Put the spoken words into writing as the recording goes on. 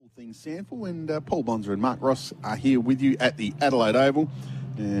things SANFL, and Paul Bonsor and Mark Ross are here with you at the Adelaide Oval,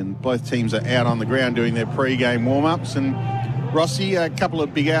 and both teams are out on the ground doing their pre-game warm-ups. And Rossi, a couple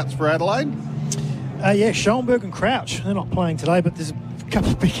of big outs for Adelaide. Schoenberg and Crouch, they're not playing today, but there's a couple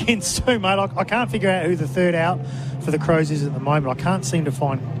of big ins too, mate. I can't figure out who the third out for the Crows is at the moment. I can't seem to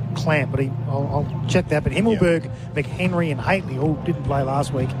find Clamp, but I'll check that. But Himmelberg, McHenry and Haitley all didn't play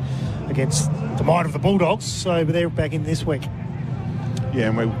last week against the might of the Bulldogs, but they're back in this week. Yeah,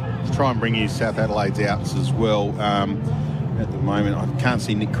 and we'll try and bring you South Adelaide's outs as well. At the moment, I can't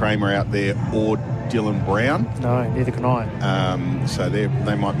see Nick Kramer out there or Dylan Brown. No, neither can I. So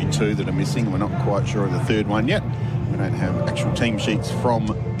they might be two that are missing. We're not quite sure of the third one yet. We don't have actual team sheets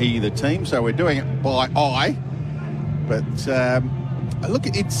from either team, so we're doing it by eye. But look,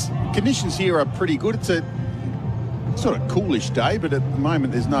 its conditions here are pretty good. It's a sort of coolish day, but at the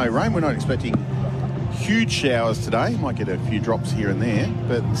moment there's no rain. We're not expecting huge showers today. Might get a few drops here and there,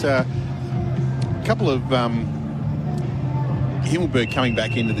 but a couple of Himmelberg coming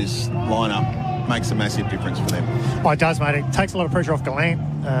back into this lineup makes a massive difference for them. Oh, it does, mate. It takes a lot of pressure off Gallant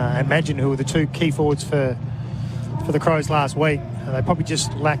and Magin, who were the two key forwards for the Crows last week. They probably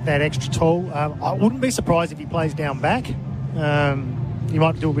just lack that extra tool. I wouldn't be surprised if he plays down back. You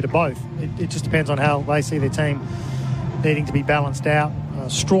might do a bit of both. It just depends on how they see their team needing to be balanced out.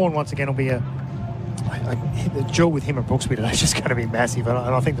 Strawn, once again, will be the duel with him and Brooksby today is just going to be massive. And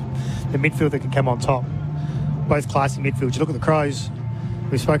I think the midfield that can come on top, both classy midfields. You look at the Crows,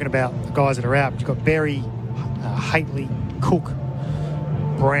 we've spoken about the guys that are out. You've got Berry, Haitley, Cook,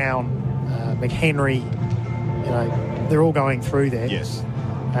 Brown, McHenry. They're all going through there. Yes.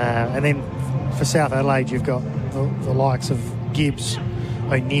 And then for South Adelaide, you've got the likes of Gibbs,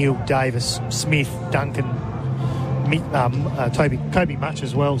 O'Neill, Davis, Smith, Duncan, Kobe Much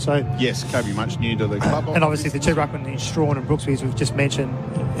as well. So yes, Kobe Much new to the club. And obviously the two ruckmen in Strawn and Brooksby, as we've just mentioned,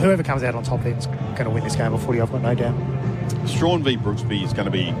 whoever comes out on top there is going to win this game of footy, I've got no doubt. Strawn v Brooksby is going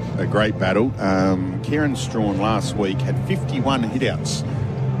to be a great battle. Kieran Strawn last week had 51 hitouts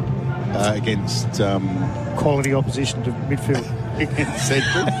against quality opposition to midfield.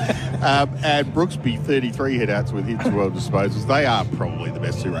 Central. And Brooksby 33 hitouts with hits well disposals. They are probably the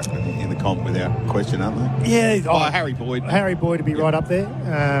best two ruckmen in the comp without question, aren't they? Yeah. Harry Boyd. Harry Boyd to be right up there.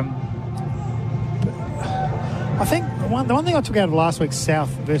 I think the one thing I took out of last week's South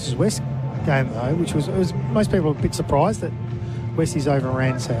versus West game, though, which was most people were a bit surprised that Westies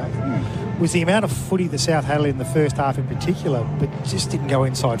overran South, was the amount of footy the South had in the first half in particular, but just didn't go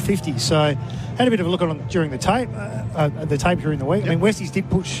inside 50. So had a bit of a look on during the tape during the week. Yep. I mean, Westies did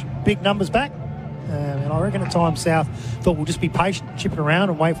push big numbers back, and I reckon at times South thought we'll just be patient, chip it around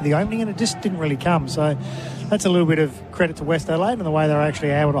and wait for the opening, and it just didn't really come. So that's a little bit of credit to West Adelaide and the way they're actually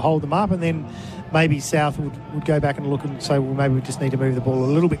able to hold them up, and then maybe South would go back and look and say, well, maybe we just need to move the ball a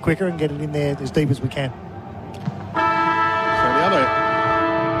little bit quicker and get it in there as deep as we can. So the other,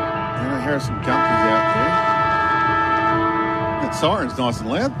 Harrison Gumphrey's out there. That siren's nice and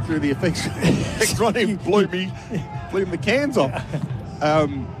loud through the effects on him. blew the cans off.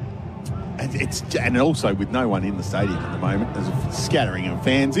 And also with no one in the stadium at the moment, there's a scattering of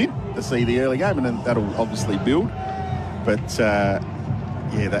fans in to see the early game, and then that'll obviously build. But that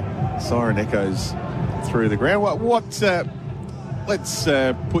siren echoes through the ground. Let's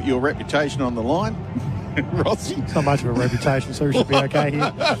put your reputation on the line, Rossi. It's not much of a reputation, so we should be okay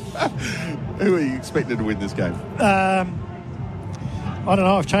here. Who are you expected to win this game? I don't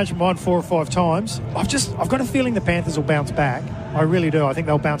know. I've changed my mind 4 or 5 times. I've got a feeling the Panthers will bounce back. I really do. I think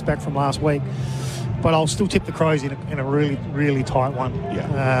they'll bounce back from last week. But I'll still tip the Crows in a really, really tight one.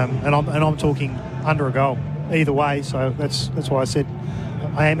 Yeah. And I'm talking under a goal either way. So that's why I said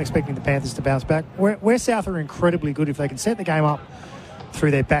I am expecting the Panthers to bounce back. Where South are incredibly good if they can set the game up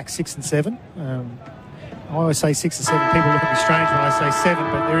through their back 6 and 7. I always say 6 and 7. People look at me strange when I say 7,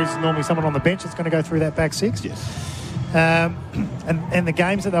 but there is normally someone on the bench that's going to go through that back 6. Yes. And the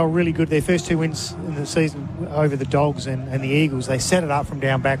games that they were really good, their first 2 wins in the season over the Dogs and the Eagles, they set it up from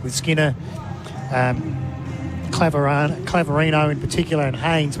down back with Skinner, Claverino in particular, and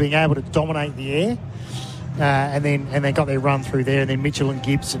Haynes being able to dominate the air. And then got their run through there, and then Mitchell and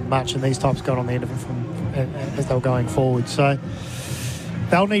Gibbs and Much and these types got on the end of it as they were going forward. So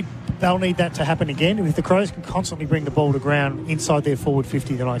they'll need that to happen again. If the Crows can constantly bring the ball to ground inside their forward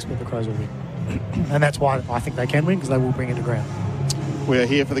 50, then I expect the Crows will win. And that's why I think they can win, because they will bring it to ground. We're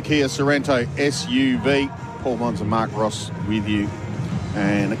here for the Kia Sorrento SUV. Paul Bonsor and Mark Ross with you.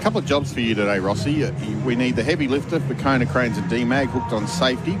 And a couple of jobs for you today, Rossi. We need the heavy lifter for Kona Cranes and DMAG hooked on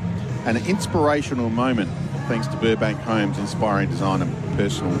safety, and an inspirational moment thanks to Burbank Homes, inspiring design and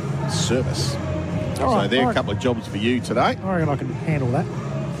personal service. So there are a couple of jobs for you today. I reckon I can handle that.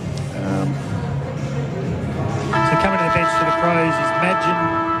 So coming to the bench for the Crows is Madgen,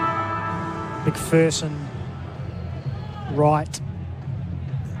 McPherson, Wright.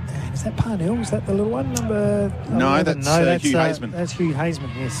 And is that Parnell? Is that the little one? Number? No, that's Hugh Hazeman. That's Hugh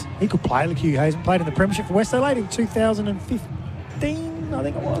Hazeman, yes. He could play like Hugh Hazeman. Played in the Premiership for West Adelaide in 2015, I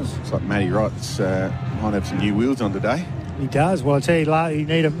think it was. Looks like Matty Wright's might have some new wheels on today. He does. Well, I tell you, he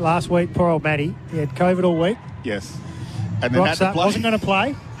needed him last week. Poor old Matty. He had COVID all week. Yes. And then wasn't going to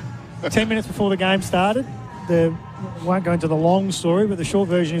play. 10 minutes before the game started. Won't go into the long story, but the short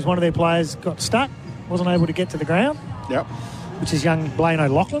version is one of their players got stuck, wasn't able to get to the ground. Yep. Which is young Blaine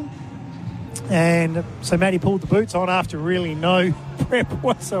O'Loughlin. And so Matty pulled the boots on after really no prep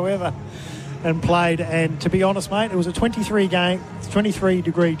whatsoever and played. And to be honest, mate, it was a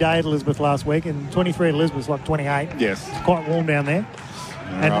 23-degree day at Elizabeth last week, and 23 at Elizabeth's like 28. Yes. It's quite warm down there.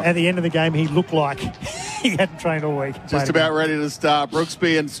 And at the end of the game, he looked like he hadn't trained all week. Just about ready to start.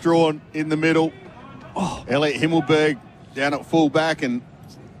 Brooksby and Strawn in the middle. Elliot Himmelberg down at full back, and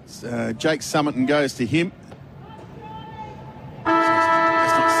Jake Summerton goes to him.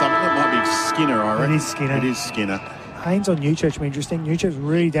 That's not Summerton, it might be Skinner, I reckon. It is Skinner. It is Skinner. Haynes on Newchurch will be interesting. Newchurch was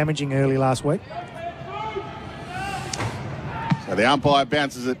really damaging early last week. So the umpire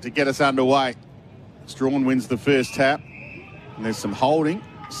bounces it to get us underway. Strawn wins the first tap. And there's some holding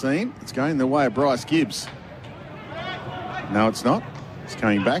seen. It's going the way of Bryce Gibbs. No, it's not. It's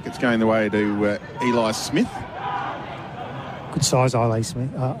coming back. It's going the way to Eli Smith. Good size, Eli Smith.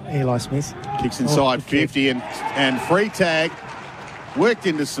 Kicks inside 50 and free tag. Worked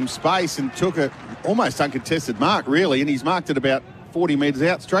into some space and took a almost uncontested mark, really. And he's marked it about 40 metres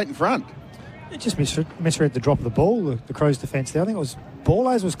out, straight in front. It just misread the drop of the ball, the Crows' defence there. I think it was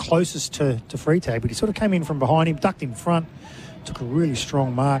Borlase was closest to free tag, but he sort of came in from behind him, ducked in front, took a really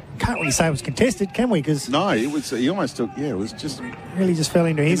strong mark. Can't really say it was contested, can we? Because no, it was. He almost took. Yeah, it was just really just fell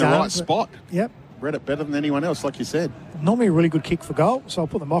into his arms. In the right spot. Yep. Read it better than anyone else, like you said. Normally a really good kick for goal, so I'll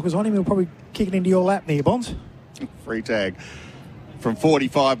put the mockers on him. He'll probably kick it into your lap there, Bonds. Free tag from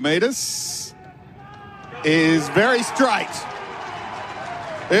 45 metres is very straight.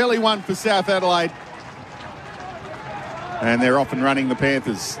 Early one for South Adelaide. And they're off and running, the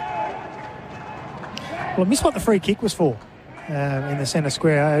Panthers. Well, I missed what the free kick was for in the centre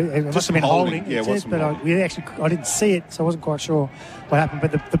square. It must have been holding. Yeah, but I didn't see it, so I wasn't quite sure what happened.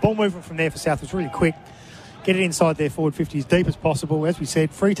 But the ball movement from there for South was really quick. Get it inside their forward 50 as deep as possible. As we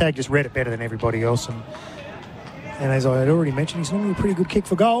said, free tag just read it better than everybody else. And as I had already mentioned, he's normally a pretty good kick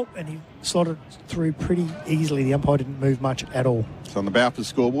for goal, and he slotted through pretty easily. The umpire didn't move much at all. So on the Balfour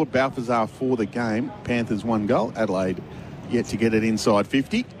scoreboard, Balfour's are for the game. Panthers 1 goal. Adelaide yet to get it inside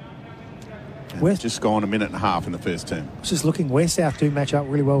 50. West just gone a minute and a half in the first term. I was just looking where South do match up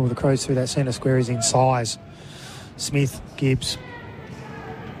really well with the Crows through that centre square is in size. Smith, Gibbs,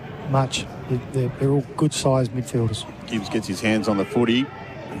 Much. They're all good sized midfielders. Gibbs gets his hands on the footy.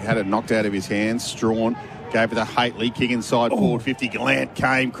 He had it knocked out of his hands. Strawn gave it to Haitley. Kick inside forward 50. Gallant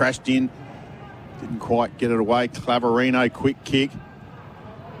came, crashed in. Didn't quite get it away. Clavarino, quick kick.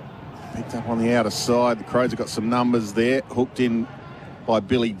 Picked up on the outer side. The Crows have got some numbers there. Hooked in by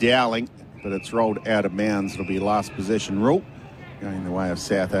Billy Dowling, but it's rolled out of bounds. It'll be last possession rule, going the way of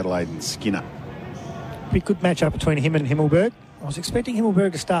South Adelaide and Skinner. Pretty good match-up between him and Himmelberg. I was expecting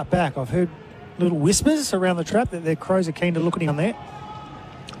Himmelberg to start back. I've heard little whispers around the trap that the Crows are keen to look at him on there.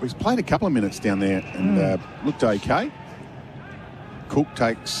 Well, he's played a couple of minutes down there and looked okay. Cook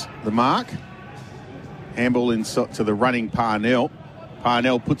takes the mark. Handball in to the running Parnell.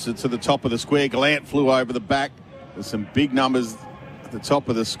 Parnell puts it to the top of the square. Gallant flew over the back. There's some big numbers at the top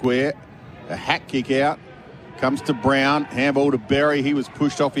of the square. A hack kick out. Comes to Brown. Handball to Berry. He was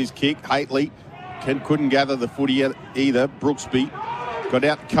pushed off his kick. Haitley couldn't gather the footy either. Brooksby got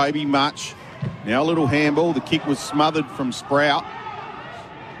out to Kobe Much. Now a little handball. The kick was smothered from Sprout.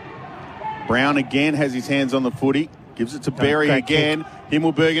 Brown again has his hands on the footy. Gives it to Berry again. Kick.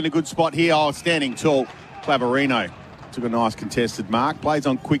 Himmelberg in a good spot here. Oh, standing tall. Clavarino took a nice contested mark. Plays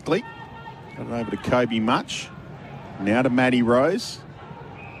on quickly. Got it over to Kobe Much. Now to Matty Rose.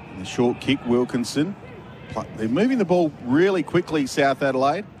 And the short kick, Wilkinson. They're moving the ball really quickly, South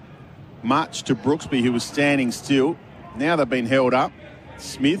Adelaide. Much to Brooksby, who was standing still. Now they've been held up.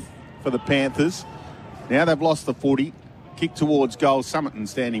 Smith for the Panthers. Now they've lost the footy. Kick towards goal. Summerton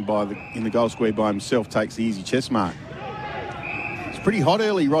standing in the goal square by himself takes the easy chest mark. It's pretty hot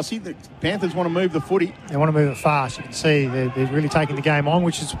early, Rossi. The Panthers want to move the footy. They want to move it fast. You can see they're really taking the game on,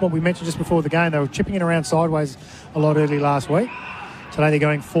 which is what we mentioned just before the game. They were chipping it around sideways a lot early last week. Today they're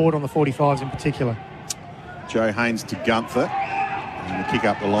going forward on the 45s in particular. Joe Haynes to Gunther. And the kick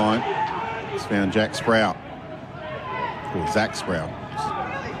up the line. It's found Jack Sprout. Or Zach Sprout.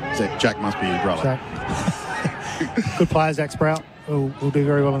 Jack must be his brother. Good player, Zach Sprout, will do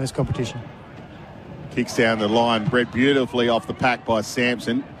very well in this competition. Kicks down the line, bred beautifully off the pack by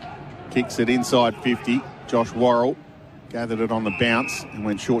Sampson. Kicks it inside 50. Josh Worrell gathered it on the bounce and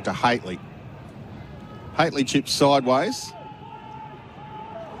went short to Haitley. Haitley chips sideways.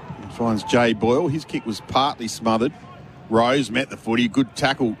 And finds Jay Boyle. His kick was partly smothered. Rose met the footy. Good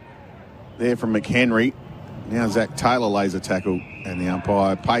tackle there from McHenry. Now Zach Taylor lays a tackle and the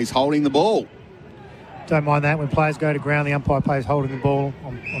umpire pays holding the ball. Don't mind that. When players go to ground, the umpire pays holding the ball.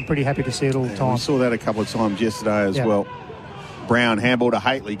 I'm pretty happy to see it all the time. We saw that a couple of times yesterday as well. Brown handball to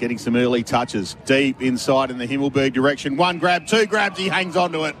Haitley, getting some early touches. Deep inside in the Himmelberg direction. One grab, two grabs, he hangs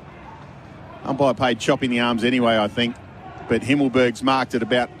onto it. Umpire paid chopping the arms anyway, I think. But Himmelberg's marked at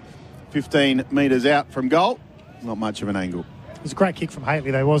about 15 metres out from goal. Not much of an angle. It was a great kick from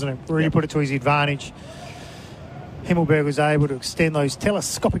Haitley, though, wasn't it? Really put it to his advantage. Himmelberg was able to extend those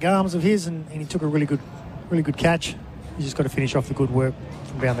telescopic arms of his, and he took a really good catch. He's just got to finish off the good work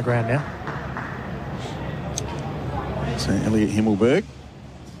from down the ground now. So Elliot Himmelberg.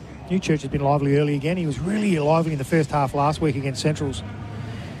 Newchurch has been lively early again. He was really lively in the first half last week against Centrals.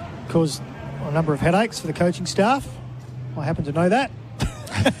 Caused a number of headaches for the coaching staff. I happen to know that.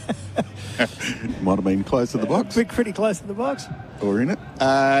 Might have been close to the box. Pretty close to the box. Or in it.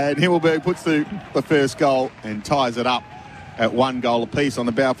 And Himmelberg puts the first goal and ties it up at 1 goal apiece on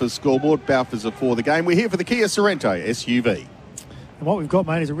the Balfours scoreboard. Balfours are for the game. We're here for the Kia Sorrento SUV. And what we've got,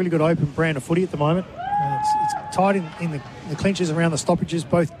 mate, is a really good open brand of footy at the moment. It's tight in the clinches around the stoppages.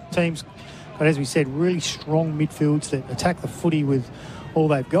 Both teams got, as we said, really strong midfields that attack the footy with all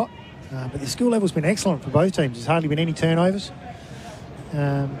they've got. But the skill level's been excellent for both teams. There's hardly been any turnovers.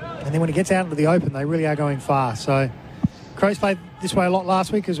 And then when it gets out into the open, they really are going fast. So Crows played this way a lot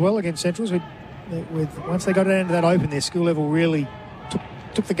last week as well against Centrals. Once they got it into that open, their skill level really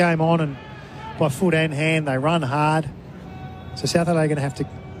took the game on, and by foot and hand, they run hard. So South Adelaide are going to have to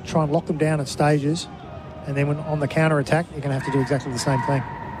try and lock them down at stages, and then when on the counter-attack, they're going to have to do exactly the same thing.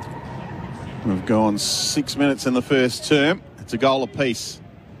 We've gone 6 minutes in the first term. It's a goal apiece,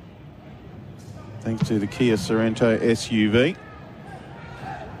 thanks to the Kia Sorrento SUV.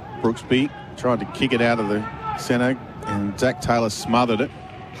 Brooksby tried to kick it out of the centre, and Zach Taylor smothered it.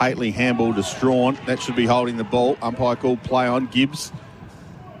 Haitley handball to Strawn. That should be holding the ball. Umpire called play on. Gibbs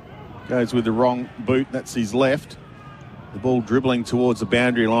goes with the wrong boot. That's his left. The ball dribbling towards the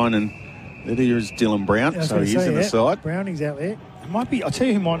boundary line, and there is Dylan Brown. So he's in the side. Browning's out there. It might be. I'll tell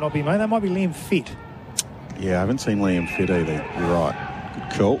you who might not be, mate. That might be Liam Fitt. Yeah, I haven't seen Liam Fitt either. You're right.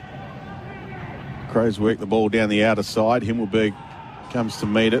 Good call. Crows work the ball down the outer side. Himmelberg comes to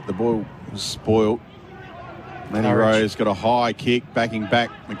meet it. The ball was spoiled. Manny Rose got a high kick, backing back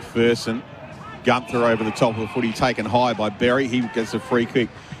McPherson. Gunther over the top of the footy, taken high by Berry. He gets a free kick.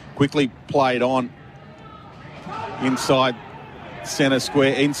 Quickly played on inside centre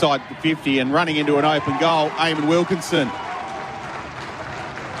square, inside the 50, and running into an open goal, Eamon Wilkinson.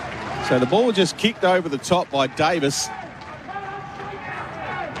 So the ball just kicked over the top by Davis.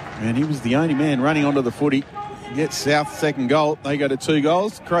 And he was the only man running onto the footy. Gets South second goal. They go to 2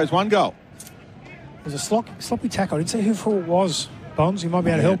 goals. Crows 1 goal. There's a sloppy tackle. I didn't see who it was, Bonds. You might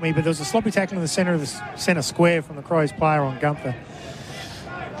be able to help me, but there was a sloppy tackle in the centre of the centre square from the Crows player on Gunther.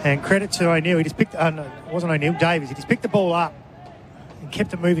 And credit to O'Neill. He just picked... no, it wasn't O'Neill, Davies. He just picked the ball up and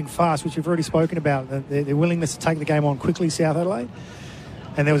kept it moving fast, which we've already spoken about. Their willingness to take the game on quickly, South Adelaide.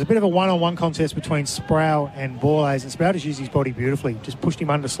 And there was a bit of a one-on-one contest between Sproul and Borlase, and Sproul just used his body beautifully. Just pushed him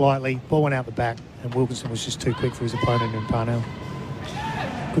under slightly, ball went out the back, and Wilkinson was just too quick for his opponent in Parnell.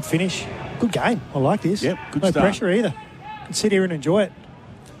 Good finish. Good game. I like this. Yep, good no start. pressure either. Can sit here and enjoy it.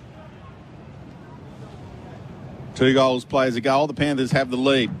 2 goals plays a goal. The Panthers have the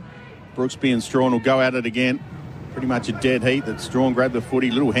lead. Brooksby and Strawn will go at it again. Pretty much a dead heat. That Strawn grabbed the footy.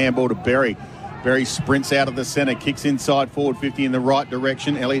 Little handball to Berry. Berry sprints out of the centre, kicks inside forward 50 in the right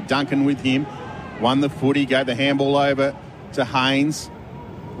direction. Elliot Duncan with him. Won the footy, gave the handball over to Haynes.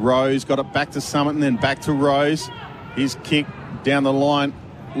 Rose got it back to Summit and then back to Rose. His kick down the line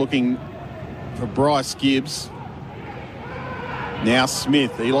looking for Bryce Gibbs. Now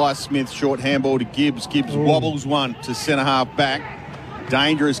Smith. Eli Smith, short handball to Gibbs. Gibbs wobbles one to centre half back.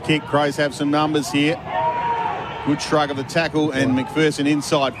 Dangerous kick. Crows have some numbers here. Good shrug of the tackle, and McPherson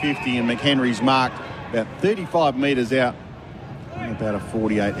inside 50, and McHenry's marked about 35 metres out on about a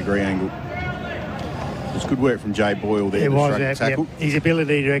 48-degree angle. It was good work from Jay Boyle there. It was, the tackle. Yep. His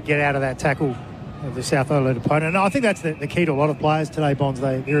ability to get out of that tackle of the South Adelaide opponent. And I think that's the key to a lot of players today, Bonds.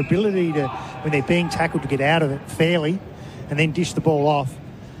 Their ability to, when they're being tackled, to get out of it fairly and then dish the ball off.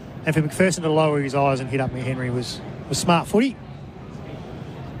 And for McPherson to lower his eyes and hit up McHenry was smart footy.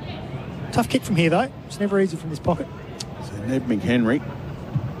 Tough kick from here, though. It's never easy from this pocket. So Ned McHenry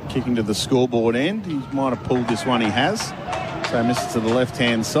kicking to the scoreboard end. He might have pulled this one. He has. So misses to the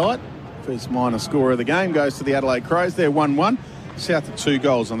left-hand side. First minor score of the game goes to the Adelaide Crows. They're 1-1. South at 2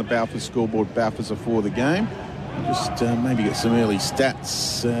 goals on the Balfour scoreboard. Balfour's are for the game. Just maybe get some early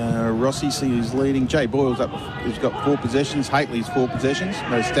stats. Rossi, see who's leading. Jay Boyle's up. He's got 4 possessions. Hately's 4 possessions.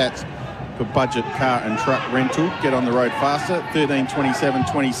 No stats for budget car and truck rental. Get on the road faster. 13, 27,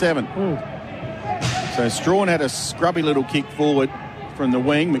 27. Ooh. So Strawn had a scrubby little kick forward from the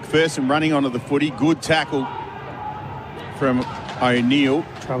wing. McPherson running onto the footy. Good tackle from O'Neill.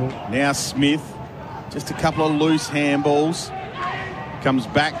 Trouble. Now Smith. Just a couple of loose handballs. Comes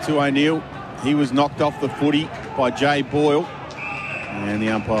back to O'Neill. He was knocked off the footy by Jay Boyle. And the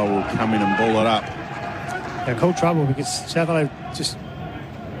umpire will come in and ball it up. Yeah, cool trouble because South Adelaide just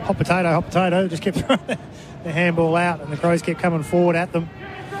hot potato, just kept throwing the handball out and the Crows kept coming forward at them.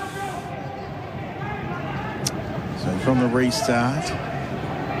 So from the restart,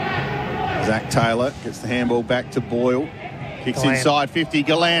 Zach Taylor gets the handball back to Boyle. Kicks Galan. Inside 50.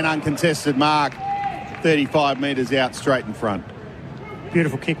 Galan uncontested mark. 35 metres out straight in front.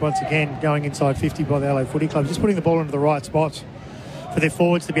 Beautiful kick once again, going inside 50 by the Adelaide Footy Club. Just putting the ball into the right spots for their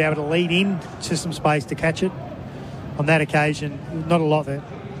forwards to be able to lead in to some space to catch it. On that occasion, not a lot that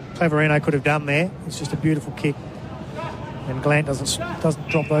Claverino could have done there. It's just a beautiful kick. And Glant doesn't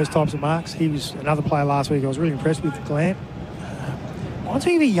drop those types of marks. He was another player last week I was really impressed with, Glant. Reminds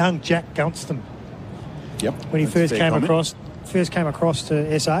me of a young Jack Gunston. Yep. When he first came across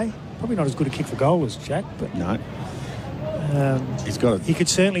to SA. Probably not as good a kick for goal as Jack, but no. He could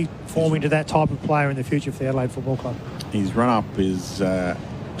certainly form into that type of player in the future for the Adelaide Football Club. His run-up is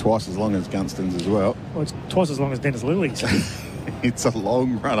twice as long as Gunston's as well. Well, it's twice as long as Dennis Lilly's. It's a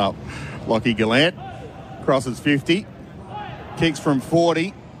long run-up. Lockie Gallant crosses 50, kicks from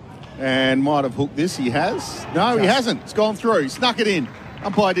 40, and might have hooked this. He has. No, he hasn't. It's gone through. Snuck it in.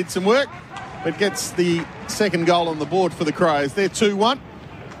 Umpire did some work, but gets the second goal on the board for the Crows. They're 2-1.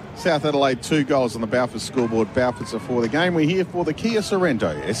 South Adelaide 2 goals on the Balfour scoreboard. Balfour's are for the game. We're here for the Kia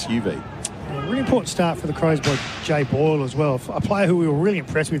Sorrento SUV. A really important start for the Crows by Jay Boyle as well. A player who we were really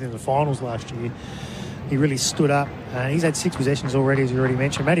impressed with in the finals last year. He really stood up. He's had 6 possessions already, as you already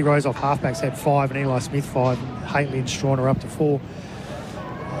mentioned. Matty Rose off halfbacks had 5 and Eli Smith 5. And Hately and Strawn are up to 4.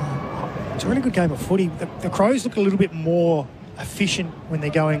 It's a really good game of footy. The Crows look a little bit more efficient when they're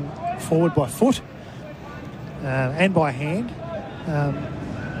going forward by foot and by hand.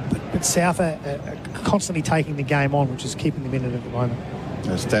 But South are constantly taking the game on, which is keeping them in it at the moment.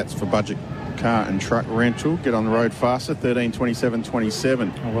 No stats for budget car and truck rental. Get on the road faster. 13, 27,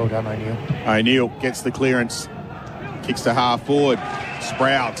 27. Oh, well done, O'Neill. O'Neill gets the clearance. Kicks to half forward.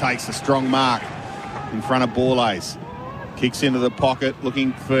 Sproul takes a strong mark in front of Borlase. Kicks into the pocket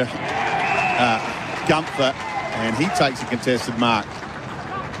looking for Gunther, and he takes a contested mark.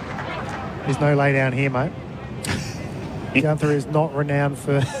 There's no lay down here, mate. Gunther is not renowned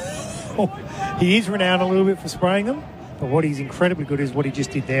for... he is renowned a little bit for spraying them, but what he's incredibly good is what he just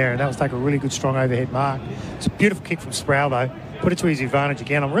did there, and that was take a really good strong overhead mark. It's a beautiful kick from Sproul, though. Put it to his advantage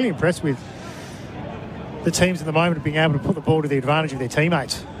again. I'm really impressed with the teams at the moment of being able to put the ball to the advantage of their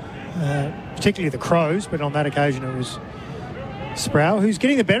teammates, particularly the Crows, but on that occasion it was Sproul, who's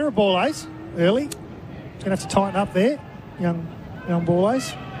getting the better of Borlase early. He's going to have to tighten up there, young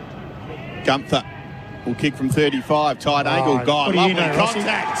Borlase. Gunther will kick from 35. Tight angle. God, lovely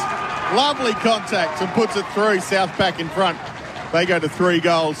contact. Lovely contact, and puts it through. South back in front. They go to 3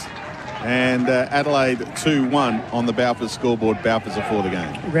 goals. And Adelaide 2-1 on the Balfour scoreboard. Balfour's are for the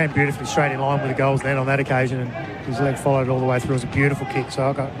game. He ran beautifully straight in line with the goals then on that occasion, and his leg followed all the way through. It was a beautiful kick, so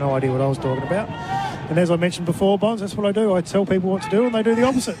I've got no idea what I was talking about. And as I mentioned before, Bonds, that's what I do. I tell people what to do, and they do the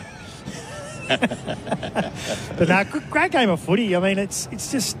opposite. But no, great game of footy. I mean,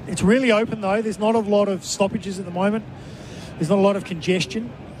 it's really open, though. There's not a lot of stoppages at the moment. There's not a lot of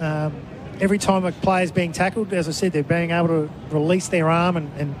congestion. Every time a player's being tackled, as I said, they're being able to release their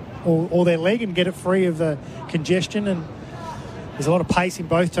arm or their leg and get it free of the congestion, and there's a lot of pace in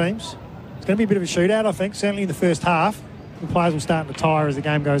both teams. It's going to be a bit of a shootout, I think, certainly in the first half. The players will start to tire as the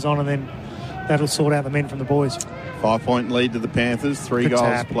game goes on, and then that'll sort out the men from the boys. 5-point lead to the Panthers. 3 goals,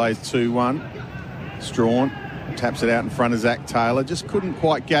 tap. plays 2-1. Strawn taps it out in front of Zach Taylor. Just couldn't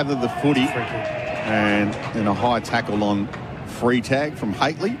quite gather the footy. And then a high tackle on free tag from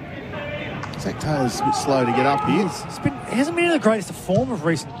Hately. Zach Taylor's a bit slow to get up here. He hasn't been in the greatest of form of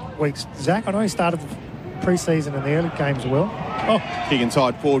recent weeks, Zach. I know he started the pre-season and the early games as well. Oh, kick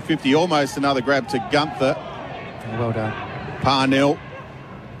inside forward 50. Almost another grab to Gunther. Well done. Parnell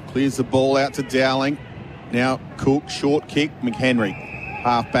clears the ball out to Dowling. Now Cook, short kick, McHenry.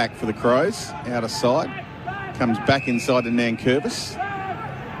 half back for the Crows, outer side. Comes back inside to Nankervis,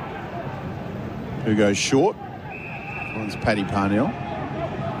 who goes short. Finds Paddy Parnell,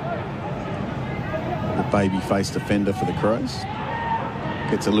 the baby-faced defender for the Crows.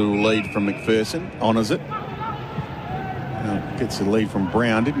 Gets a little lead from McPherson, honours it. Gets a lead from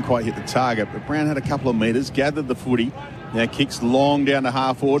Brown, didn't quite hit the target, but Brown had a couple of metres, gathered the footy, now kicks long down to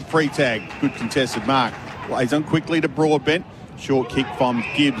half forward, free tag, good contested mark. Plays on quickly to Broadbent, short kick from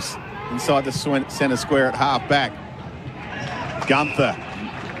Gibbs inside the centre square at half back. Gunther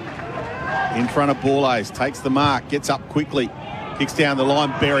in front of Borlase, takes the mark, gets up quickly, kicks down the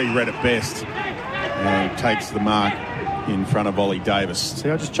line, Berry read it best, and takes the mark in front of Ollie Davis.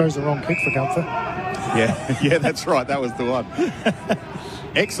 See, I just chose the wrong kick for Gunther. Yeah, that's right. That was the one.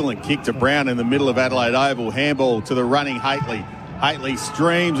 Excellent kick to Brown in the middle of Adelaide Oval. Handball to the running Haitley. Haitley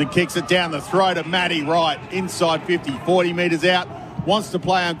streams and kicks it down the throat of Matty Wright. Inside 50, 40 metres out. Wants to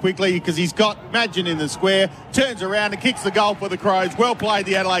play on quickly because he's got Madgen in the square. Turns around and kicks the goal for the Crows. Well played,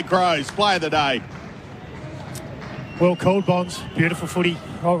 the Adelaide Crows. Play of the day. Well called, Bonds. Beautiful footy.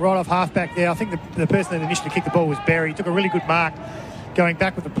 Right off half-back there. I think the person that initially kicked the ball was Berry. He took a really good mark going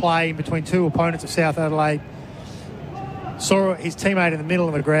back with the play in between two opponents of South Adelaide. Saw his teammate in the middle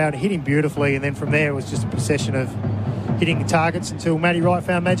of the ground, hit him beautifully, and then from there it was just a procession of hitting targets until Matty Wright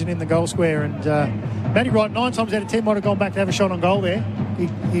found Madgen in the goal square. And Matty Wright, 9 times out of 10, might have gone back to have a shot on goal there.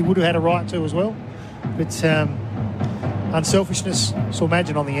 He would have had a right to as well. But unselfishness saw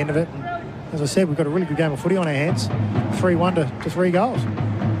Madgen on the end of it. And as I said, we've got a really good game of footy on our hands. 3-1 to 3 goals.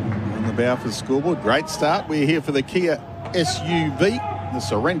 On the bow for the scoreboard. Great start. We're here for the Kia SUV, the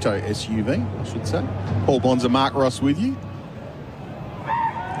Sorrento SUV, I should say. Paul Bonsor and Mark Ross with you.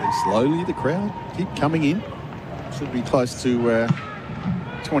 Very slowly, the crowd keep coming in. Should be close to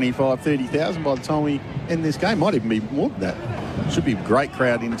 25, 30,000 by the time we end this game. Might even be more than that. Should be a great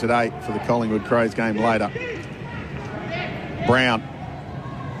crowd in today for the Collingwood Crows game later. Brown.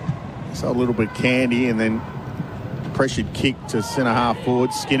 So a little bit candy and then pressured kick to centre half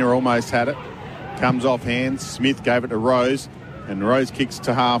forward. Skinner almost had it. Comes off hands. Smith gave it to Rose, and Rose kicks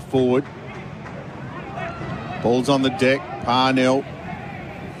to half forward. Ball's on the deck. Parnell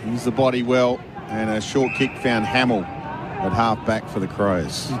used the body well, and a short kick found Hamill at half back for the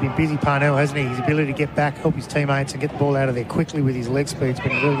Crows. He's been busy, Parnell, hasn't he? His ability to get back, help his teammates, and get the ball out of there quickly with his leg speed's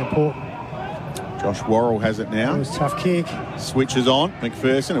been really important. Josh Worrell has it now. It was a tough kick. Switches on.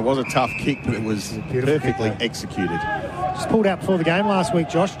 McPherson. It was a tough kick, but it was perfectly executed. Just pulled out before the game last week,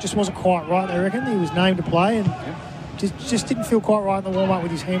 Josh. Just wasn't quite right, they reckon. He was named to play and just didn't feel quite right in the warm-up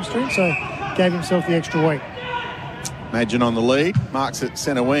with his hamstring, so gave himself the extra week. Madgen on the lead. Marks at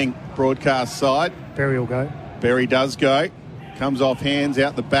centre wing. Broadcast side. Berry will go. Berry does go. Comes off hands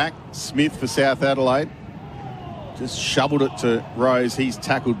out the back. Smith for South Adelaide. Just shoveled it to Rose. He's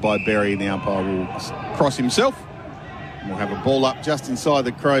tackled by Berry, and the umpire will cross himself. And we'll have a ball up just inside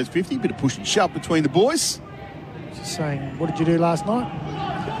the Crows 50. Bit of push and shove between the boys. Just saying, what did you do last night?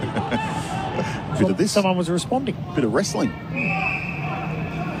 Bit of this. Someone was responding. Bit of wrestling.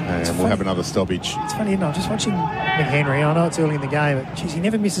 And we'll have another stoppage. It's funny, isn't it? I'm just watching McHenry. I know it's early in the game, but geez, he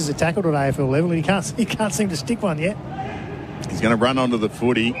never misses a tackle at AFL level, and he can't seem to stick one yet. He's going to run onto the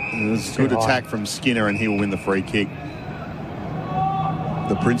footy. There's a good attack from Skinner, and he will win the free kick.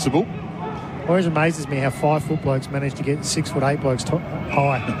 The principal. Always amazes me how 5 foot blokes manage to get 6 foot 8 blokes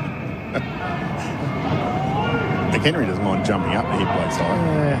high. McHenry doesn't mind jumping up to hit blokes high.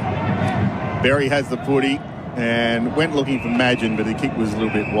 Yeah. Berry has the footy and went looking for Madgen, but the kick was a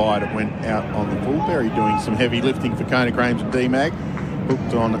little bit wide. It went out on the full. Berry doing some heavy lifting for Kona Crames and D-Mag.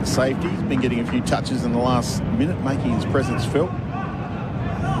 Hooked on safety. He's been getting a few touches in the last minute, making his presence felt.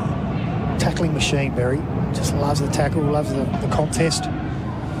 Tackling machine, Berry. Just loves the tackle, loves the contest.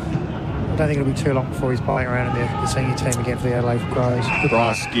 I don't think it'll be too long before he's playing around in the senior team again for the Adelaide Crows.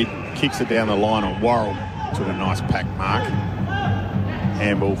 Bryce kicks it down the line on Worrell. Took a nice pack mark.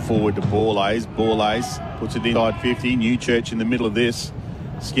 Handball forward to Borlase. Borlase puts it inside 50. Newchurch in the middle of this.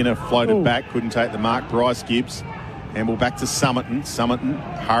 Skinner floated back, couldn't take the mark. Bryce Gibbs. Handball back to Summerton. Summerton,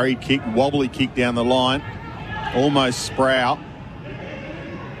 hurried kick, wobbly kick down the line. Almost Sprout.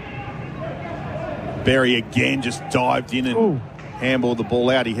 Berry again just dived in and handballed the ball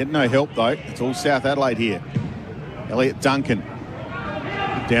out. He had no help though. It's all South Adelaide here. Elliot Duncan.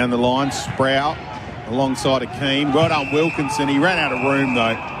 Down the line, Sprout. Alongside of Keane. Well done, Wilkinson. He ran out of room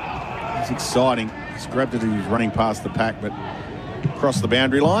though. It's exciting. He's grabbed it and he was running past the pack, but across the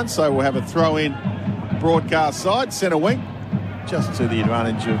boundary line. So we'll have a throw in broadcast side, centre wing, just to the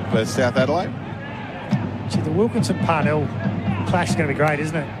advantage of South Adelaide. Gee, the Wilkinson-Parnell clash is going to be great,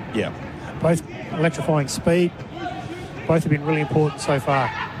 isn't it? Yeah. Both electrifying speed. Both have been really important so far.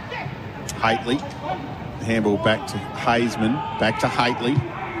 Hately. Handball back to Hazeman. Back to Hately.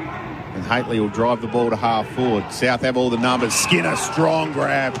 And Hately will drive the ball to half forward. South have all the numbers. Skinner, strong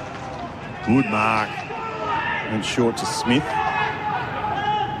grab. Good mark. And short to Smith.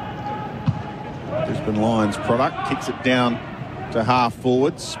 Brisbane Lions product. Kicks it down to half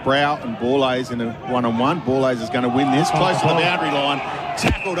forward. Sprout and Borlase in a one-on-one. Borlase is going to win this. Close to the boundary line.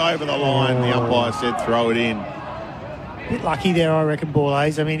 Tackled over the line. The umpire said throw it in. A bit lucky there, I reckon,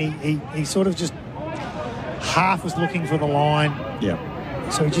 Borlase. I mean, he sort of just half was looking for the line. Yeah.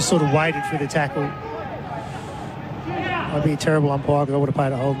 So he just sort of waited for the tackle. I'd be a terrible umpire because I would have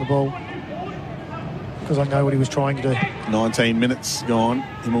paid a hold in the ball. Because I know what he was trying to do. 19 minutes gone.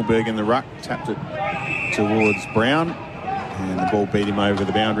 Himmelberg in the ruck. Tapped it towards Brown. And the ball beat him over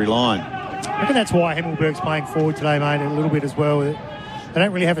the boundary line. I reckon that's why Himmelberg's playing forward today, mate, a little bit as well. They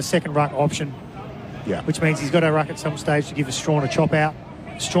don't really have a second ruck option. Yeah. Which means he's got to ruck at some stage to give Strawn a chop out.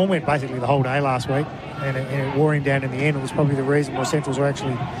 Strawn went basically the whole day last week. And it wore him down in the end. It was probably the reason why Centrals were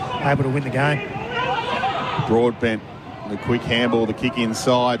actually able to win the game. Broadbent. The quick handball, the kick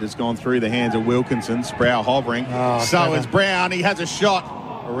inside has gone through the hands of Wilkinson. Sproul hovering. So is Brown. He has a shot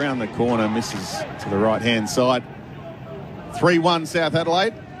around the corner. Misses to the right-hand side. 3-1 South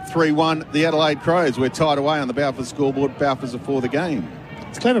Adelaide. 3-1 the Adelaide Crows. We're tied away on the Balfour scoreboard. Balfour's before the game.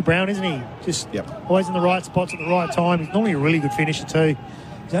 It's clever Brown, isn't he? Just always in the right spots at the right time. He's normally a really good finisher too.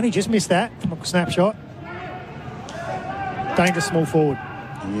 He's only just missed that from a snapshot. Dangerous small forward.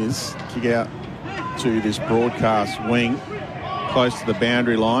 He is. Kick out to this broadcast wing, close to the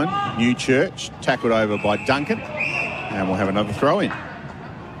boundary line. Newchurch, tackled over by Duncan, and we'll have another throw in.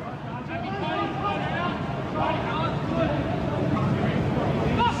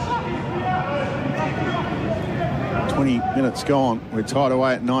 Minutes gone. We're tied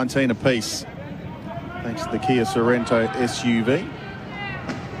away at 19 apiece. Thanks to the Kia Sorrento SUV.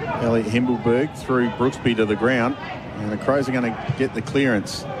 Elliot Himmelberg through Brooksby to the ground, and the Crows are going to get the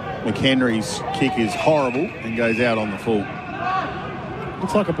clearance. McHenry's kick is horrible and goes out on the full.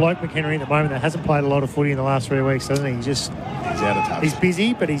 Looks like a bloke, McHenry, at the moment that hasn't played a lot of footy in the last 3 weeks, doesn't he? He's out of touch. He's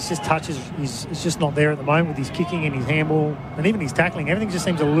busy, but he's just touches. He's just not there at the moment with his kicking and his handball and even his tackling. Everything just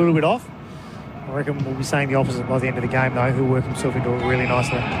seems a little bit off. I reckon we'll be saying the opposite by the end of the game, though. He'll work himself into it really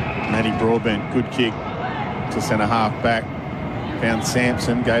nicely. Matty Broadbent, good kick to centre half back. Found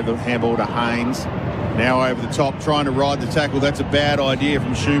Sampson, gave the handball to Haynes. Now over the top, trying to ride the tackle. That's a bad idea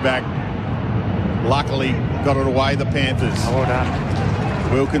from Shoeback. Luckily, got it away, the Panthers. Well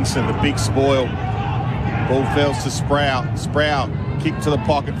done. Wilkinson, the big spoil. Ball falls to Sprout. Sprout, kick to the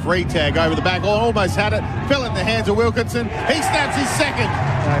pocket. Free tag over the back. Almost had it. Fell in the hands of Wilkinson. He snaps his second.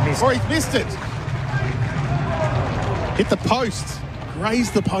 Or he's missed it. Hit the post.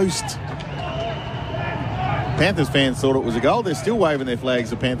 Grazed the post. Panthers fans thought it was a goal. They're still waving their flags,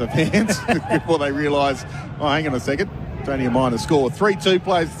 the Panther fans, before they realise, oh, hang on a second, it's only a minor score. 3-2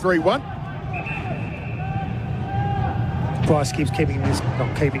 plays 3-1. Bryce keeps not keeping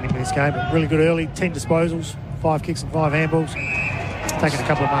him in this game, but really good early. 10 disposals, 5 kicks and 5 handballs. Taking a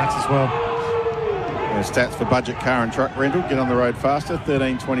couple of marks as well. Stats for budget car and truck rental. Get on the road faster.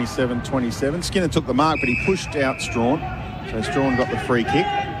 13:27:27. Skinner took the mark, but he pushed out Strawn. So Strawn got the free kick.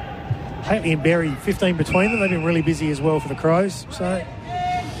 Hately and Berry, 15 between them. They've been really busy as well for the Crows. So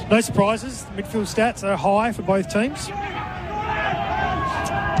no surprises. The midfield stats are high for both teams.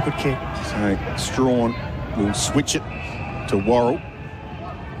 Good kick. So Strawn will switch it to Worrell.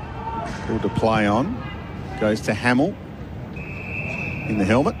 Called to play on. Goes to Hamill in the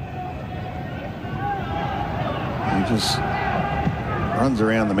helmet. He just runs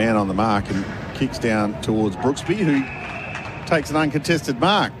around the man on the mark and kicks down towards Brooksby, who takes an uncontested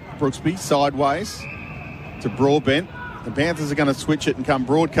mark. Brooksby sideways to Broadbent. The Panthers are going to switch it and come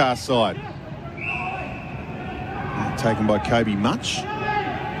broadcast side. Taken by Kobe Much.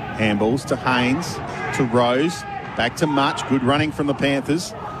 Handballs to Haynes, to Rose, back to Much. Good running from the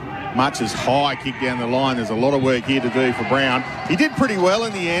Panthers. Much is high kick down the line. There's a lot of work here to do for Brown. He did pretty well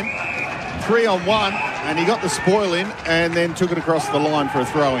in the end. 3-on-1, and he got the spoil in and then took it across the line for a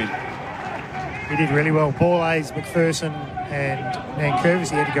throw-in. He did really well. Borlase, McPherson and Nankervis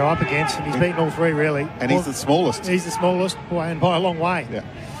he had to go up against, and he's beaten all three, really. And he's the smallest. He's the smallest, and by a long way. Yeah.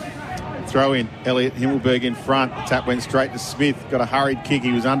 Throw in. Elliot Himmelberg in front. The tap went straight to Smith. Got a hurried kick.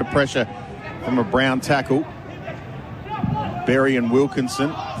 He was under pressure from a Brown tackle. Berry and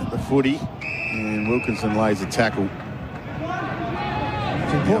Wilkinson at the footy. And Wilkinson lays a tackle.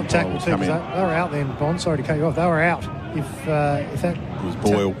 It's an important tackle too, because they were out then, Bond. Sorry to cut you off. They were out. If that... It was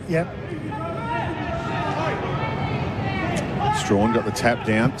Boyle. Yep. Strawn got the tap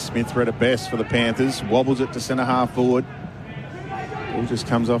down. Smith read it best for the Panthers. Wobbles it to centre half forward. Ball just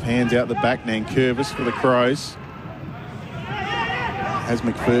comes off hands out the back. Nankervis for the Crows. Has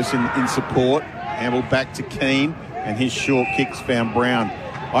McPherson in support. Handball back to Keane, and his short kicks found Brown.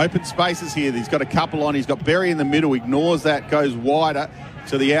 Open spaces here. He's got a couple on. He's got Berry in the middle. Ignores that. Goes wider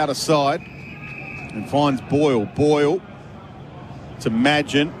to the outer side and finds Boyle. Boyle to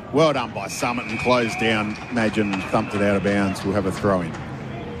Madgen. Well done by Summit and closed down. Madgen thumped it out of bounds. We'll have a throw in.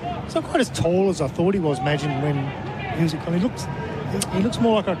 He's not quite as tall as I thought he was, Madgen, when he was at Collingwood. He looks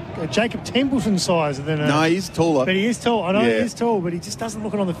more like a Jacob Templeton size than a... No, he's taller. But he is tall. I know he is tall, but he just doesn't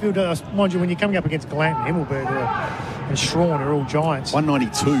look it on the field. Mind you, when you're coming up against Glanton, Himmelberg and Strawn, they're all giants.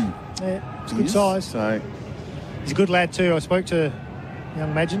 192. Yeah, it's a good size. So he's a good lad too. I spoke to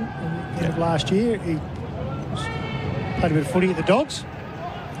young Madgen at the end of last year. He played a bit of footy at the Dogs.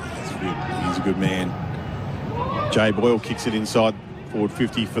 He's a good man. Jay Boyle kicks it inside forward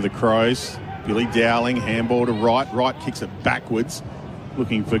 50 for the Crows. Billy Dowling, handball to Wright. Wright kicks it backwards,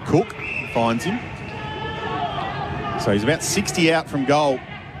 looking for Cook. Finds him. So he's about 60 out from goal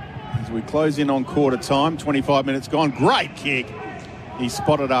as we close in on quarter time. 25 minutes gone. Great kick. He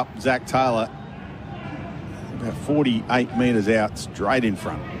spotted up Zach Taylor about 48 metres out, straight in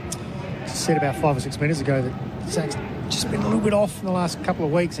front. Said about 5 or 6 minutes ago that Zach's just been a little bit off in the last couple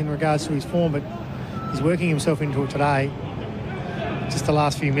of weeks in regards to his form, but he's working himself into it today. Just the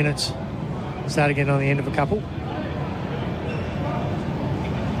last few minutes. Started getting on the end of a couple.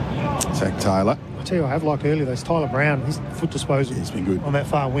 Zach Taylor. I tell you, I have liked earlier those Tyler Brown. His foot disposal has been good on that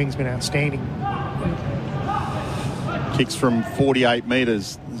far wing's been outstanding. Kicks from 48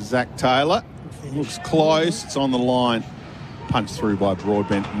 metres. Zach Taylor looks close. It's on the line. Punched through by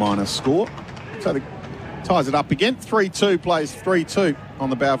Broadbent, minus score. So the ties it up again. 3-2 plays 3-2 on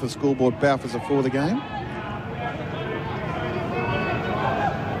the Balfour scoreboard. Balfour's are for the game.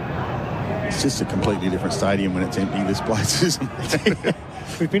 It's just a completely different stadium when it's empty, this place, isn't it?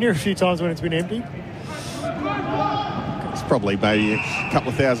 We've been here a few times when it's been empty. It's probably maybe a couple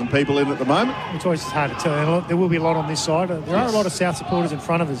of thousand people in at the moment. It's always just hard to tell. There will be a lot on this side. There are a lot of South supporters in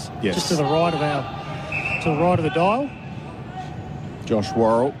front of us, just to the right of the dial. Josh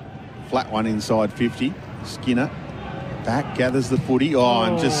Worrell, flat one inside 50. Skinner back, gathers the footy.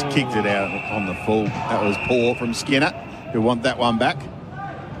 And just kicked it out on the full. That was poor from Skinner, who want that one back.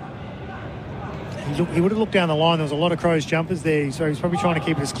 He would have looked down the line. There was a lot of Crows jumpers there, so he's probably trying to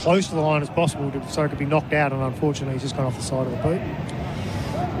keep it as close to the line as possible so it could be knocked out, and unfortunately he's just gone off the side of the boot.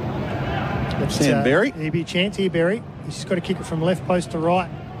 Sam Berry. There'd be a chance here, Berry. He's just got to kick it from left post to right.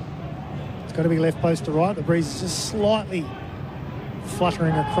 It's got to be left post to right. The breeze is just slightly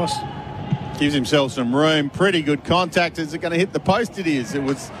fluttering across. Gives himself some room. Pretty good contact. Is it going to hit the post? It is. It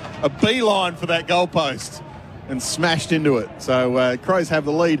was a beeline for that goal post and smashed into it. So Crows have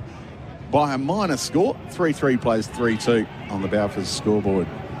the lead by a minus score. 3-3 plays 3-2 on the Balfour's scoreboard.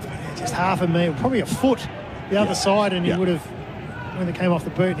 Just half a metre, probably a foot the other side, and he would have, when it came off the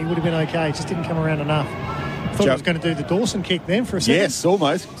boot, he would have been okay. It just didn't come around enough. I thought he was going to do the Dawson kick then for a second. Yes,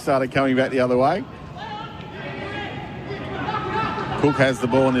 almost. Started coming back the other way. Cook has the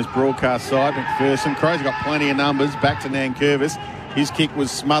ball on this broadcast side. McPherson. Crows have got plenty of numbers. Back to Nankervis. His kick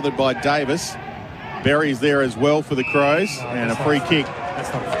was smothered by Davis. Berry's there as well for the Crows. And a free kick. That's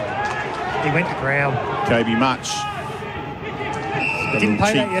not a free. He went to ground. KB Much. Didn't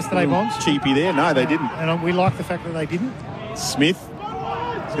pay that yesterday, Bonds. Cheapy there. No, they didn't. And we like the fact that they didn't. Smith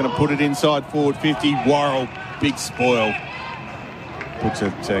is going to put it inside forward 50. Worrell, big spoil. Puts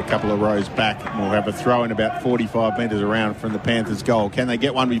it a couple of rows back. And we'll have a throw in about 45 metres around from the Panthers' goal. Can they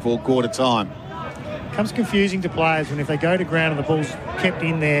get one before quarter time? Becomes confusing to players when if they go to ground and the ball's kept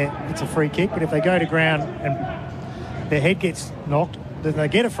in there, it's a free kick. But if they go to ground and their head gets knocked, then they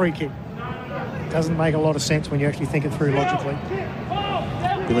get a free kick. Doesn't make a lot of sense when you actually think it through logically.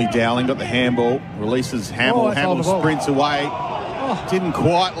 Billy Dowling got the handball, releases Hamill. Hamill sprints away. Didn't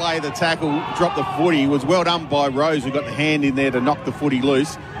quite lay the tackle, dropped the footy. It was well done by Rose, who got the hand in there to knock the footy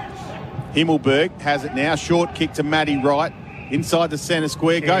loose. Himmelberg has it now. Short kick to Matty Wright. Inside the centre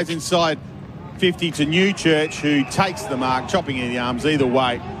square. Goes inside 50 to Newchurch, who takes the mark, chopping in the arms either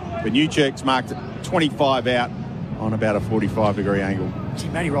way. But Newchurch's marked at 25 out on about a 45-degree angle. Gee,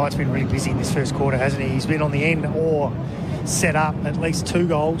 Matty Wright's been really busy in this first quarter, hasn't he? He's been on the end or set up at least 2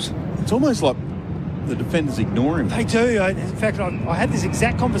 goals. It's almost like the defenders ignore him. They do. In fact, I had this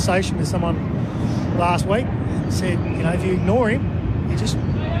exact conversation with someone last week. Said, if you ignore him, he just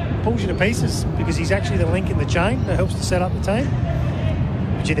pulls you to pieces because he's actually the link in the chain that helps to set up the team.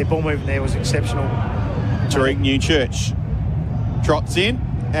 But gee, their ball movement there was exceptional. Tariq Newchurch trots in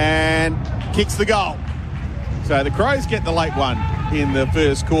and kicks the goal. So the Crows get the late one in the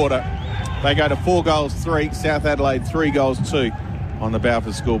first quarter. They go to 4-3, South Adelaide 3-2 on the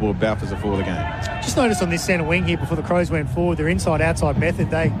Balfour scoreboard. Balfour's for the game. Just noticed on this centre wing here before the Crows went forward, their inside-outside method,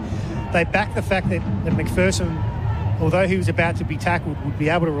 they backed the fact that McPherson, although he was about to be tackled, would be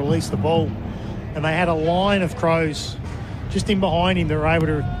able to release the ball. And they had a line of Crows just in behind him that were able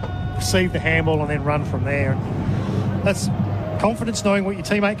to receive the handball and then run from there. And that's confidence, knowing what your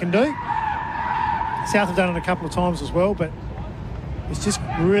teammate can do. South have done it a couple of times as well, but it's just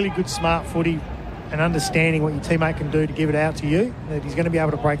really good, smart footy and understanding what your teammate can do to give it out to you, that he's going to be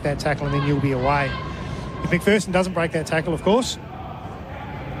able to break that tackle and then you'll be away. If McPherson doesn't break that tackle, of course,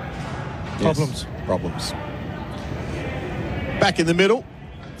 problems. Yes, problems. Back in the middle,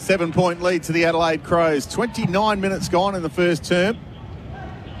 7-point lead to the Adelaide Crows. 29 minutes gone in the first term.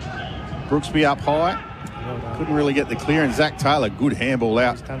 Brooksby up high. Couldn't really get the clearance. Zach Taylor, good handball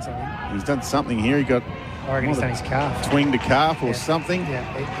out. He's done something here. He got, I reckon he's done his calf. Twinged a calf or something.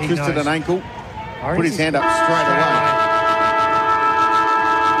 Yeah, he twisted knows. an ankle. Put his hand up straight away.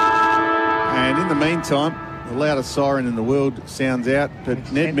 And in the meantime, the loudest siren in the world sounds out,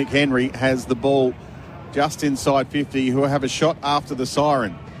 but Ned McHenry has the ball just inside 50, who will have a shot after the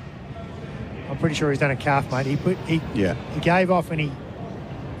siren. I'm pretty sure he's done a calf, mate. He gave off and he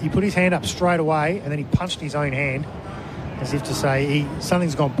put his hand up straight away and then he punched his own hand as if to say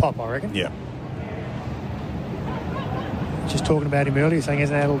something's gone pop, I reckon. Yeah. Just talking about him earlier, saying he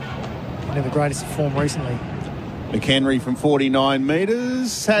hasn't had the greatest form recently. McHenry from 49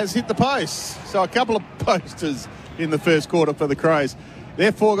 metres has hit the post. So a couple of posters in the first quarter for the Crows.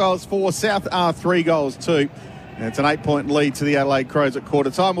 They're 4-4, South are 3-2. And it's an 8-point lead to the Adelaide Crows at quarter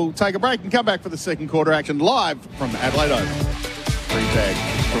time. We'll take a break and come back for the second quarter action live from Adelaide Oval. Free tag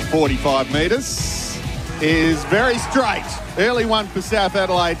from 45 metres is very straight. Early one for South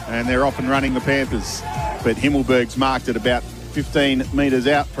Adelaide, and they're off and running the Panthers. But Himmelberg's marked at about 15 metres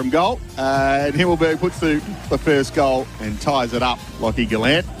out from goal. And Himmelberg puts the first goal and ties it up. Lockie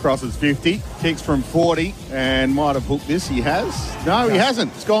Gallant crosses 50, kicks from 40 and might have hooked this. He has. No, he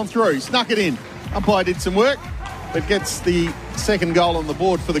hasn't. It's gone through. He snuck it in. Umpire did some work, but gets the second goal on the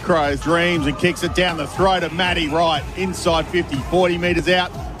board for the Crows. Dreams and kicks it down the throat of Matty Wright. Inside 50, 40 metres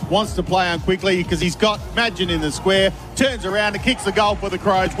out. Wants to play on quickly because he's got Madgen in the square. Turns around and kicks the goal for the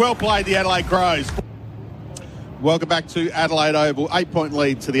Crows. Well played, the Adelaide Crows. Welcome back to Adelaide Oval. 8-point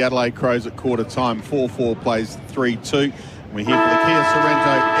lead to the Adelaide Crows at quarter time. 4-4 plays 3-2. We're here for the Kia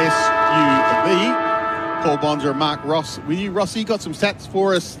Sorrento SUV. Paul Bonsor and Mark Ross with you. Rossi, got some stats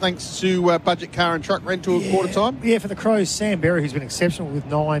for us thanks to Budget Car and Truck Rental at quarter time? Yeah, for the Crows, Sam Berry, who's been exceptional with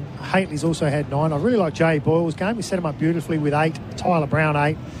 9. Hately's also had 9. I really like Jay Boyle's game. He set him up beautifully with 8. Tyler Brown,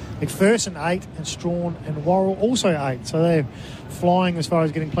 8. McPherson, 8. And Strawn and Worrell also 8. So they're flying as far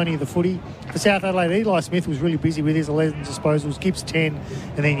as getting plenty of the footy. For South Adelaide, Eli Smith was really busy with his 11 disposals. Gibbs, 10.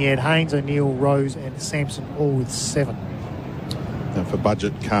 And then you had Haynes, O'Neill, Rose and Sampson all with 7. And for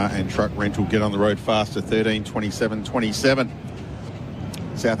Budget Car and Truck Rental, get on the road faster, 13-27-27.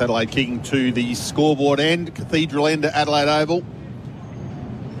 South Adelaide kicking to the scoreboard end, Cathedral end at Adelaide Oval.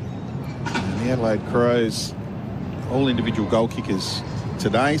 And the Adelaide Crows, all individual goal kickers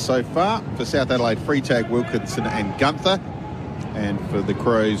today so far. For South Adelaide, Freetag, Wilkinson and Gunther. And for the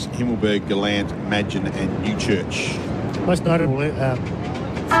Crows, Himmelberg, Gallant, Madgen and Newchurch. Most notable 3 kicks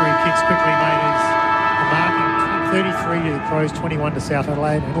quickly made is the marking. 33 to the Crows, 21 to South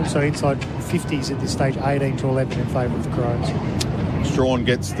Adelaide, and also inside 50s at this stage, 18 to 11 in favour of the Crows. Strawn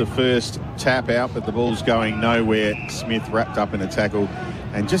gets the first tap out, but the ball's going nowhere. Smith wrapped up in a tackle.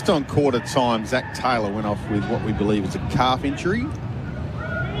 And just on quarter time, Zach Taylor went off with what we believe is a calf injury.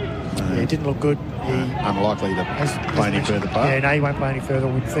 Yeah, it didn't look good. Unlikely to play any further part. Yeah, no, he won't play any further,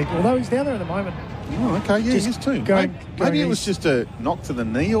 we think. Although he's down there at the moment. Oh, okay, yeah, he is too. Maybe it was just a knock to the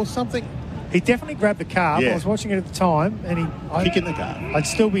knee or something. He definitely grabbed the calf. Yeah. I was watching it at the time, and kicking the calf. I'd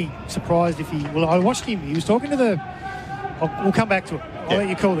still be surprised if he. Well, I watched him. He was talking to the. We'll come back to it. I'll let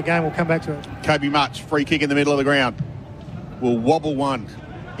you call the game. We'll come back to it. Kobe Much, free kick in the middle of the ground. Will wobble one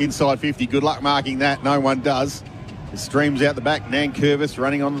inside 50. Good luck marking that. No one does. It streams out the back. Nankervis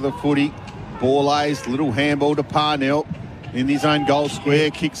running onto the footy. Ball ace, little handball to Parnell in his own goal square.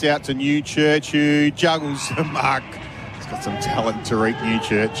 Kicks out to Newchurch, who juggles the mark. He's got some talent, Tariq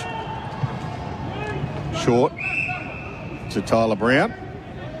Newchurch. Short to Tyler Brown,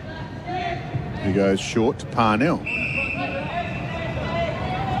 who goes short to Parnell.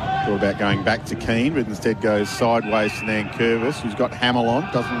 Thought about going back to Keane, but instead goes sideways to Nankervis, who's got Hamill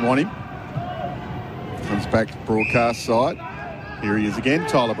on, doesn't want him. Comes back to broadcast side. Here he is again,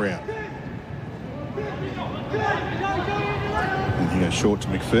 Tyler Brown. And he goes short to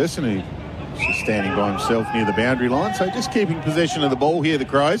McPherson, who Just standing by himself near the boundary line. So just keeping possession of the ball here, the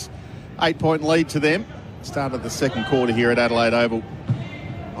Crows. 8-point lead to them. Start of the second quarter here at Adelaide Oval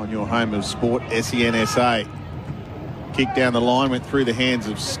on your home of sport, SEN SA. Kick down the line, went through the hands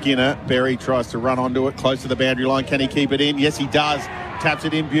of Skinner. Berry tries to run onto it, close to the boundary line. Can he keep it in? Yes, he does. Taps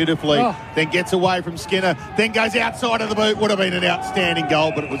it in beautifully. Then gets away from Skinner. Then goes outside of the boot. Would have been an outstanding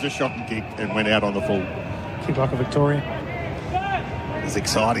goal, but it was a shocking kick and went out on the full. Kick like a Victorian. It's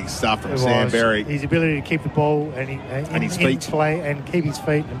exciting stuff from Sam Berry. His ability to keep the ball and his feet, play and keep his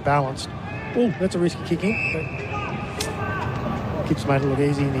feet and balanced. Oh, that's a risky kicking, but Gibbs made it look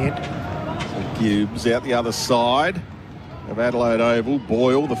easy in the end. So Gibbs out the other side of Adelaide Oval.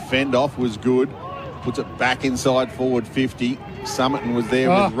 Boyle, the fend off was good. Puts it back inside forward 50. Summerton was there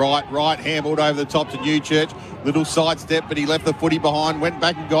with right handballed over the top to Newchurch. Little sidestep, but he left the footy behind, went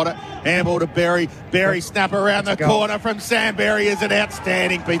back and got it. Handball to Berry. Berry snap around the corner from Sam Berry is an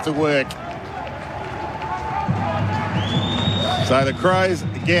outstanding piece of work. So the Crows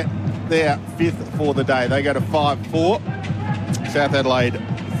get their fifth for the day. They go to 5-4. South Adelaide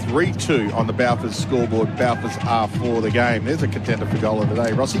 3-2 on the Balfours scoreboard. Balfours are for the game. There's a contender for goal of the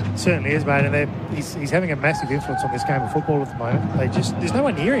day, Rossi. Certainly is, mate. And he's having a massive influence on this game of football at the moment. There's no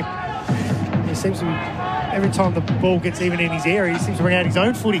one near him. He seems to be, every time the ball gets even in his area, he seems to bring out his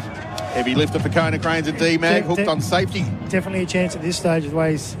own footy. Heavy lifter for Kona Cranes and D-Mag, hooked on safety. Definitely a chance at this stage of the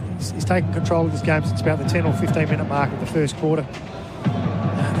way he's taken control of this game since about the 10 or 15 minute mark of the first quarter.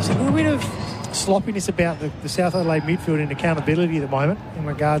 There's a little bit of sloppiness about the South Adelaide midfield and accountability at the moment in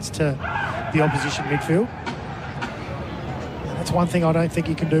regards to the opposition midfield. And that's one thing I don't think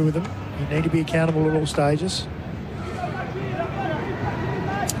you can do with them. You need to be accountable at all stages.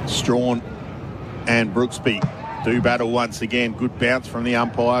 Strawn and Brooksby do battle once again. Good bounce from the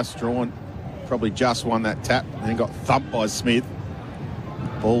umpire. Strawn probably just won that tap and then got thumped by Smith.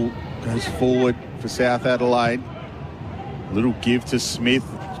 Ball goes forward for South Adelaide. Little give to Smith.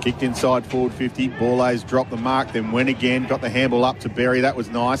 Kicked inside forward 50. Borlase dropped the mark, then went again. Got the handball up to Berry. That was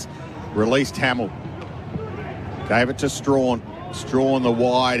nice. Released Hamill. Gave it to Strawn. Strawn, the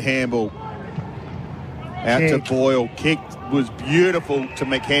wide handball. Out to Boyle. Kicked was beautiful to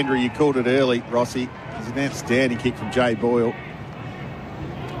McHenry. You called it early, Rossi. It's an outstanding kick from Jay Boyle.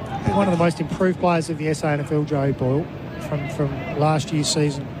 One of the most improved players of the SANFL, Jay Boyle, from last year's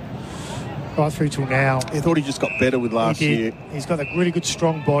season right through till now. I thought he just got better with last year. He's got a really good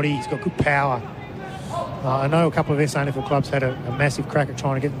strong body. He's got good power. I know a couple of SANFL clubs had a massive crack at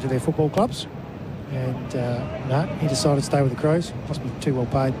trying to get them to their football clubs. And no, he decided to stay with the Crows. Must be too well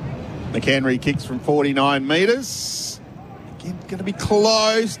paid. McHenry kicks from 49 metres. Again, going to be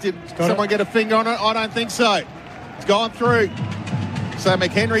close. Did someone get a finger on it? I don't think so. It's gone through. So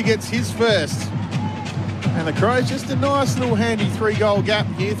McHenry gets his first. And the Crows, just a nice little handy 3-goal gap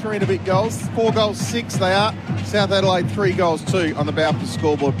here. 3 and a bit goals. 4 goals, 6 they are. South Adelaide 3 goals, 2 on the Balfours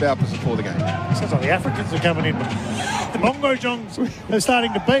scoreboard. Balfours for the game. Sounds like the Africans are coming in. The Bongo Jongs are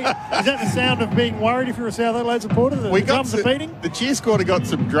starting to beat. Is that the sound of being worried if you're a South Adelaide supporter? The drums are beating? The cheer squad have got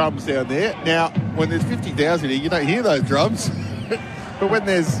some drums down there. Now, when there's 50,000 here, you don't hear those drums. But when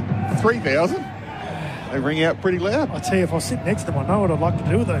there's 3,000, they ring out pretty loud. I tell you, if I sit next to them, I know what I'd like to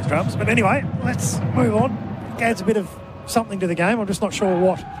do with those drums. But anyway, let's move on. Adds a bit of something to the game. I'm just not sure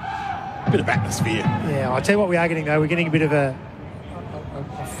what. A bit of atmosphere. Yeah, I tell you what we are getting, though. We're getting a bit of a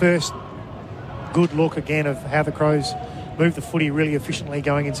first good look again of how the Crows move the footy really efficiently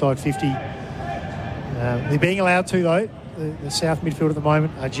going inside 50. They're being allowed to, though. The South midfield at the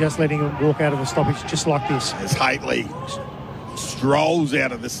moment are just letting them walk out of the stoppage just like this. As Haitley strolls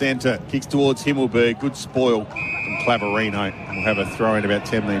out of the centre, kicks towards Himmelberg. Good spoil from Claverino. We'll have a throw in about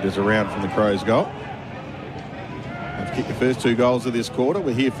 10 metres around from the Crows' goal. They've kicked the first 2 goals of this quarter.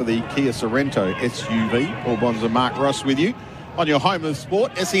 We're here for the Kia Sorrento SUV. Paul Bonsor and Mark Ross with you on your home of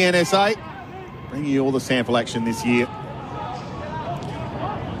sport, SEN SA. Bringing you all the SANFL action this year.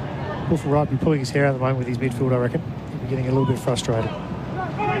 Wolf will be pulling his hair out at the moment with his midfield, I reckon. He'll be getting a little bit frustrated.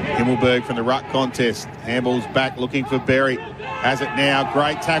 Himmelberg from the ruck contest. Handball's back looking for Berry. Has it now.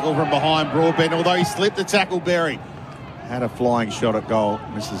 Great tackle from behind Broadbent, although he slipped the tackle, Berry. Had a flying shot at goal.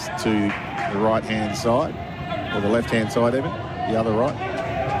 Misses to the right-hand side. Or the left-hand side, even. The other right.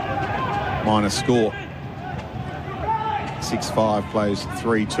 Minus score. 6-5 plays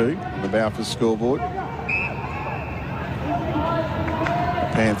 3-2 on the Balfours scoreboard. The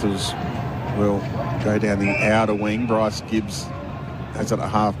Panthers will go down the outer wing. Bryce Gibbs has it at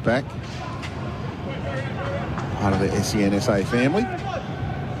half-back. Part of the SEN SA family.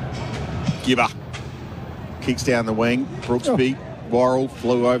 Gibber kicks down the wing. Brooksby, Worrell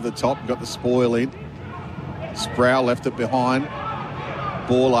flew over the top, got the spoil in. Sproul left it behind.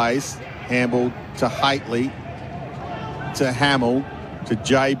 Borlase Handball to Haitley, to Hamill, to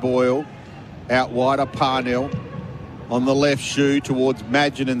Jay Boyle. Out wider, Parnell. On the left shoe towards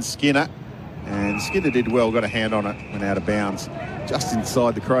Madgen and Skinner. And Skinner did well, got a hand on it, went out of bounds. Just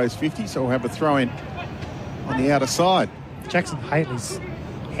inside the Crows 50, so we'll have a throw-in on the outer side. Jackson Haitley's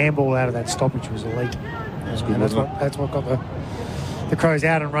handball out of that stoppage was elite. That's good, that's what got the Crows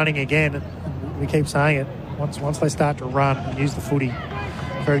out and running again. And we keep saying it. Once they start to run and use the footy,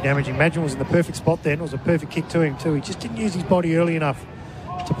 very damaging. Madgen was in the perfect spot then. It was a perfect kick to him too. He just didn't use his body early enough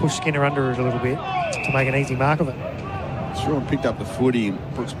to push Skinner under it a little bit to make an easy mark of it. Sean picked up the footy and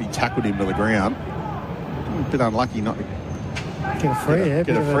Brooksby tackled him to the ground. A bit unlucky not to get a free there.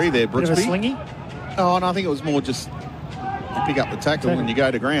 Get a free there, Brooksby. Bit of a slingy? Oh, and I think it was more just you pick up the tackle and you go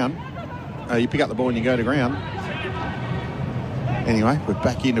to ground. You pick up the ball and you go to ground. Anyway, we're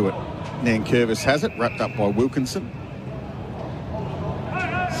back into it. Nankervis has it, wrapped up by Wilkinson.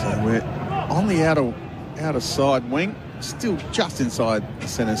 So we're on the outer side wing, still just inside the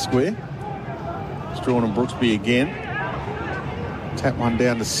centre square. Strawn and Brooksby again. Tap one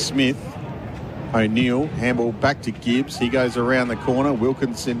down to Smith. O'Neill, handball back to Gibbs. He goes around the corner.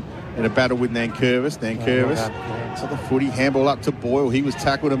 Wilkinson in a battle with Nankervis. So the footy, handball up to Boyle. He was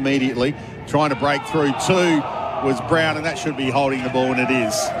tackled immediately. Trying to break through. Two was Brown, and that should be holding the ball, and it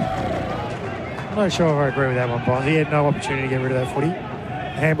is. I'm not sure if I agree with that one, Bond. He had no opportunity to get rid of that footy.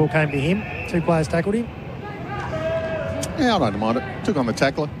 The handball came to him. Two players tackled him. Yeah, I don't mind it. Took on the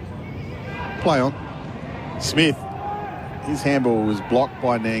tackler. Play on. Smith. His handball was blocked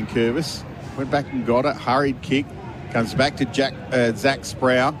by Nankervis. Went back and got it. Hurried kick. Comes back to Zach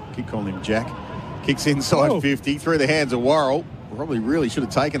Sproul. Keep calling him Jack. Kicks inside 50. Through the hands of Worrell. Probably really should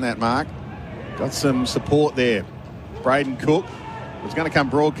have taken that mark. Got some support there. Braden Cook was going to come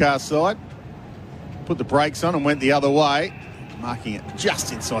broadcast side. Put the brakes on and went the other way. Marking it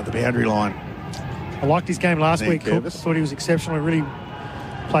just inside the boundary line. I liked his game last week, Cook. I thought he was exceptional. He really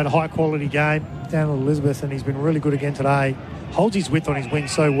played a high-quality game down at Elizabeth, and he's been really good again today. Holds his width on his wing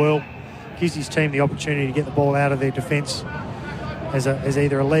so well. Gives his team the opportunity to get the ball out of their defence as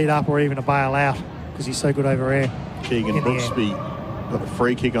either a lead up or even a bail out because he's so good over air. Keegan Brooksby got the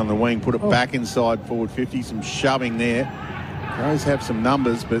free kick on the wing, put it back inside forward 50. Some shoving there. Crows have some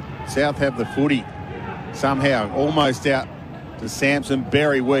numbers, but South have the footy somehow. Almost out to Sampson.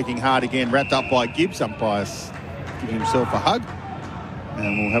 Berry working hard again, wrapped up by Gibbs. Umpires giving himself a hug.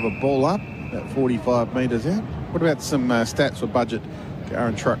 And we'll have a ball up, about 45 metres out. What about some stats for budget? Car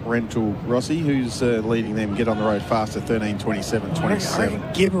and Truck Rental, Rossi, who's leading them get on the road faster, 13, 27,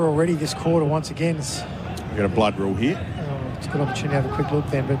 27. Gibber already this quarter once again. We've got a blood rule here. It's a good opportunity to have a quick look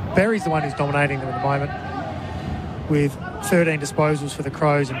then. But Barry's the one who's dominating them at the moment with 13 disposals for the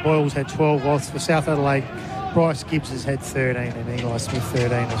Crows, and Boyle's had 12, whilst for South Adelaide, Bryce Gibbs has had 13 and Eli Smith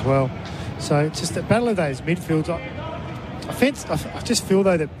 13 as well. So it's just a battle of those midfields. I just feel,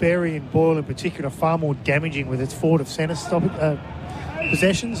 though, that Berry and Boyle in particular are far more damaging with its forward of centre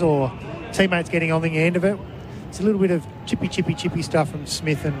possessions or teammates getting on the end of it. It's a little bit of chippy stuff from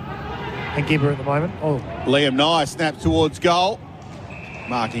Smith and Gibber at the moment. Liam Nye snaps towards goal.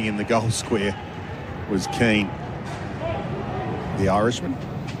 Marking in the goal square was Keane. The Irishman.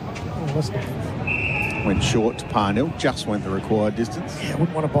 Went short to Parnell, just went the required distance. Yeah, I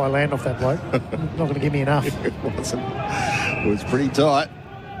wouldn't want to buy land off that bloke. Not going to give me enough. It wasn't. It was pretty tight.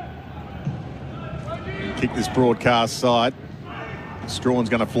 Kick this broadcast side. Strawn's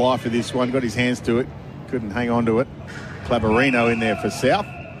going to fly for this one. Got his hands to it. Couldn't hang on to it. Clavarino in there for South.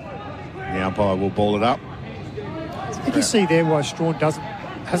 The umpire will ball it up. You can see there why Strawn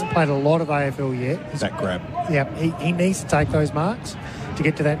hasn't played a lot of AFL yet. That grab. Yeah, he needs to take those marks to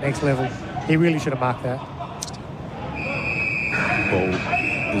get to that next level. He really should have marked that.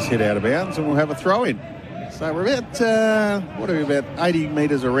 Ball is hit out of bounds and we'll have a throw in. So we're about 80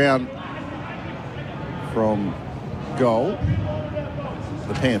 metres around from goal.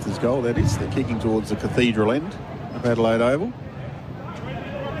 The Panthers' goal, that is. They're kicking towards the cathedral end of Adelaide Oval.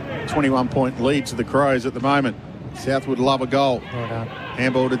 21-point lead to the Crows at the moment. South would love a goal. Well done.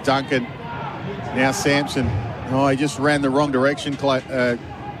 Handball to Duncan. Now Sampson. Oh, he just ran the wrong direction,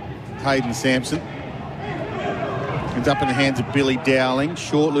 Hayden Sampson. Ends up in the hands of Billy Dowling.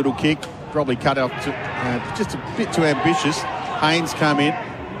 Short little kick. Probably cut off just a bit too ambitious. Haynes come in.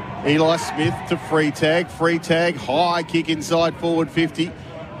 Eli Smith to free tag. Free tag. High kick inside forward 50.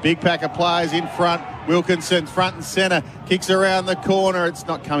 Big pack of players in front. Wilkinson front and centre. Kicks around the corner. It's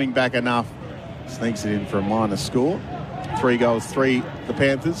not coming back enough. Sneaks it in for a minor score. 3 goals, 3 the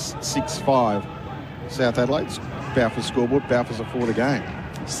Panthers, 6-5 South Adelaide's. Balfour's scoreboard. Balfour's a 4 to game.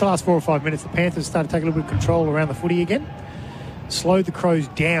 Just the last 4 or 5 minutes, the Panthers started to take a little bit of control around the footy again. slowed the Crows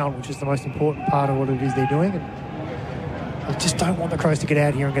down, which is the most important part of what it is they're doing. And I just don't want the Crows to get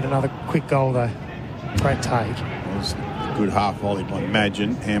out here and get another quick goal, though. Great take. It was a good half volley by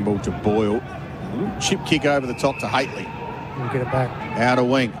Madgen. Handball to Boyle. A little chip kick over the top to Haitley. We'll get it back. Out of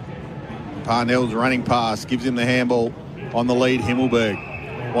wing. Parnell's running past. Gives him the handball on the lead.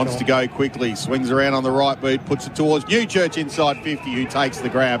 Himmelberg wants to go quickly. Swings around on the right boot. Puts it towards Newchurch inside 50, who takes the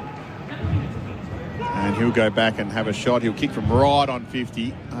grab. And he'll go back and have a shot. He'll kick from right on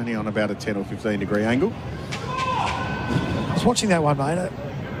 50, only on about a 10 or 15 degree angle. I was watching that one, mate.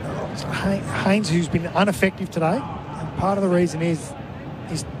 Haynes, who's been ineffective today, and part of the reason is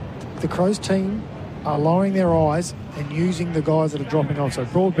the Crows team are lowering their eyes and using the guys that are dropping off. So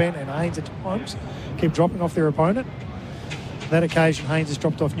Broadbent and Haynes at times keep dropping off their opponent. That occasion, Haynes has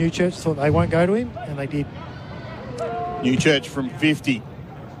dropped off Newchurch, thought they won't go to him, and they did. Newchurch from 50.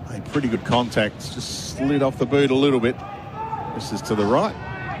 A pretty good contact. Just slid off the boot a little bit. This is to the right.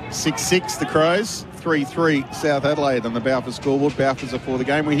 6-6 the Crows. 3-3 South Adelaide on the Balfour scoreboard. Balfour's are for the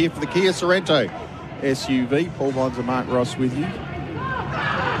game. We're here for the Kia Sorrento SUV. Paul Bonsor and Mark Ross with you.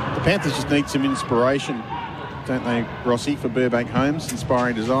 The Panthers just need some inspiration, don't they, Rossi, for Burbank Homes,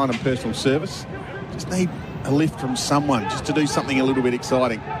 inspiring design and personal service. Just need a lift from someone just to do something a little bit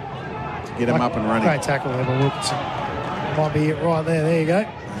exciting to get them up and running. Great tackle there by Wilkinson. Might be it right there. There you go.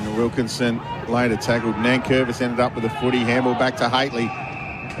 And Wilkinson later tackled Nankervis, ended up with a footy. Handball back to Haitley.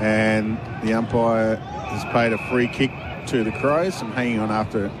 And the umpire has paid a free kick to the Crows. Some hanging on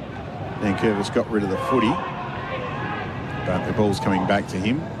after Nankervis got rid of the footy. But the ball's coming back to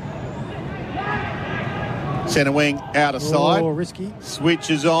him. Centre wing out of side. Risky.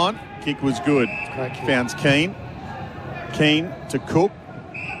 Switches on. Kick was good. Founds Keane. Keane to Cook.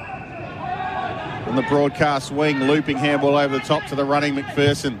 On the broadcast wing, looping handball over the top to the running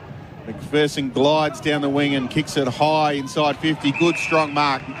McPherson. McPherson glides down the wing and kicks it high inside 50. Good, strong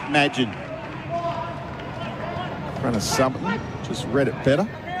mark, Madgen. Front of Summerton, just read it better.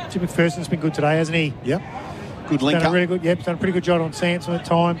 Jim McPherson's been good today, hasn't he? Yep. Good link up. He's done a pretty good job on Sanson at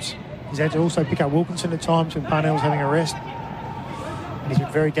times. He's had to also pick up Wilkinson at times when Parnell's having a rest. And he's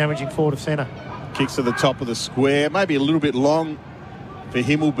been very damaging forward of centre. Kicks to the top of the square, maybe a little bit long for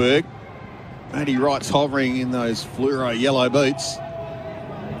Himmelberg. Matty Wright's hovering in those fluoro yellow boots.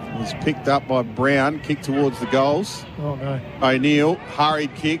 Was picked up by Brown, kicked towards the goals. Oh, no. O'Neill,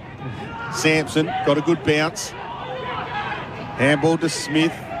 hurried kick. Sampson, got a good bounce. Handball to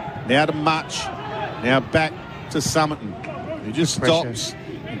Smith, now to Much, now back to Summerton, who just stops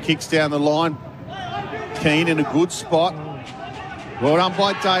and kicks down the line. Keane in a good spot. Well done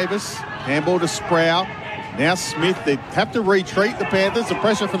by Davis. Handball to Sproul. Now Smith. They have to retreat, the Panthers. The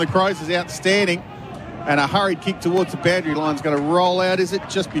pressure from the Crows is outstanding. And a hurried kick towards the boundary line is going to roll out, is it?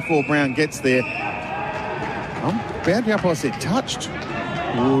 Just before Brown gets there. Boundary umpire said touched.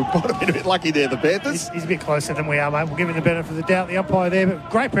 Ooh, might have been a bit lucky there, the Panthers. He's a bit closer than we are, mate. We'll give him the benefit of the doubt, the umpire there. But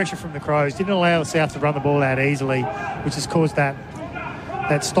great pressure from the Crows. Didn't allow the South to run the ball out easily, which has caused that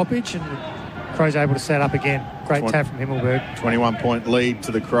stoppage. And the Crows able to set up again. Great tap from Himmelberg. 21-point lead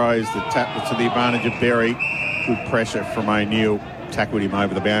to the Crows. The tap to the advantage of Berry. Good pressure from O'Neill. Tackled him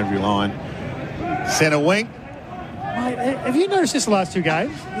over the boundary line. Centre wing. Mate, have you noticed this the last two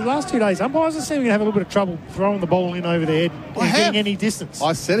games? The last 2 days, umpires are seeming to have a little bit of trouble throwing the ball in over their head and getting any distance.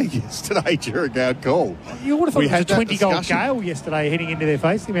 I said it yesterday during our call. You would have thought it was a 20-goal gale yesterday heading into their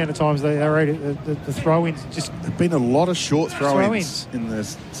face, the amount of times they were the throw-ins. Just there have been a lot of short throw-ins in the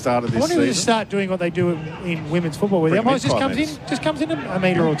start of this season. I wonder if they start doing what they do in women's football, where the umpire just comes in a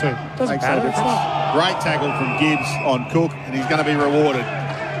metre or two. Doesn't matter. Great tackle from Gibbs on Cook, and he's going to be rewarded.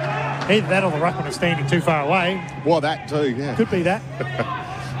 Either that or the ruckman is standing too far away. Well, that too, yeah. Could be that.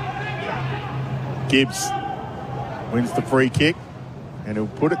 Gibbs wins the free kick, and he'll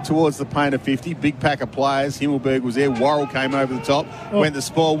put it towards the paint of 50. Big pack of players. Himmelberg was there. Worrell came over the top. Went the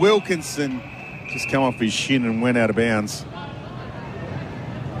spoil. Wilkinson just come off his shin and went out of bounds.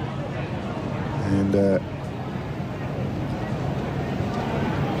 And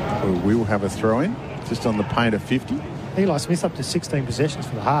we will have a throw-in just on the paint of 50. Eli Smith up to 16 possessions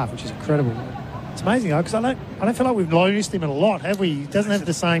for the half, which is incredible. It's amazing, though, because I don't feel like we've noticed him a lot, have we? He doesn't have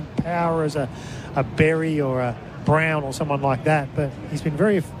the same power as a Berry or a Brown or someone like that, but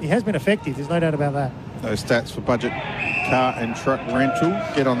he has been effective. There's no doubt about that. Those stats for budget car and truck rental.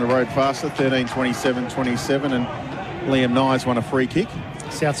 Get on the road faster, 13-27-27, and Liam Nyes won a free kick.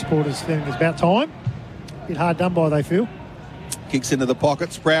 South supporters feeling it's about time. A bit hard done by, they feel. Kicks into the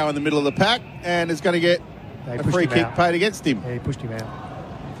pocket. Sproul in the middle of the pack, and is going to get a free kick paid against him. Yeah, he pushed him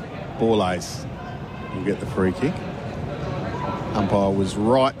out. Borlase will get the free kick. Umpire was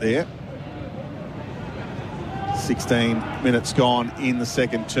right there. 16 minutes gone in the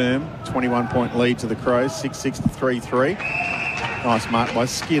second term. 21-point lead to the Crows, 6-6 to 3-3. Nice mark by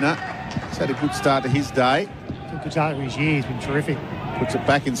Skinner. He's had a good start to his day. Good start to his year. He's been terrific. Puts it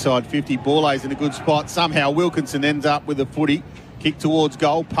back inside 50. Borlase in a good spot. Somehow Wilkinson ends up with a footy. Kick towards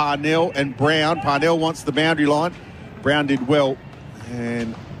goal. Parnell and Brown. Parnell wants the boundary line. Brown did well.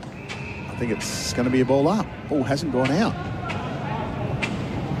 And I think it's going to be a ball up. Ball hasn't gone out.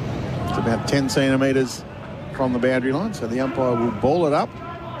 It's about 10 centimetres from the boundary line, so the umpire will ball it up.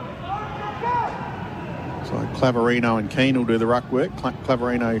 So Claverino and Keane will do the ruck work.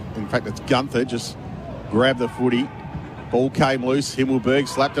 Claverino, in fact, it's Gunther, just grabbed the footy. Ball came loose. Himmelberg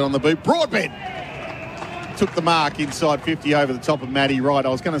slapped it on the boot. Broadbent took the mark inside 50 over the top of Matty Wright. I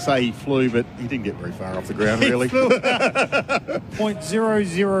was going to say he flew, but he didn't get very far off the ground, really. He flew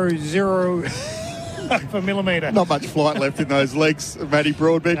 0.000 per millimetre. Not much flight left in those legs of Matty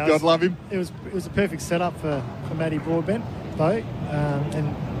Broadbent. No, God love him. It was a perfect setup for Matty Broadbent, though.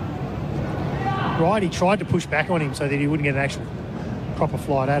 And Wright, he tried to push back on him so that he wouldn't get an actual proper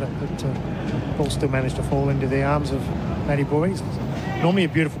flight at it, but the ball still managed to fall into the arms of Matty Broadbent. Normally a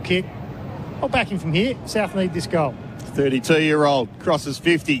beautiful kick. I'll back him from here. South need this goal. 32-year-old crosses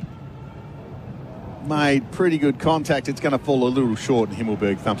 50. Made pretty good contact. It's going to fall a little short, and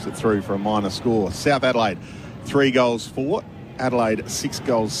Himmelberg thumps it through for a minor score. South Adelaide, 3 goals 4. Adelaide, 6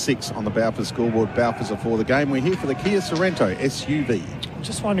 goals 6 on the Balfour scoreboard. Balfour's are for the game. We're here for the Kia Sorrento SUV. I'm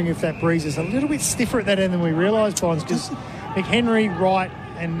just wondering if that breeze is a little bit stiffer at that end than we realised, Bonds, because McHenry, Wright,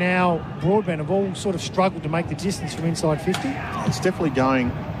 and now Broadbent have all sort of struggled to make the distance from inside 50. It's definitely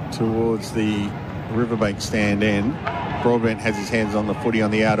going towards the Riverbank stand end. Broadbent has his hands on the footy on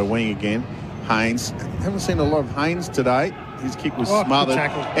the outer wing again. Haynes, haven't seen a lot of Haynes today. His kick was smothered.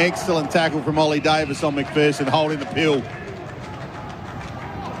 Tackle. Excellent tackle from Ollie Davis on McPherson, holding the pill. He's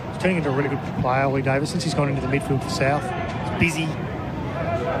turning into a really good player, Ollie Davis, since he's gone into the midfield for South. He's busy.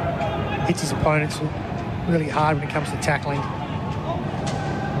 Hits his opponents really hard when it comes to tackling.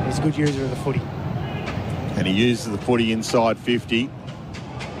 He's a good user of the footy. And he uses the footy inside 50.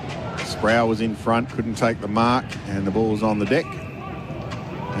 Sproul was in front, couldn't take the mark, and the ball's on the deck.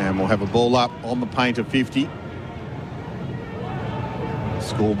 And we'll have a ball up on the paint of 50.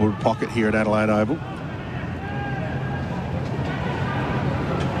 Scoreboard pocket here at Adelaide Oval.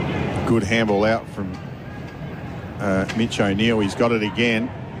 Good handball out from Mitch O'Neill. He's got it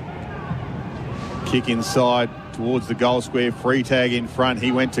again. Kick inside towards the goal square. Free tag in front.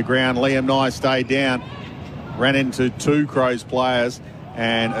 He went to ground. Liam Nye stayed down. Ran into 2 Crows players.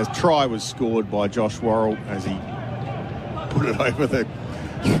 And a try was scored by Josh Worrell as he put it over the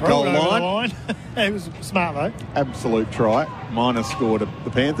goal line. It was smart, though. Absolute try. Minor score to the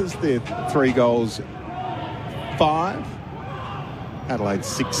Panthers. They're 3 goals 5. Adelaide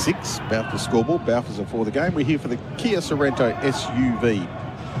 6-6. Balfour scoreboard. Balfour's are for the game. We're here for the Kia Sorrento SUV.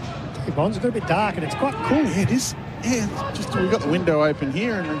 Hey, Bonds, it's got a bit dark and it's quite cool. Yeah, it is. Yeah, just we've got the window open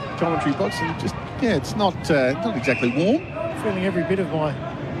here in the commentary box, and just it's not exactly warm. Feeling every bit of my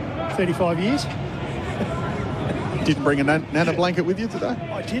 35 years. Didn't bring a nana blanket with you today?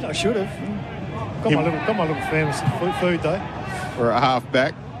 I did. I should have. Got my little famous food though. For a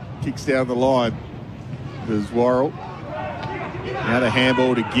half-back, kicks down the line. There's Worrell. Now the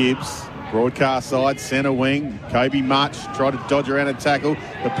handball to Gibbs. Broadcast side, centre wing. Kobe Much tried to dodge around a tackle.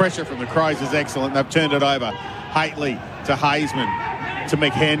 The pressure from the Crows is excellent. They've turned it over. Haitley to Hazeman to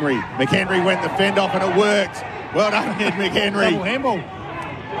McHenry. McHenry went the fend off and it worked. Well done, Ed McHenry. Double handball.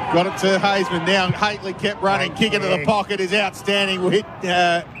 Got it to Hazeman. Now Haitley kept running. Kick into the pocket is outstanding. Hit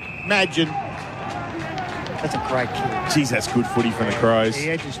Madgen. That's a great kick. Jeez, that's good footy from the Crows.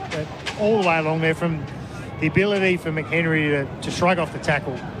 Yeah, just all the way along there, from the ability for McHenry to shrug off the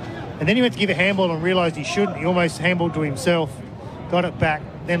tackle. And then he went to give a handball and realised he shouldn't. He almost handballed to himself, got it back,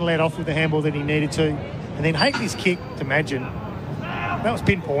 then let off with the handball that he needed to. And then Haitley's kick to Madgen. That was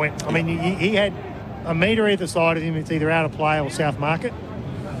pinpoint. I mean, he had a metre either side of him. It's either out of play or South Market.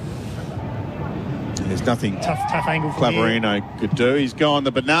 There's nothing tough angle from Claverino could do. He's gone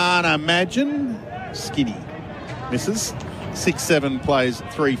the banana. Madgen. Skinny. Misses. 6-7 plays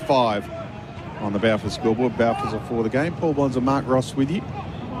 3-5 on the Balfour scoreboard. Balfour's are for the game. Paul Bonsor and Mark Ross with you.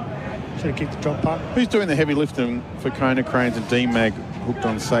 Should have kicked the drop puck. Who's doing the heavy lifting for Kona Cranes and D-Mag hooked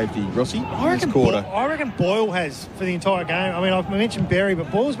on safety? Rossi? I reckon Boyle has for the entire game. I mean, I've mentioned Berry,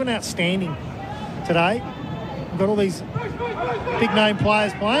 but Boyle's been outstanding today. We've got all these big-name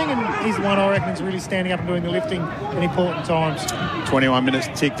players playing, and he's the one I reckon is really standing up and doing the lifting at important times. 21 minutes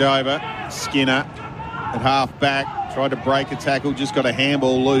ticked over. Skinner at half-back, tried to break a tackle, just got a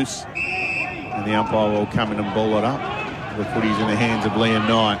handball loose. And the umpire will come in and ball it up. The footy's in the hands of Liam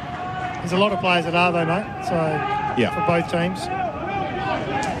Knight. There's a lot of players that are, though, mate. So for both teams.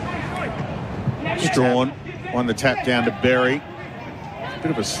 Strawn won the tap down to Berry.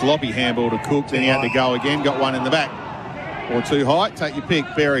 Bit of a sloppy handball to Cook. Then he had to go again. Got one in the back. Or too high. Take your pick.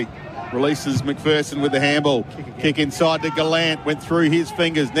 Berry releases McPherson with the handball. Kick inside to Gallant. Went through his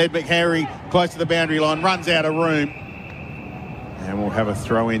fingers. Ned McHenry close to the boundary line. Runs out of room. And we'll have a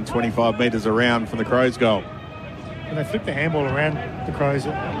throw in 25 metres around from the Crows' goal. When they flick the handball around, the Crows,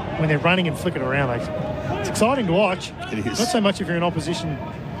 when they're running and flick it around, it's exciting to watch. It is. Not so much if you're an opposition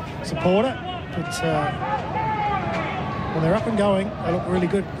supporter, but when they're up and going, they look really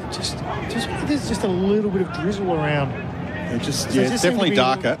good. There's just a little bit of drizzle around. It's definitely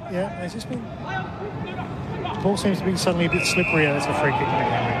darker. There's just been... The ball seems to be suddenly a bit slipperier. That's a free kick to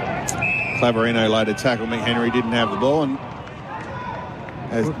McHenry. Claverino laid a tackle. McHenry didn't have the ball, and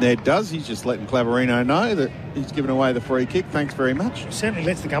as Ned does, he's just letting Claverino know that he's given away the free kick. Thanks very much. Certainly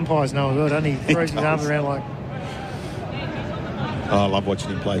lets the umpires know as well, doesn't he? He throws his arms around like... Oh, I love watching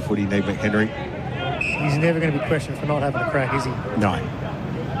him play footy, Ned McHenry. He's never going to be questioned for not having a crack, is he? No.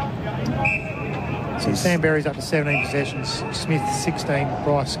 So Sam Berry's up to 17 possessions, Smith 16,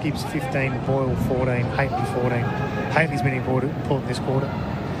 Bryce Gibbs 15, Boyle 14, Haitley 14. Haitley's been important this quarter.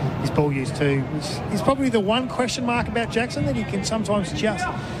 His ball use too, which is probably the one question mark about Jackson, that he can sometimes just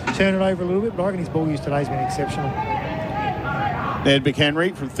turn it over a little bit, but I reckon his ball use today has been exceptional. Ned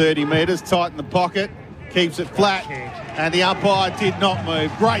McHenry from 30 metres, tight in the pocket, keeps it flat, and the umpire did not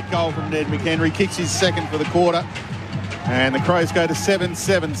move. Great goal from Ned McHenry, kicks his second for the quarter. And the Crows go to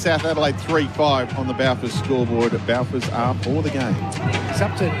 7-7, South Adelaide 3-5 on the Balfours scoreboard. Balfours are for the game.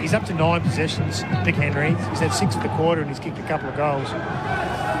 He's up to 9 possessions, McHenry. He's had 6 for the quarter and he's kicked a couple of goals.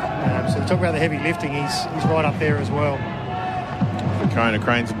 So we talk about the heavy lifting, he's right up there as well. The Kona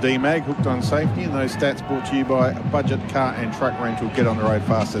Cranes and D-Mag hooked on safety, and those stats brought to you by Budget Car and Truck Rental. Get on the road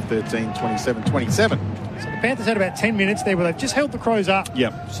faster, 13-27-27. So the Panthers had about 10 minutes there where they've just held the Crows up,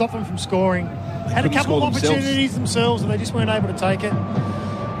 stopped them from scoring. Had a couple of opportunities themselves and they just weren't able to take it.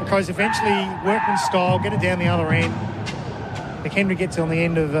 The Crows eventually, workman style, get it down the other end. McHenry gets on the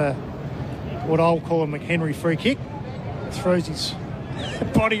end of what I'll call a McHenry free kick. Throws his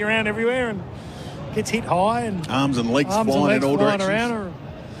body around everywhere and gets hit high. And arms and legs flying in all directions. Around.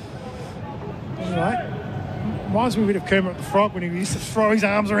 Anyway, reminds me a bit of Kermit the Frog when he used to throw his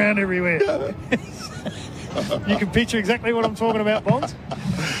arms around everywhere. You can picture exactly what I'm talking about, Bonds.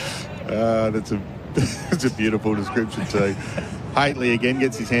 That's a beautiful description too. Haitley again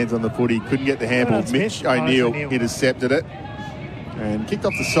gets his hands on the footy. Couldn't get the handball. Mitch O'Neill intercepted it and kicked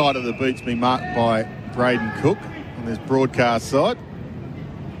off the side of the boots, being marked by Braden Cook on this broadcast side.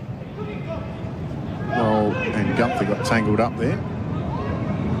 Roll and Gunther got tangled up there.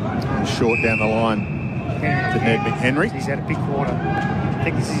 And short down the line to Ned McHenry. He's had a big quarter. I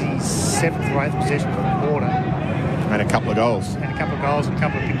think this is his 7th or 8th possession for the quarter. And a couple of goals. And a couple of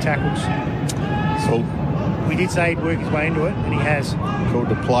big tackles. Cool. We did say he'd work his way into it, and he has. Called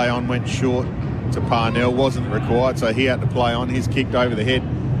to play on, went short to Parnell. Wasn't required, so he had to play on. He's kicked over the head.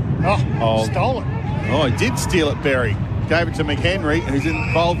 Stole it. Oh, he did steal it, Berry. Gave it to McHenry, who's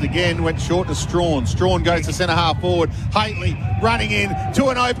involved again. Went short to Strawn. Strawn goes to centre half forward. Haitley running in to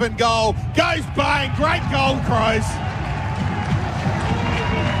an open goal. Goes bang. Great goal, Crows.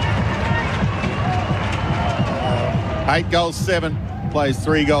 Eight goals, 7. Plays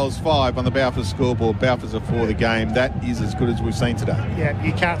 3 goals, 5 on the Balfours scoreboard. Balfours are for the game. That is as good as we've seen today. Yeah,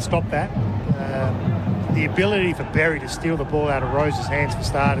 you can't stop that. The ability for Berry to steal the ball out of Rose's hands for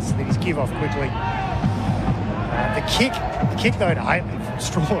starters, and then his give off quickly. The kick though to Haitley from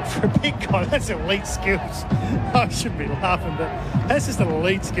Strawn for a big guy, that's elite skills. I shouldn't be laughing, but that's just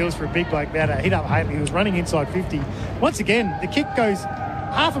elite skills for a big bloke now to hit up Haitley, who was running inside 50. Once again, the kick goes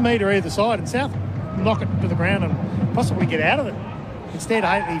half a metre either side, and South knock it to the ground and possibly get out of it. Instead,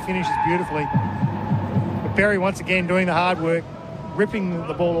 Haitley finishes beautifully. But Berry once again doing the hard work, ripping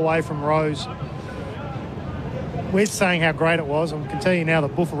the ball away from Rose. We're saying how great it was. I can tell you now the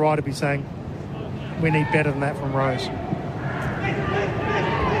Buffer Wright will be saying we need better than that from Rose.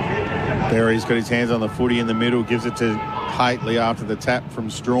 Berry's got his hands on the footy in the middle, gives it to Haitley after the tap from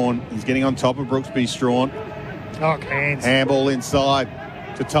Strawn. He's getting on top of Brooksby Strawn. Oh, hands. Handball inside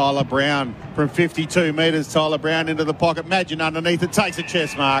to Tyler Brown. From 52 metres, Tyler Brown into the pocket. Madgen underneath it, takes a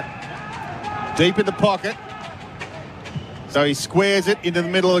chest mark. Deep in the pocket. So he squares it into the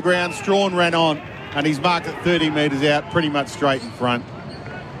middle of the ground. Strawn ran on, and he's marked it 30 metres out, pretty much straight in front.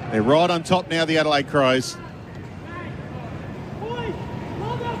 They're right on top now, the Adelaide Crows.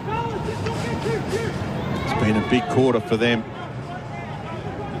 It's been a big quarter for them.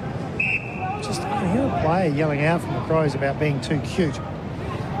 Just I hear a player yelling out from the Crows about being too cute.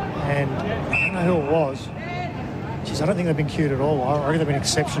 And I don't know who it was. Geez, I don't think they've been cute at all. I reckon they've been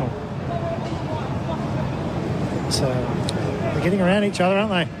exceptional. So they're getting around each other,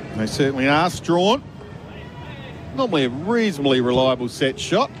 aren't they? They certainly are. Strawn, normally a reasonably reliable set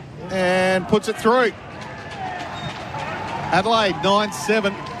shot, and puts it through. Adelaide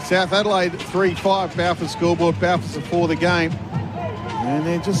 9-7, South Adelaide 3-5. Balfour scoreboard. Balfour's for the game, and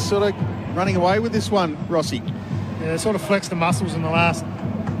they're just sort of running away with this one, Rossi. Yeah, they sort of flexed the muscles in the last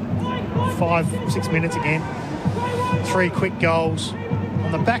 5-6 minutes again. 3 quick goals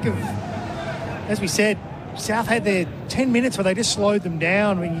on the back of, as we said, South had their 10 minutes where they just slowed them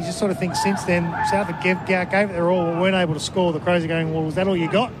down. I mean, you just sort of think since then, South gave it their all, but weren't able to score. The Crows are going, well, is that all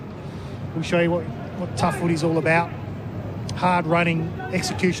you got? We'll show you what tough footy's all about. Hard running,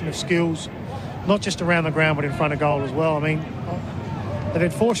 execution of skills, not just around the ground, but in front of goal as well. I mean, they've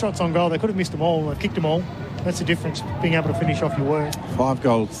had 4 shots on goal. They could have missed them all. They've kicked them all. That's the difference, being able to finish off your work. 5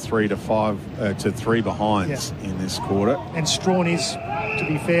 goals, 3 to 3 behinds in this quarter. And Strawn is, to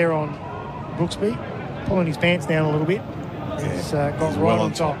be fair, on Brooksby, pulling his pants down a little bit. He's got right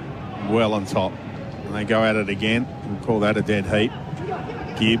on top. Well on top. And they go at it again. We'll call that a dead heat.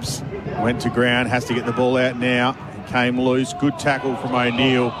 Gibbs went to ground, has to get the ball out now. Came loose. Good tackle from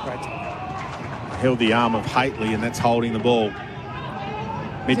O'Neill. Held the arm of Haitley, and that's holding the ball.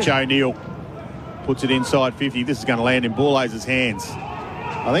 Mitch O'Neill puts it inside 50. This is going to land in Borlase's hands.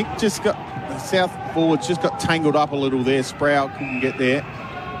 I think just got the South forwards just got tangled up a little there. Sprout couldn't get there.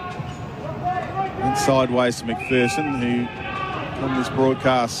 And sideways to McPherson, who on this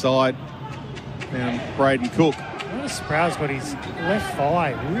broadcast side found Braden Cook. Sprout's got his left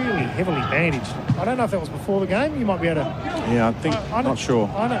thigh really heavily bandaged. I don't know if that was before the game. You might be able to... Yeah, I think... I'm not sure.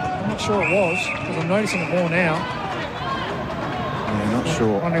 I'm not sure it was, because I'm noticing it more now. Yeah, not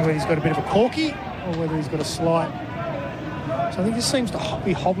sure. I'm wondering whether he's got a bit of a corky or whether he's got a slight... So I think this seems to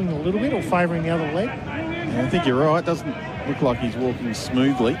be hobbling a little bit or favouring the other leg. Yeah, I think you're right. It doesn't look like he's walking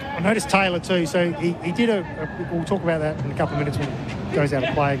smoothly. I noticed Taylor too, so he did we'll talk about that in a couple of minutes when he goes out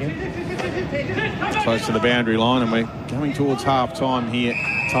of play again. Close to the boundary line, and we're coming towards half-time here.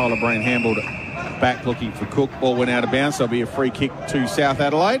 Tyler Breen handled it back looking for Cook. Ball went out of bounds, so it'll be a free kick to South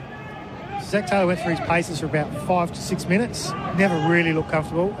Adelaide. Zach Taylor went through his paces for about 5 to 6 minutes. Never really looked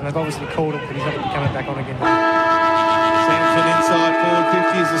comfortable, and they've obviously called it, but he's not going to be coming back on again. Samson inside forward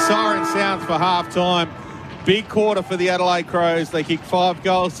 50 as the siren sounds for half-time. Big quarter for the Adelaide Crows. They kick 5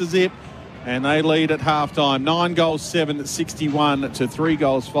 goals to zip, and they lead at half-time. 9 goals, 7 at 61 to 3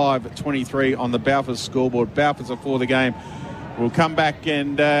 goals, 5 at 23 on the Balfour scoreboard. Balfour's are for the game. We'll come back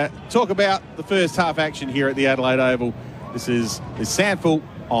and talk about the first half action here at the Adelaide Oval. This is the SANFL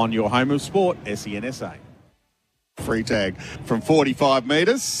on your home of sport, SEN SA. Free tag from 45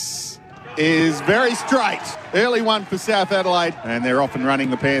 metres is very straight. Early one for South Adelaide, and they're off and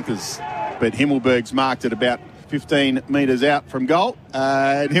running the Panthers. But Himmelberg's marked at about 15 metres out from goal.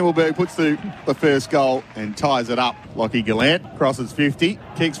 And Himmelberg puts the first goal and ties it up. Lockie Gallant crosses 50,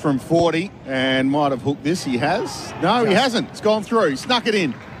 kicks from 40, and might have hooked this. He has. No, he hasn't. It's gone through. Snuck it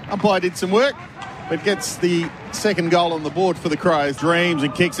in. Umpire did some work, but gets the second goal on the board for the Crows. Dreams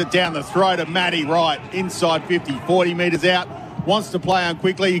and kicks it down the throat of Matty Wright. Inside 50, 40 metres out. Wants to play on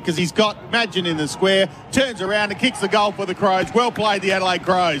quickly because he's got Madgen in the square. Turns around and kicks the goal for the Crows. Well played, the Adelaide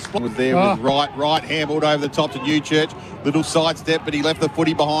Crows. Was there with Wright handballed over the top to Newchurch. Little sidestep, but he left the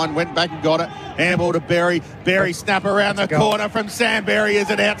footy behind. Went back and got it. Handball to Berry. Berry snap around the corner from Sam Berry.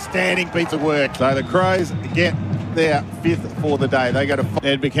 Is an outstanding piece of work. So the Crows get their 5th for the day. They go to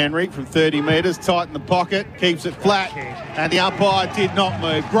Ed McHenry from 30 metres, tighten the pocket, keeps it flat, and the umpire did not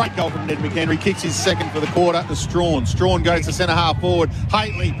move. Great goal from Ed McHenry, kicks his second for the quarter to Strawn. Strawn goes to centre half forward.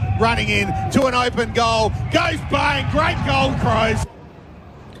 Haitley running in to an open goal, goes bang, great goal, Crows.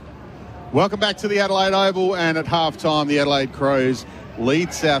 Welcome back to the Adelaide Oval, and at half-time the Adelaide Crows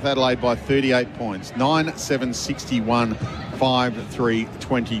lead South Adelaide by 38 points, 9-7-61,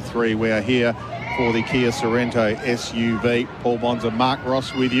 5-3-23. We are here for the Kia Sorrento SUV. Paul Bonsor, Mark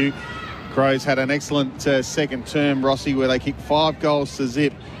Ross with you. Crows had an excellent second term, Rossi, where they kicked 5 goals to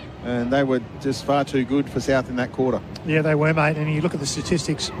zip, and they were just far too good for South in that quarter. Yeah, they were, mate. And you look at the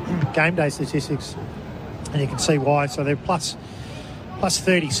statistics, game day statistics, and you can see why. So they're plus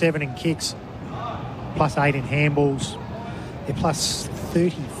 37 in kicks, plus 8 in handballs. They're plus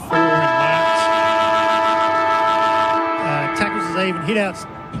 34 in marks. Tackles is even. Hit-outs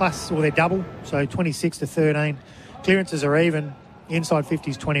plus, or they're double, so 26 to 13. Clearances are even. Inside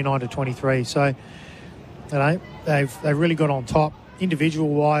 50s 29 to 23. So, you know, they've really got on top.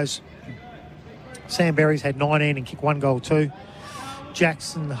 Individual-wise, Sam Berry's had 19 and kicked 1 goal too.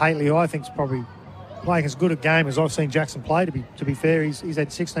 Jackson Haitley, I think, is probably playing as good a game as I've seen Jackson play. To be fair, he's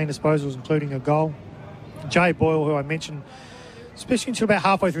had 16 disposals, including a goal. Jay Boyle, who I mentioned, especially until about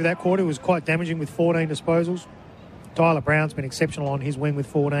halfway through that quarter, was quite damaging with 14 disposals. Tyler Brown's been exceptional on his wing with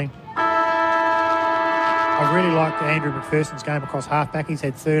 14. I really liked Andrew McPherson's game across halfback. He's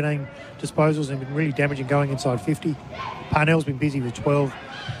had 13 disposals and been really damaging going inside 50. Parnell's been busy with 12.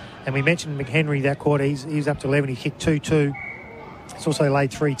 And we mentioned McHenry that quarter. He's up to 11. He kicked 2-2. He's also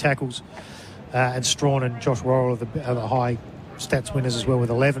laid 3 tackles. And Strawn and Josh Worrell are the high stats winners as well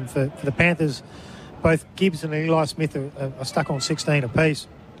with 11. For the Panthers, both Gibbs and Eli Smith are stuck on 16 apiece.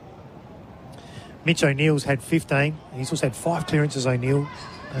 Mitch O'Neill's had 15. He's also had 5 clearances, O'Neill.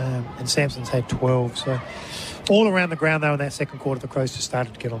 And Sampson's had 12. So all around the ground, though, in that second quarter, the Crows just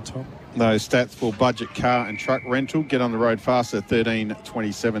started to get on top. Those stats for budget car and truck rental. Get on the road faster,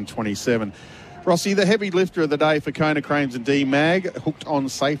 13:27:27. Rossi, the heavy lifter of the day for Kona Cranes and D-Mag, hooked on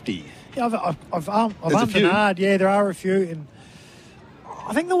safety. Yeah, I've ummed and hard. Yeah, there are a few. And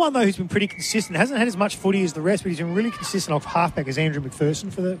I think the one, though, who's been pretty consistent, hasn't had as much footy as the rest, but he's been really consistent off halfback as Andrew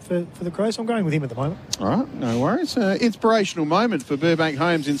McPherson for the Crows. So I'm going with him at the moment. All right, no worries. Inspirational moment for Burbank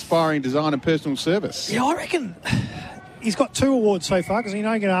Homes, inspiring design and personal service. Yeah, I reckon he's got 2 awards so far, because you're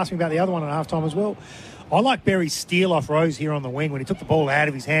going to ask me about the other one at halftime as well. I like Berry's steal off Rose here on the wing when he took the ball out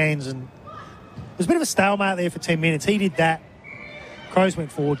of his hands, and there was a bit of a stalemate there for 10 minutes. He did that. Crows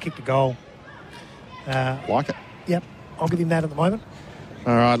went forward, kicked a goal. Like it. Yep, I'll give him that at the moment.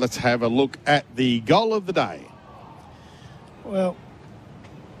 All right, let's have a look at the goal of the day. Well,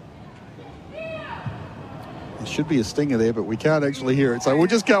 there should be a stinger there, but we can't actually hear it, so we'll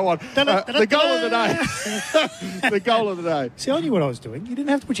just go on. The goal of the day. The goal of the day. See, I knew what I was doing. You didn't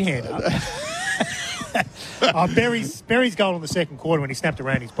have to put your hand up. Berry's goal in the second quarter when he snapped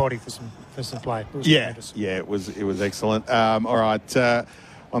around his body for some play. It was excellent. All right,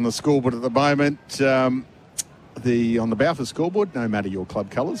 on the scoreboard at the moment, on the Balfour scoreboard, no matter your club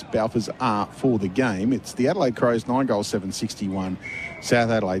colours, Balfours are for the game. It's the Adelaide Crows 9 goals 761,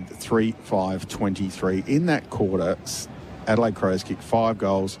 South Adelaide 3-5-23. In that quarter, Adelaide Crows kicked 5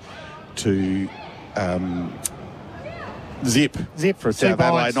 goals to zip for South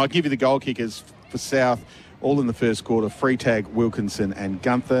Adelaide. And I'll give you the goal kickers for South, all in the first quarter: Freetag, Wilkinson and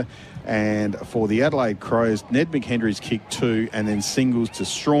Gunther. And for the Adelaide Crows, Ned McHenry's kicked 2, and then singles to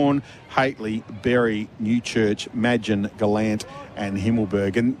Strawn, Haitley, Berry, Newchurch, Madgen, Gallant and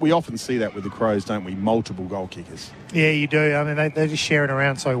Himmelberg. And we often see that with the Crows, don't we? Multiple goal kickers. Yeah, you do. I mean, they just share it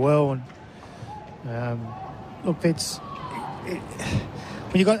around so well. And look, when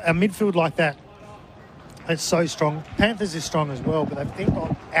you've got a midfield like that, it's so strong. Panthers is strong as well, but they've then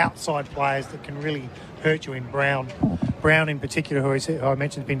got outside players that can really hurt you in Brown. Brown in particular, who I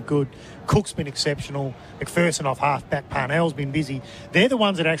mentioned, has been good. Cook's been exceptional. McPherson off half-back. Parnell's been busy. They're the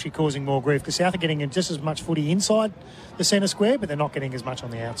ones that are actually causing more grief, because South are getting just as much footy inside the centre square, but they're not getting as much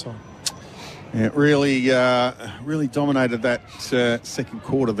on the outside. Yeah, really dominated that second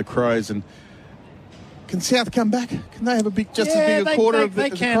quarter, the Crows. And can South come back? Can they have a big quarter of the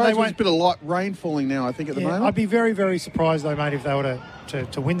Crows? There's a bit of light rain falling now, I think, at the moment. I'd be very, very surprised, though, mate, if they were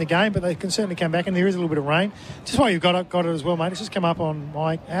to win the game, but they can certainly come back, and there is a little bit of rain. Just why you've got it as well, mate. It's just come up on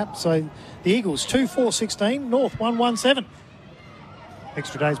my app. So the Eagles 2-4-16, North 1-1-7.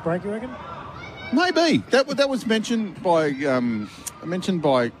 Extra day's break, you reckon? Maybe. That was mentioned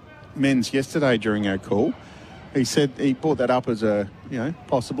by Men's yesterday during our call. He said he brought that up as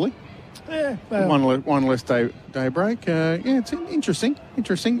possibly. Yeah, one less day break. It's interesting.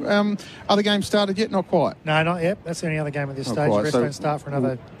 Are the games started yet? Not quite. No, not yet. That's the only other game at this stage. The rest won't start for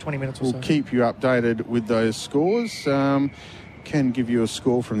another 20 minutes or so. We'll keep you updated with those scores. Can give you a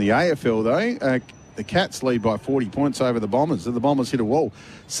score from the AFL though. The Cats lead by 40 points over the Bombers. The Bombers hit a wall,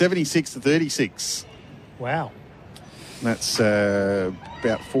 76-36. Wow. That's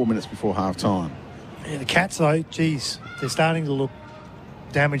about 4 minutes before half time. Yeah, the Cats though, geez, they're starting to look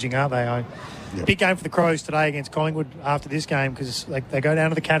damaging, aren't they? Yep. Big game for the Crows today against Collingwood after this game, because they go down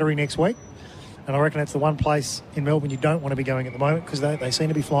to the Cattery next week, and I reckon that's the one place in Melbourne you don't want to be going at the moment, because they seem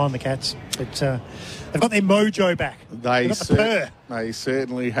to be flying, the Cats. But they've got their mojo back. They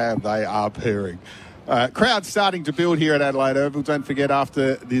certainly have. They are purring. Crowd starting to build here at Adelaide Oval. Don't forget,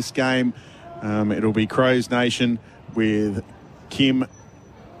 after this game, it'll be Crows Nation with Kim,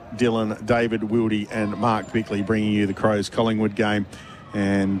 Dylan, David, Wildy and Mark Bickley bringing you the Crows Collingwood game.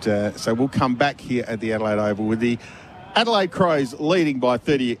 And so we'll come back here at the Adelaide Oval with the Adelaide Crows leading by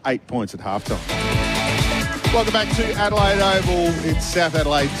 38 points at halftime. Welcome back to Adelaide Oval. It's South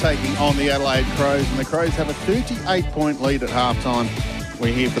Adelaide taking on the Adelaide Crows, and the Crows have a 38-point lead at halftime.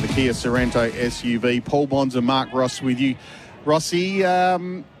 We're here for the Kia Sorrento SUV. Paul Bonsor and Mark Ross with you. Rossi, what are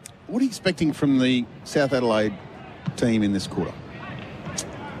you expecting from the South Adelaide team in this quarter?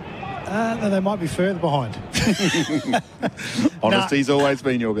 No, they might be further behind. Honesty's always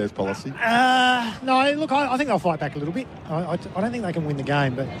been your best policy. No, look, I think they'll fight back a little bit. I don't think they can win the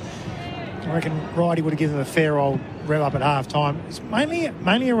game, but I reckon Righty would have given them a fair old rev up at half time. It's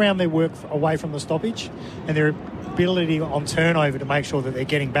mainly around their work away from the stoppage and their ability on turnover to make sure that they're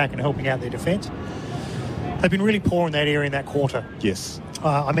getting back and helping out their defence. They've been really poor in that area in that quarter. Yes.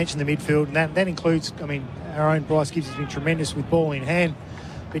 I mentioned the midfield, and that includes, our own Bryce Gibbs has been tremendous with ball in hand,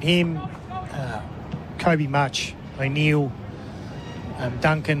 but him, Kobe Much, O'Neill,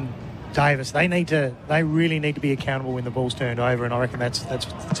 Duncan, Davis, they really need to be accountable when the ball's turned over, and I reckon that's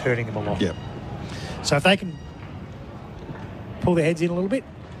what's hurting them a lot. Yep. So if they can pull their heads in a little bit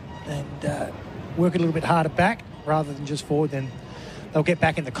and work a little bit harder back rather than just forward, then they'll get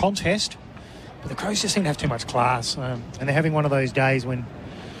back in the contest. But the Crows just seem to have too much class, and they're having one of those days when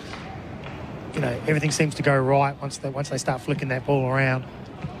everything seems to go right once they start flicking that ball around.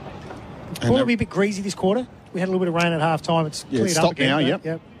 Ball will be a bit greasy this quarter. We had a little bit of rain at half time. It's cleared up again. Now.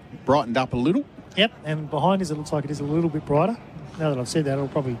 Yep. Brightened up a little. Yep. And behind us, it looks like it is a little bit brighter. Now that I've said that, it'll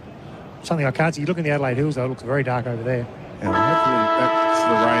probably something I can't see. You look in the Adelaide Hills, though, it looks very dark over there. And hopefully that's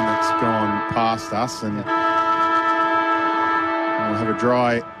the rain that's gone past us, and we'll have a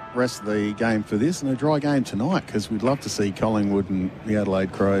dry rest of the game for this and a dry game tonight, because we'd love to see Collingwood and the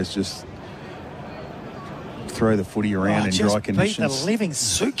Adelaide Crows just throw the footy around in dry conditions. Beat the living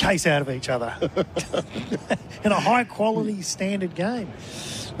suitcase out of each other in a high quality standard game.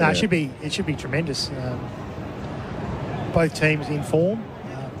 No, yeah. It should be tremendous. Both teams in form.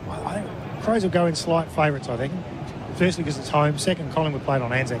 I think Crows will go in slight favourites, I think. Firstly, because it's home. Second, Collingwood played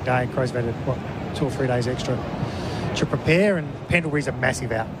on Anzac Day. Crows have had 2 or 3 days extra to prepare, and Pendlebury's a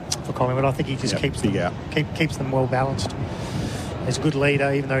massive out for Collingwood. I think he just keeps them well balanced. He's a good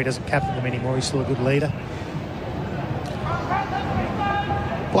leader, even though he doesn't captain them anymore. He's still a good leader.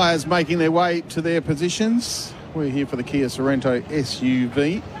 Players making their way to their positions. We're here for the Kia Sorrento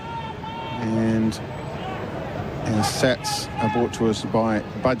SUV, and our sats are brought to us by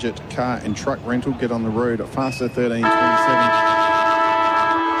Budget Car and Truck Rental. Get on the road at faster 13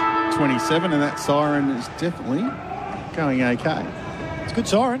 27, and that siren is definitely going okay. It's a good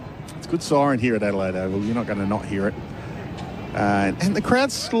siren. It's a good siren here at Adelaide Oval. You're not going to not hear it. And the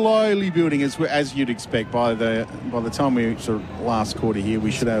crowd's slowly building as you'd expect. By the time we sort of last quarter here,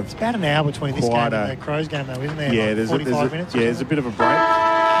 we should have. It's about an hour between this game and the Crows game, though, isn't there? Yeah, like there's 45 minutes. There's a bit of a break.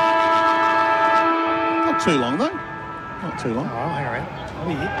 Not too long though. Not too long. Oh, hang around. I'll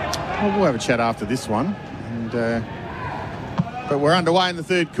be here. We'll have a chat after this one, but we're underway in the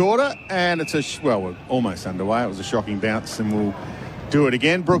third quarter, and we're almost underway. It was a shocking bounce, and we'll do it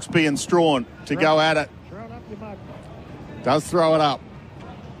again. Brooksby and Strawn to go at it. Does throw it up.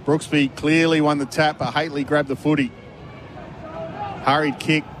 Brooksby clearly won the tap, but Haitley grabbed the footy. Hurried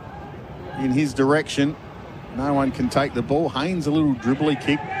kick in his direction. No one can take the ball. Haynes a little dribbly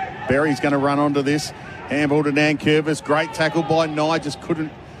kick. Berry's going to run onto this. Handball to Nankervis. Great tackle by Nye. Just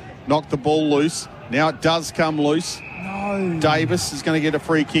couldn't knock the ball loose. Now it does come loose. No. Davis is going to get a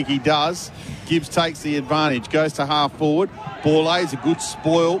free kick. He does. Gibbs takes the advantage. Goes to half forward. Borlay's a good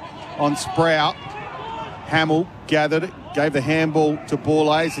spoil on Sprout. Hamill gathered it, gave the handball to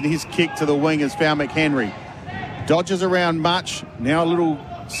Borlays, and his kick to the wing has found McHenry. Dodges around Much. Now a little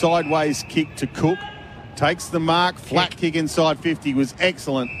sideways kick to Cook. Takes the mark. Flat kick inside 50 was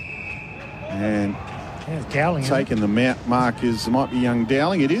excellent. And Dowling, taking the mark might be young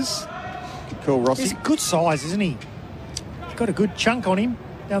Dowling. It is. Good call, Rossi. He's good size, isn't he? He's got a good chunk on him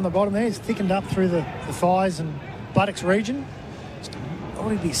down the bottom there. He's thickened up through the thighs and buttocks region. What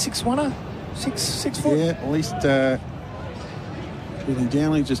would he be, 6'1"er? 6 foot? Yeah, at least Billy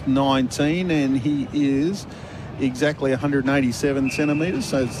Dowling just 19, and he is exactly 187 centimetres,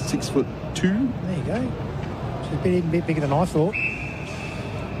 so 6'2". There you go. He's a bit bigger than I thought.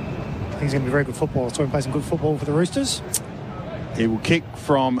 I think he's going to be a very good footballer. I saw him play some good football for the Roosters. He will kick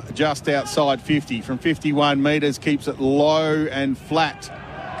from just outside 50, from 51 metres, keeps it low and flat.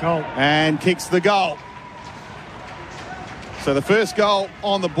 Goal. And kicks the goal. So the first goal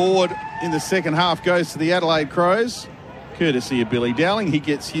on the board in the second half goes to the Adelaide Crows, courtesy of Billy Dowling. He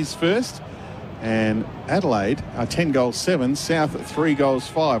gets his first. And Adelaide are 10 goals 7, South 3 goals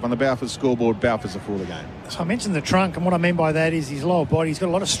 5 on the Balfours scoreboard. Balfours are for the game. So I mentioned the trunk, and what I mean by that is his lower body. He's got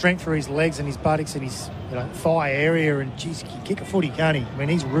a lot of strength through his legs and his buttocks and his thigh area, and geez, he can kick a footy, can't he? I mean,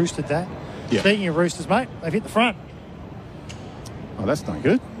 he's roosted that. Yeah. Speaking of roosters, mate, they've hit the front. Oh, that's not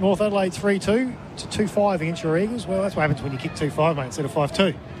good. North Adelaide 3-2 to 2-5 against your Eagles. Well, that's what happens when you kick 2-5, mate, instead of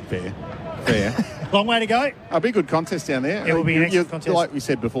 5-2. Fair. Long way to go. A big good contest down there. It will be an excellent contest. Like we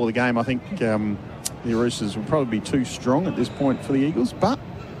said before the game, I think the Roosters will probably be too strong at this point for the Eagles, but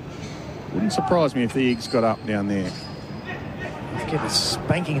Wouldn't surprise me if the Eagles got up down there. Getting a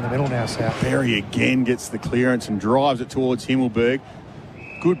spanking in the middle now, South. Berry again gets the clearance and drives it towards Himmelberg.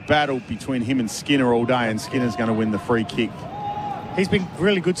 Good battle between him and Skinner all day, and Skinner's going to win the free kick. He's been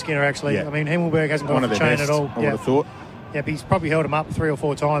really good, Skinner, actually. Yeah. I mean, Himmelberg hasn't got off the chain at all. I would have thought. Yeah, but he's probably held him up 3 or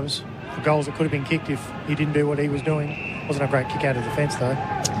 4 times for goals that could have been kicked if he didn't do what he was doing. Wasn't a great kick out of defence, though.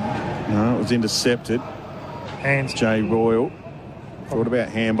 No, it was intercepted. Hands. Jay Royal thought about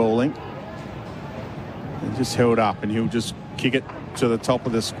handballing. And just held up, and he'll just kick it to the top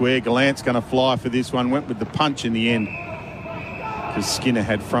of the square. Gallant's going to fly for this one. Went with the punch in the end because Skinner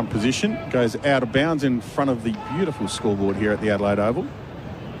had front position. Goes out of bounds in front of the beautiful scoreboard here at the Adelaide Oval.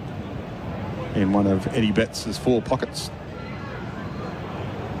 In one of Eddie Betts' 4 pockets.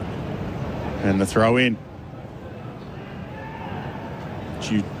 And the throw in.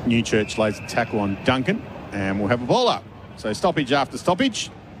 Newchurch lays a tackle on Duncan, and we'll have a ball up. So stoppage after stoppage.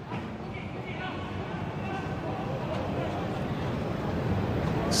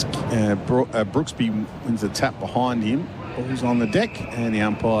 Brooksby wins the tap behind him. Ball's on the deck, and the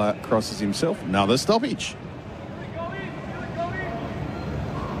umpire crosses himself. Another stoppage.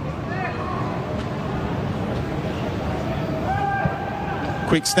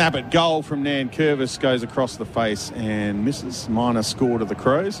 Quick snap at goal from Nan Curvis, goes across the face and misses. Minor score to the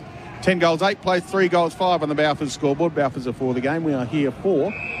Crows. 10 goals, 8 plays, 3 goals, 5 on the Balfours scoreboard. Balfours are for the game. We are here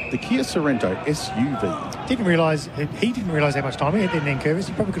for the Kia Sorrento SUV. He didn't realise how much time he had there, Nan Curvis.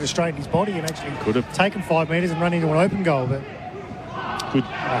 He probably could have straightened his body and actually could have taken 5 metres and run into an open goal. But good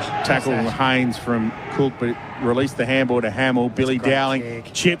tackle Haynes from Cook, but released the handball to Hamill. Billy Dowling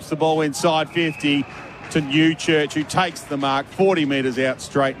chips the ball inside 50 to Newchurch, who takes the mark 40 metres out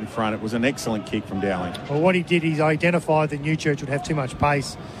straight in front. It was an excellent kick from Dowling. Well, what he did, he's identified that Newchurch would have too much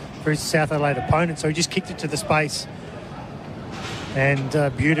pace for his South Adelaide opponent, so he just kicked it to the space and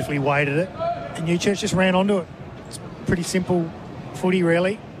beautifully weighted it. And Newchurch just ran onto it. It's pretty simple footy,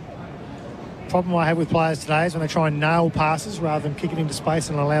 really. Problem I have with players today is when they try and nail passes rather than kick it into space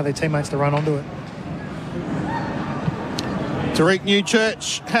and allow their teammates to run onto it. Tariq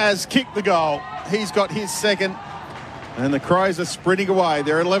Newchurch has kicked the goal. He's got his second, and the Crows are sprinting away.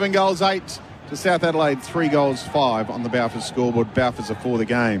 They're 11 goals, 8 to South Adelaide, 3 goals, 5 on the Balfours scoreboard. Balfours are for the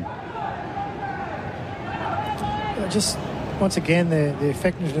game. Just once again, the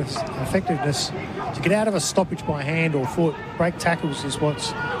effectiveness to get out of a stoppage by hand or foot, break tackles is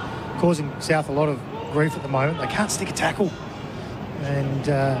what's causing South a lot of grief at the moment. They can't stick a tackle, and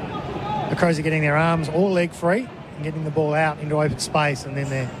the Crows are getting their arms or leg free and getting the ball out into open space, and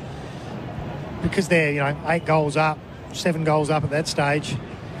then because they're 8 goals up, 7 goals up at that stage,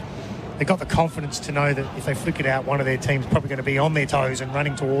 they've got the confidence to know that if they flick it out, one of their team's probably going to be on their toes and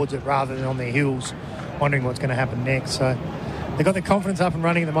running towards it rather than on their heels, wondering what's going to happen next. So they've got their confidence up and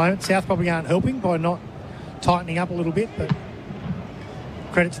running at the moment. South probably aren't helping by not tightening up a little bit, but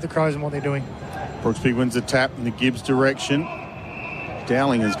credit to the Crows and what they're doing. Brooksby wins the tap in the Gibbs direction.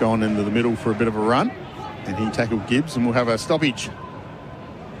 Dowling has gone into the middle for a bit of a run, and he tackled Gibbs, and we'll have a stoppage.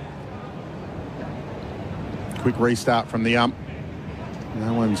 Quick restart from the ump.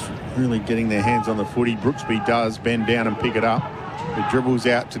 No one's really getting their hands on the footy. Brooksby does bend down and pick it up. It dribbles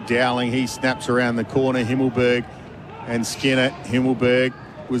out to Dowling. He snaps around the corner. Himmelberg and Skinner. Himmelberg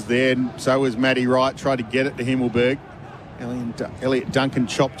was there, and so was Matty Wright. Tried to get it to Himmelberg. Elliot Duncan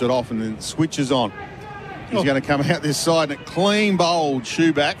chopped it off and then switches on. He's going to come out this side, and a clean bowled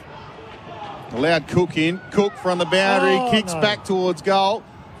shoe back. Allowed Cook in. Cook from the boundary, kicks back towards goal.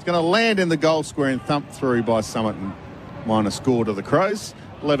 It's going to land in the goal square and thumped through by Summit, and minor score to the Crows.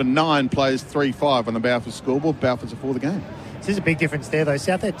 11-9 plays 3-5 on the Balfours scoreboard. Balfours are for the game. There's a big difference there, though.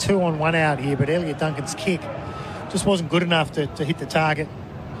 South had 2 on 1 out here, but Elliot Duncan's kick just wasn't good enough to hit the target.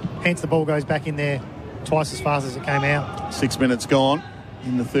 Hence the ball goes back in there twice as fast as it came out. 6 minutes gone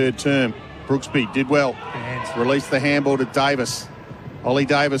in the third term. Brooksby did well. Released the handball to Davis. Ollie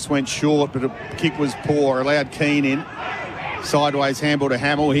Davis went short, but the kick was poor. Allowed Keane in. Sideways handball to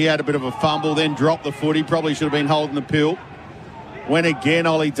Hamill. He had a bit of a fumble, then dropped the footy. Probably should have been holding the pill. Went again,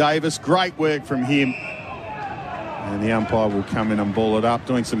 Ollie Davis. Great work from him. And the umpire will come in and ball it up.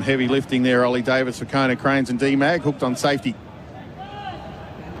 Doing some heavy lifting there, Ollie Davis for Kona Cranes and D-Mag. Hooked on safety.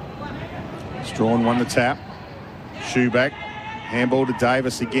 Strawn won the tap. Shoeback. Handball to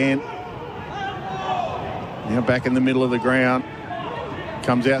Davis again. Now back in the middle of the ground.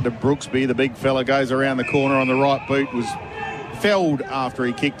 Comes out to Brooksby. The big fella goes around the corner on the right boot. Was felled after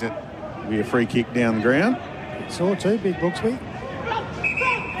he kicked it. It'll be a free kick down the ground. Saw too, big Brooksby.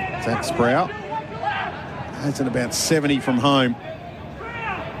 Zach Sprout. That's at about 70 from home.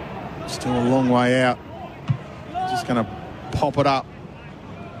 Still a long way out. Just going to pop it up.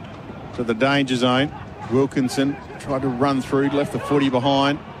 to the danger zone. Wilkinson tried to run through, left the footy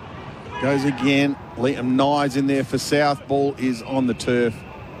behind. Goes again. Liam Nye's in there for South. Ball is on the turf.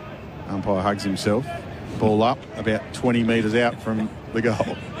 Umpire hugs himself. Ball up about 20 metres out from the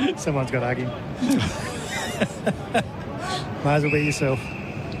goal. Someone's got to hug him. Might as well be yourself.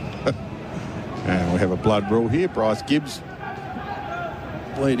 And we have a blood rule here. Bryce Gibbs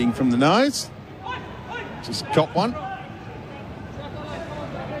bleeding from the nose. Just cop one.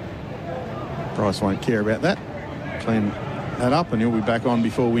 Bryce won't care about that. Clean that up and he'll be back on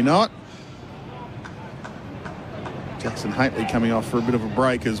before we know it. Jackson Haitley coming off for a bit of a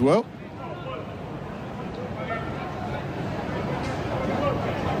break as well.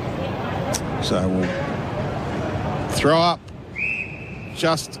 So we'll throw up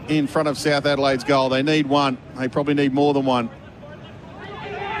just in front of South Adelaide's goal. They need one. They probably need more than one.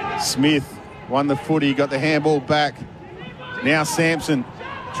 Smith won the footy, got the handball back. Now Sampson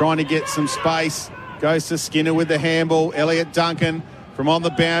trying to get some space. Goes to Skinner with the handball. Elliot Duncan from on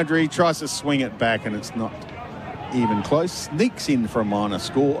the boundary tries to swing it back and it's not even close. Sneaks in for a minor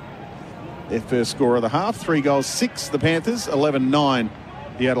score. Their first score of the half. 3 goals, 6 the Panthers, 11-9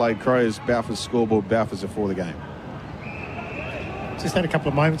 the Adelaide Crows. Balfour's scoreboard. Balfour's are for the game. Just had a couple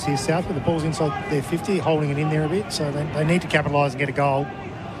of moments here, South, where the ball's inside their 50, holding it in there a bit, so they need to capitalise and get a goal.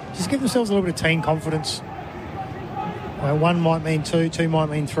 Just give themselves a little bit of team confidence. One might mean two might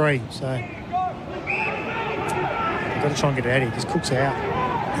mean three, so they've got to try and get it out here. Just Cook's out.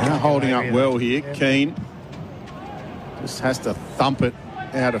 Now holding up well here, yeah. Keane just has to thump it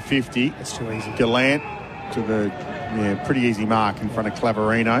out of 50. It's too easy. Gallant to the pretty easy mark in front of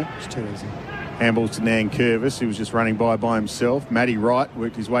Clavarino. It's too easy. Handballs to Nankervis, who was just running by himself. Matty Wright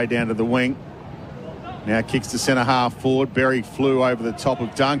worked his way down to the wing. Now kicks to centre half forward. Berry flew over the top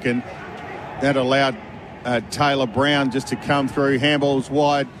of Duncan. That allowed Taylor Brown just to come through. Handballs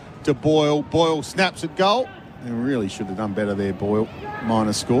wide to Boyle. Boyle snaps at goal. And really should have done better there, Boyle.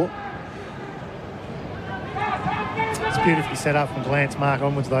 Minor score. It's beautifully set up from Glance Mark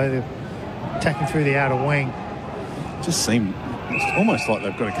onwards, though. They're attacking through the outer wing. Just seemed... It's almost like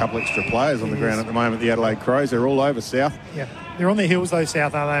they've got a couple extra players on the ground at the moment, the Adelaide Crows. They're all over South. Yeah, they're on their heels, though,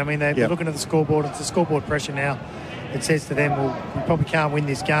 South, aren't they? I mean, they're looking at the scoreboard. It's the scoreboard pressure now. It says to them, well, we probably can't win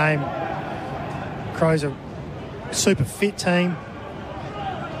this game. Crows are a super fit team,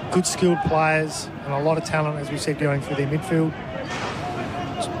 good skilled players, and a lot of talent, as we said, going through their midfield.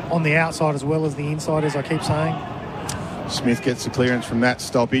 On the outside as well as the inside, as I keep saying. Smith gets the clearance from that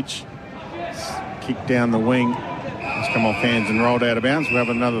stoppage. Kick down the wing. It's come off hands and rolled out of bounds. We'll have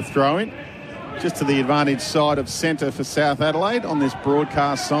another throw in. Just to the advantage side of centre for South Adelaide on this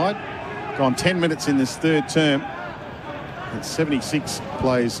broadcast side. Gone 10 minutes in this third term. It's 76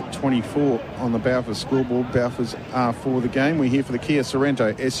 plays 24 on the Balfour scoreboard. Balfour's are for the game. We're here for the Kia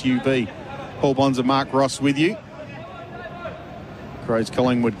Sorrento SUV. Paul Bonsor, Mark Ross with you. Crows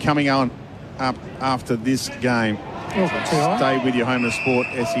Collingwood coming on up after this game. Stay with your home of sport,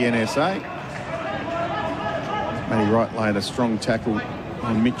 SEN SA. Matty Wright laid a strong tackle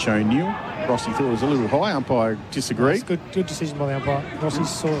on Mitch O'Neill. Rossi thought it was a little high. Umpire disagreed. Good decision by the umpire. Rossi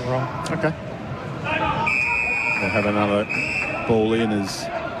saw it wrong. Okay. We'll have another ball in as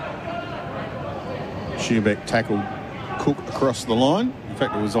Schubeck tackled Cook across the line. In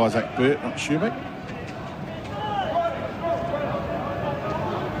fact, it was Isaac Burt, not Schubeck.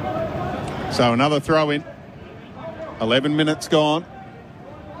 So another throw in. 11 minutes gone.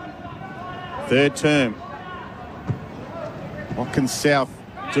 Third term. What can South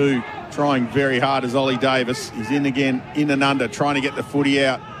do? Trying very hard as Ollie Davis. He's in again, in and under, trying to get the footy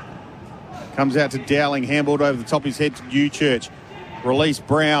out. Comes out to Dowling, handballed over the top of his head to Newchurch. Release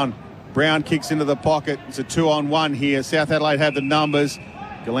Brown. Brown kicks into the pocket. It's a 2-on-1 here. South Adelaide have the numbers.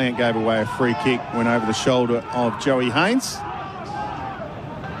 Gallant gave away a free kick, went over the shoulder of Joey Haynes.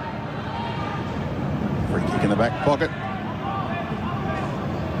 Free kick in the back pocket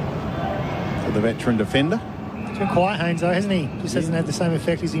for the veteran defender. He's been quiet, Haynes, though, hasn't he? Just hasn't had the same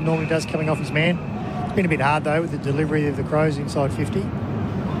effect as he normally does coming off his man. It's been a bit hard, though, with the delivery of the Crows inside 50.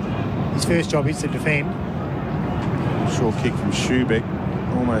 His first job is to defend. Short kick from Schubeck.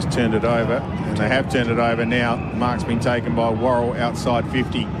 Almost turned it over. And they have turned it over now. Mark's been taken by Worrell outside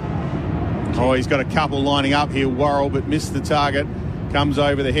 50. Oh, he's got a couple lining up here, Worrell, but missed the target. Comes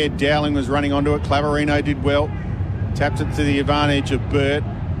over the head. Dowling was running onto it. Clavarino did well. Tapped it to the advantage of Burt.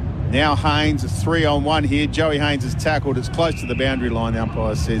 Now Haynes, it's 3-on-1 here. Joey Haynes is tackled. It's close to the boundary line. The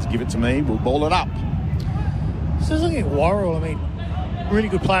umpire says, give it to me. We'll ball it up. So looking at Worrell, I mean, really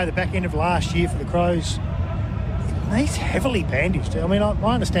good player at the back end of last year for the Crows. He's heavily bandaged. I mean,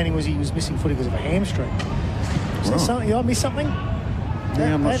 my understanding was he was missing footy because of a hamstring. So I missed something?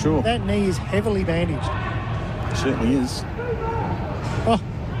 Yeah, I'm not sure. That knee is heavily bandaged. It certainly is. Oh.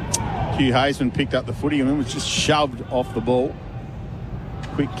 Hugh Hazeman picked up the footy and then was just shoved off the ball.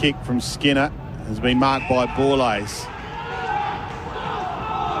 Quick kick from Skinner has been marked by Borlase.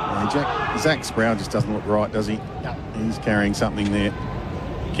 Zach Brown just doesn't look right, does he? No. He's carrying something there.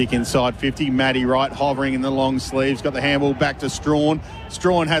 Kick inside 50. Matty Wright hovering in the long sleeves. Got the handball back to Strawn.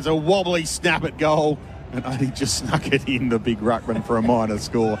 Strawn has a wobbly snap at goal and only just snuck it in, the big ruckman, for a minor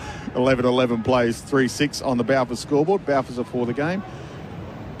score. 11-11 plays 3-6 on the Balfour scoreboard. Balfour's are for the game.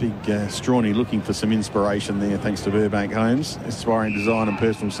 Big Strawny looking for some inspiration there, thanks to Burbank Homes, aspiring design and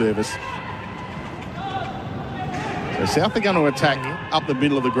personal service. So South are going to attack up the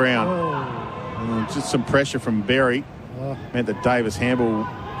middle of the ground. Just some pressure from Berry. Meant that Davis handball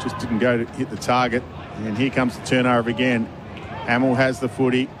just didn't go to hit the target. And here comes the turnover again. Hamill has the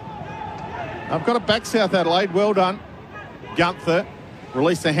footy. I've got it back, South Adelaide. Well done. Gunther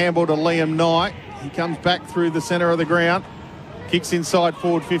released the handball to Liam Knight. He comes back through the centre of the ground. Kicks inside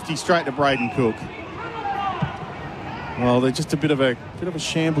forward 50 straight to Braden Cook. Well, they're just a bit of a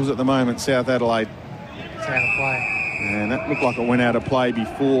shambles at the moment, South Adelaide. It's out of play. And that looked like it went out of play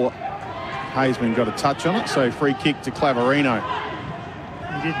before Hazeman got a touch on it. So free kick to Clavarino.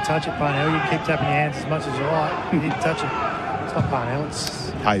 You didn't touch it, Parnell. You can keep tapping your hands as much as you like. You didn't touch it. It's not Parnell, it's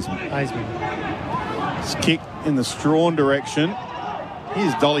Hazeman. It's kick in the Strawn direction.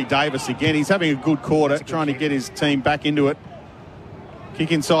 Here's Dolly Davis again. He's having a good quarter, trying to get his team back into it.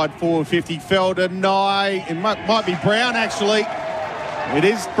 Kick inside forward 50. Fell to Nye. It might be Brown, actually. It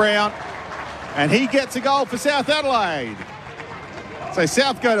is Brown. And he gets a goal for South Adelaide. So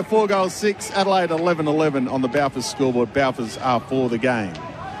South go to 4-6. Adelaide 11-11 on the Balfour scoreboard. Balfours are for the game.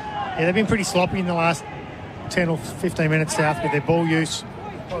 Yeah, they've been pretty sloppy in the last 10 or 15 minutes, South, with their ball use.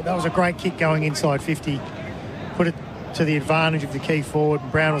 Well, that was a great kick going inside 50. Put it to the advantage of the key forward.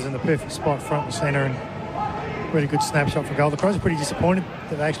 Brown was in the perfect spot, front and centre, and really good snapshot for goal. The Crows are pretty disappointed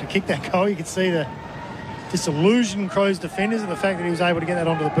that they actually kicked that goal. You could see the disillusioned Crows defenders and the fact that he was able to get that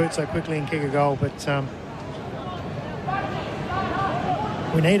onto the boot so quickly and kick a goal. But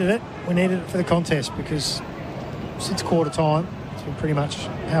we needed it. We needed it for the contest because since quarter time, it's been pretty much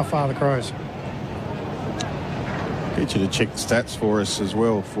how far the Crows. Get you to check the stats for us as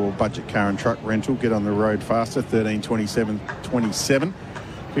well for budget car and truck rental. Get on the road faster, 13:27:27.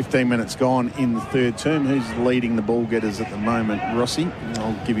 15 minutes gone in the third term. Who's leading the ball getters at the moment? Rossi.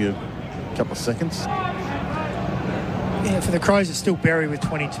 I'll give you a couple of seconds. Yeah, for the Crows, it's still Berry with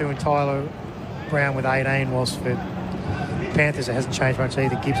 22 and Tyler Brown with 18, whilst for Panthers it hasn't changed much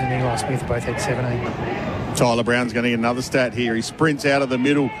either. Gibbs and Eli Smith both had 17. Tyler Brown's going to get another stat here. He sprints out of the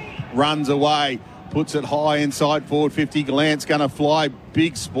middle, runs away, puts it high inside forward 50. Glance going to fly.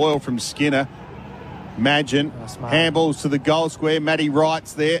 Big spoil from Skinner. Magin. Handballs to the goal square. Matty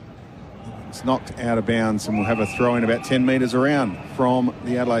Wright's there. It's knocked out of bounds and we'll have a throw in about 10 metres around from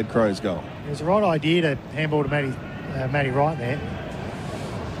the Adelaide Crows goal. It was the right idea to handball to Matty Wright there.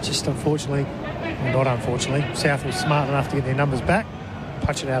 Just unfortunately, well, not unfortunately, South was smart enough to get their numbers back,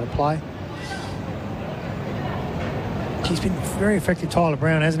 punch it out of play. He's been very effective, Tyler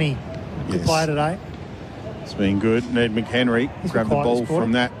Brown, hasn't he? Good player today. It's been good. Ned McHenry grabbed the ball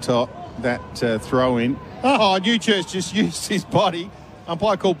from that throw in. Oh, Newchurch just used his body.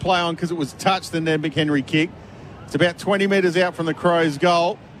 Umpire called play on because it was touched, the Ned McHenry kick. It's about 20 metres out from the Crows'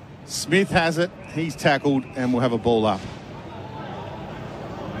 goal. Smith has it. He's tackled and we'll have a ball up.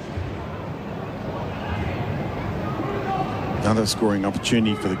 Another scoring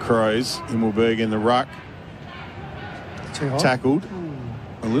opportunity for the Crows. Himmelberg in the ruck. Too high. Tackled.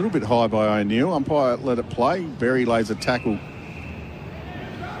 A little bit high by O'Neill. Umpire let it play. Berry lays a tackle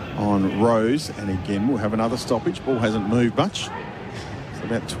on Rose. And again, we'll have another stoppage. Ball hasn't moved much. It's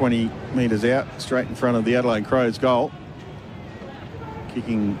about 20 metres out, straight in front of the Adelaide Crows goal.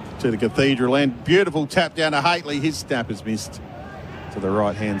 Kicking to the Cathedral end. Beautiful tap down to Haitley. His snap is missed to the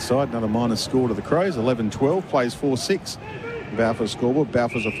right-hand side. Another minus score to the Crows. 11-12. Plays 4-6. Balfour scoreboard.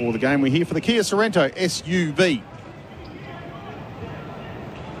 Balfour's are for the game. We're here for the Kia Sorrento SUV.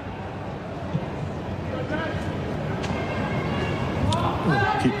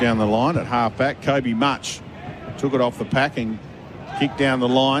 Kick down the line at half-back. Kobe Much took it off the pack and kicked down the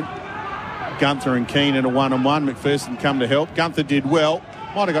line. Gunther and Keane in a one-on-one. McPherson come to help. Gunther did well.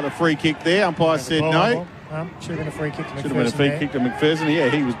 Might have got a free kick there. Umpire said no. Should have been a free kick to McPherson. Should have been a free kick to McPherson. Yeah,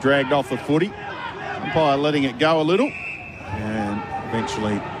 he was dragged off the footy. Umpire letting it go a little. And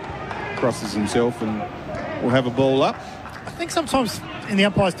eventually crosses himself and we'll have a ball up. I think sometimes in the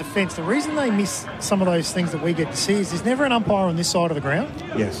umpire's defence, the reason they miss some of those things that we get to see is there's never an umpire on this side of the ground.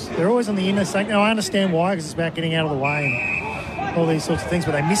 Yes. They're always on the inner side. Now, I understand why, because it's about getting out of the way all these sorts of things,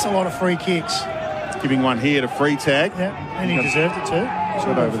 but they miss a lot of free kicks. Giving one here to free tag. Yeah, and he deserved it too.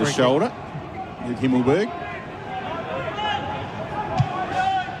 Shot over the shoulder with Himmelberg.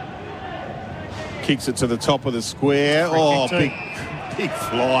 Kicks it to the top of the square. Oh, big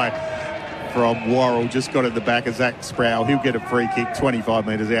fly from Worrell. Just got at the back of Zach Sproul. He'll get a free kick 25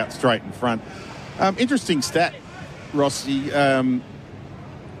 metres out straight in front. Interesting stat, Rossi.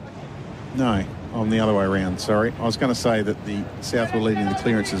 No, I'm the other way around, sorry. I was going to say that the South were leading the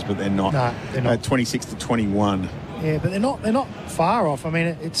clearances, but they're not. No, they're not. 26-21. Yeah, but they're not far off. I mean,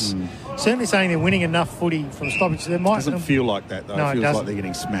 it's certainly saying they're winning enough footy from stoppage. It doesn't feel like that, though. No, it feels like they're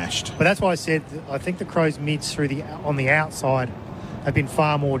getting smashed. But that's why I said I think the Crows' mids on the outside have been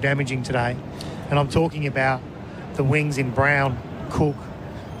far more damaging today. And I'm talking about the wings in Brown, Cook,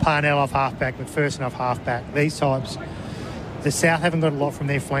 Parnell off halfback, McPherson off halfback. These types. The South haven't got a lot from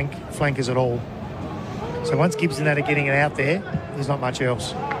their flankers at all. So once Gibbs and that are getting it out there, there's not much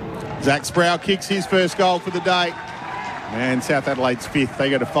else. Zach Sproul kicks his first goal for the day. And South Adelaide's fifth.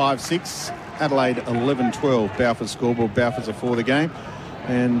 They go to 5-6. Adelaide 11-12. Balfour scoreboard. Balfour's are for the game.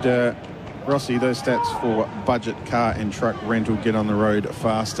 And Rossi, those stats for budget car and truck rental get on the road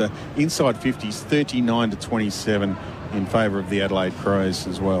faster. Inside 50s, 39-27 in favour of the Adelaide Crows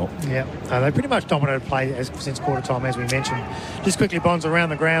as well. Yeah, they pretty much dominated play since quarter time, as we mentioned. Just quickly, Bonds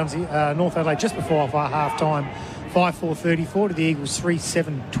around the grounds. North Adelaide just before our half time, 5-4-34 to the Eagles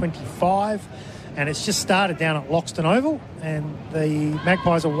 3-7-25. And it's just started down at Loxton Oval, and the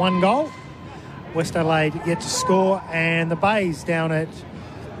Magpies are 1 goal. West Adelaide yet to score, and the Bays down at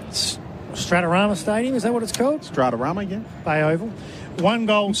Stratorama Stadium, is that what it's called? Stratorama, yeah. Bay Oval. 1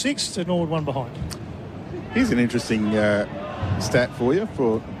 goal, 6 to Norwood, 1 behind. Here's an interesting stat for you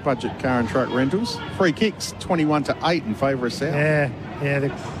for budget car and truck rentals. Free kicks, 21-8 in favour of South. Yeah.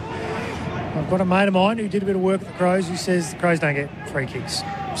 I've got a mate of mine who did a bit of work at the Crows who says the Crows don't get free kicks.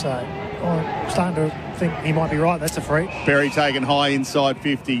 So I'm starting to think he might be right. That's a free. Berry taken high inside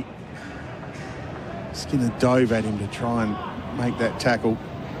 50. Skinner dove at him to try and make that tackle.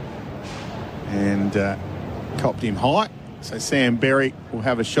 And copped him high. So Sam Berry will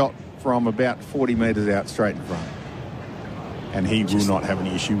have a shot from about 40 metres out straight in front. And he will not have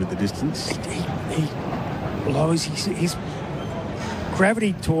any issue with the distance. He lowers his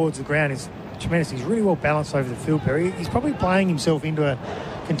gravity towards the ground is tremendous. He's really well balanced over the field, Berry. He's probably playing himself into a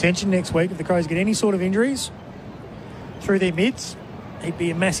contention next week. If the Crows get any sort of injuries through their mids, he'd be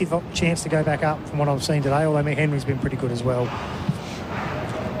a massive chance to go back up from what I've seen today, although Henry's been pretty good as well.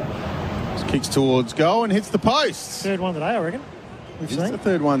 Kicks towards goal and hits the post. Third one today, I reckon. It's the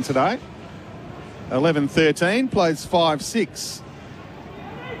third one today. 11-13, plays 5-6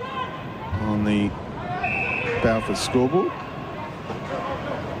 on the Balfour scoreboard.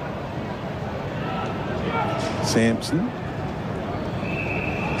 Sampson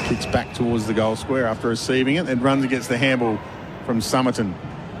kicks back towards the goal square after receiving it, then runs against the handball from Somerton.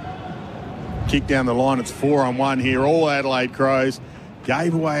 Kick down the line, it's 4-on-1 here. All Adelaide Crows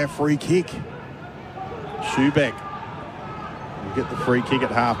gave away a free kick. Schubeck will get the free kick at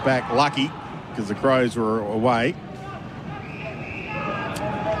half-back. Lucky, because the Crows were away.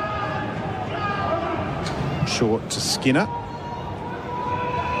 Short to Skinner.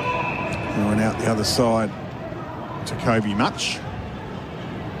 Going out the other side to Kobe Much.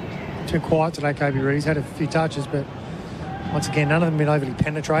 Too quiet today, Kobe Reed. He's had a few touches, but once again, none of them been overly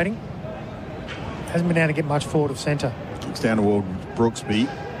penetrating. Hasn't been able to get much forward of centre. Kicks down toward Brooksby.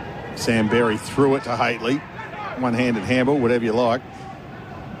 Sam Berry threw it to Haitley. One-handed handball, whatever you like.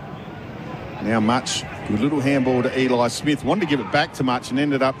 Now Much, good little handball to Eli Smith. Wanted to give it back to Much and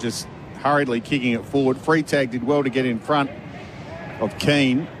ended up just hurriedly kicking it forward. Free tag did well to get in front of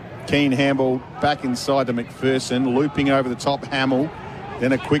Keane. Keane handball back inside to McPherson, looping over the top Hamill.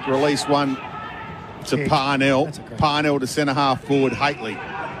 Then a quick release one to Parnell. Parnell to centre-half forward Haitley.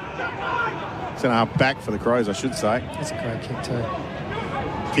 Centre-half back for the Crows, I should say. That's a great kick too.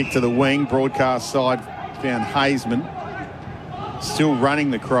 Kick to the wing, broadcast side, found Hazeman. Still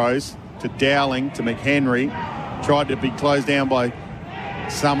running the Crows to Dowling, to McHenry. Tried to be closed down by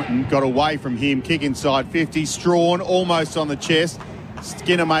Summerton, got away from him. Kick inside 50, Strawn almost on the chest.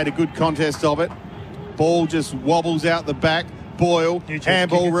 Skinner made a good contest of it. Ball just wobbles out the back. Boyle,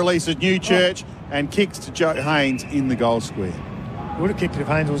 handball releases Newchurch and kicks to Joe Haynes in the goal square. Would have kicked it if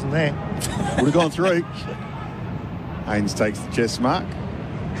Haynes wasn't there. Would have gone through. Haynes takes the chest mark.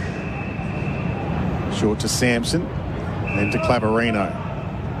 Short to Sampson, then to Clavarino.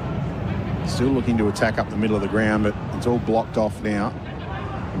 Still looking to attack up the middle of the ground, but it's all blocked off now.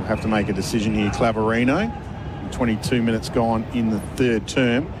 We'll have to make a decision here. Clavarino, 22 minutes gone in the third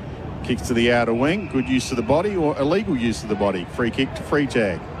term. Kicks to the outer wing. Good use of the body or illegal use of the body. Free kick to free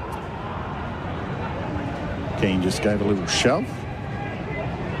tag. Keane just gave a little shove.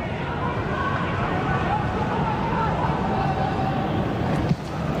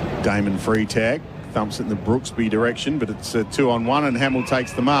 Damon free tag. Thumps it in the Brooksby direction, but it's a 2-on-1 and Hamill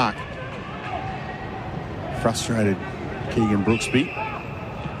takes the mark. Frustrated Keegan Brooksby.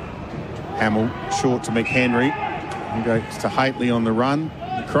 Hamill short to McHenry. He goes to Haitley on the run.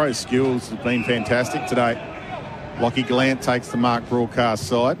 The Crows' skills have been fantastic today. Lockie Gallant takes the mark broadcast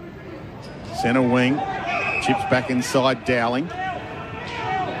side. Centre wing. Chips back inside Dowling.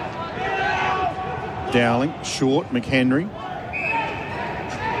 Dowling short. McHenry.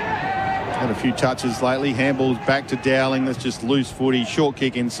 Had a few touches lately. Handball's back to Dowling. That's just loose footy. Short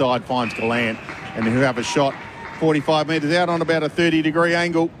kick inside finds Gallant. And who have a shot 45 metres out on about a 30-degree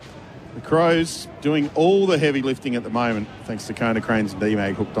angle. The Crows doing all the heavy lifting at the moment, thanks to Kona Cranes and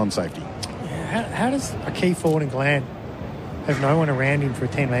D-Mag hooked on safety. Yeah, how does a key forward in Gallant have no one around him for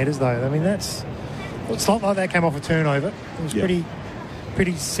 10 metres, though? I mean, it's not like that came off a turnover. It was pretty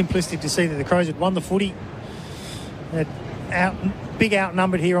simplistic to see that the Crows had won the footy. Big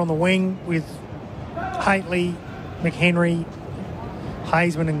outnumbered here on the wing with Haitley, McHenry,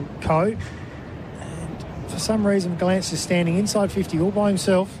 Hazeman and Co. And for some reason, Gallant's just standing inside 50 all by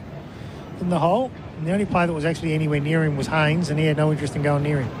himself in the hole. And the only player that was actually anywhere near him was Haynes, and he had no interest in going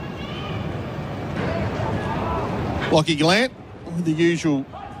near him. Lockie Gallant with the usual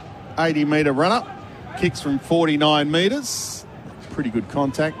 80-metre run-up. Kicks from 49 metres. Pretty good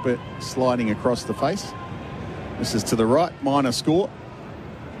contact, but sliding across the face. This is to the right, minor score.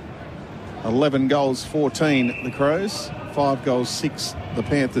 11 goals, 14 the Crows. 5 goals, 6 the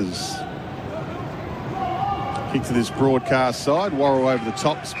Panthers. Kick to this broadcast side. Worrell over the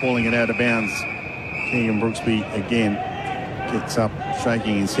top, spoiling it out of bounds. Keegan Brooksby again gets up,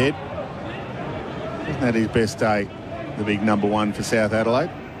 shaking his head. Isn't that his best day, the big number one for South Adelaide?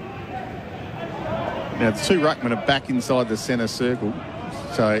 Now, the two ruckmen are back inside the centre circle.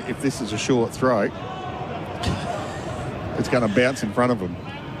 So if this is a short throw, it's going to bounce in front of them.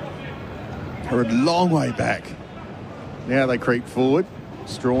 They're a long way back. Now they creep forward.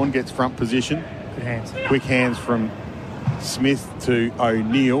 Strawn gets front position. Good hands. Quick hands from Smith to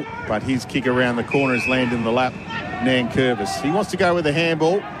O'Neill, but his kick around the corner has landed in the lap. Nankervis. He wants to go with a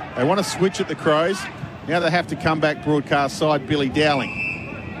handball. They want to switch at the Crows. Now they have to come back broadcast side. Billy Dowling.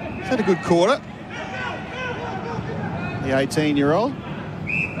 He's had a good quarter. The 18-year-old.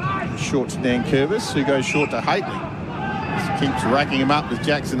 Short to Nankervis, who goes short to Haitley. Keeps racking him up with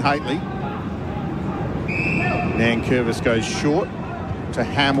Jackson Haitley. Nankervis goes short to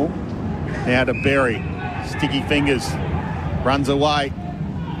Hamill. Now to Berry. Sticky fingers. Runs away.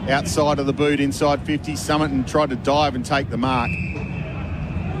 Outside of the boot, inside 50. Summerton tried to dive and take the mark.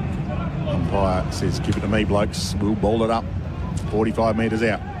 Umpire says, give it to me, blokes. We'll ball it up. 45 metres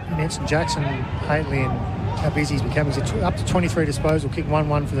out. You mentioned Jackson Haitley and how busy he's become. He's up to 23 disposal, kicked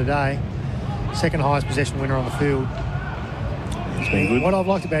 1-1 for the day. Second highest possession winner on the field. He's been good. What I've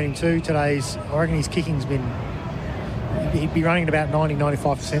liked about him too today is I reckon his kicking's been... He'd be running at about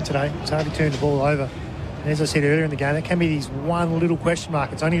 90-95% today. It's hardly turned the ball over. And as I said earlier in the game, that can be his one little question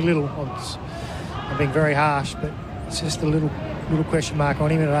mark. It's only little. I'm being very harsh, but it's just a little question mark on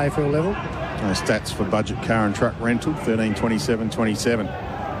him at an AFL level. No stats for budget car and truck rental,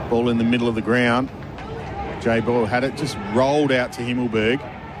 13-27-27. Ball in the middle of the ground. Jay Boyle had it, just rolled out to Himmelberg.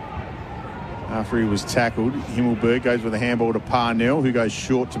 After he was tackled, Himmelberg goes with a handball to Parnell, who goes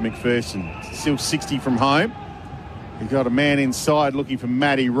short to McPherson. Still 60 from home. He's got a man inside looking for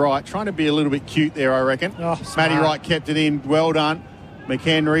Matty Wright. Trying to be a little bit cute there, I reckon. Oh, Matty Wright kept it in. Well done.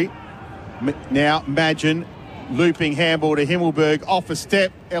 McHenry. Now, Imagine. Looping handball to Himmelberg. Off a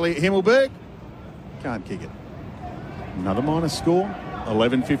step. Elliot Himmelberg. Can't kick it. Another minor score.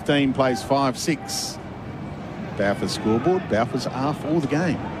 11-15 plays 5-6. Balfour's scoreboard. Balfour's are for the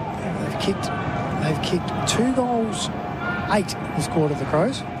game. They've kicked 2 goals, 8 this quarter, the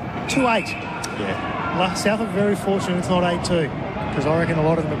Crows. 2-8. Yeah. South are very fortunate it's not 8-2, because I reckon a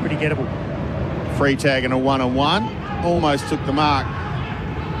lot of them are pretty gettable. Free tag and a 1-on-1. Almost took the mark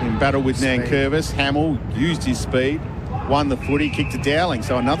in battle with Nankervis. Hamill used his speed, won the footy, kicked to Dowling.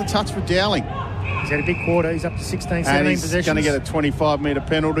 So another touch for Dowling. He's had a big quarter. He's up to 16, 17 and he's possessions. Going to get a 25-metre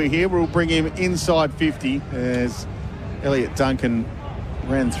penalty here. We'll bring him inside 50 as Elliot Duncan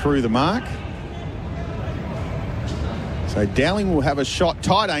ran through the mark. So Dowling will have a shot,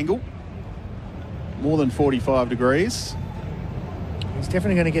 tight angle, more than 45 degrees. He's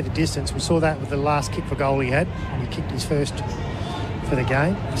definitely going to get the distance. We saw that with the last kick for goal he had when he kicked his first for the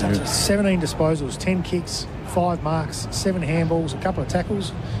game. He's up to 17 disposals, 10 kicks, 5 marks, 7 handballs, a couple of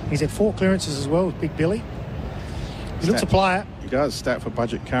tackles. He's had 4 clearances as well with Big Billy. He looks a player. He does. Stat for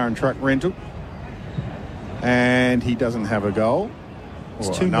budget car and truck rental. And he doesn't have a goal.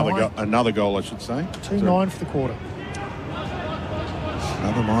 Or another goal, I should say. 2-9 for the quarter.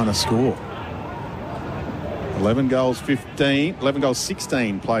 Another minor score. 11 goals 16,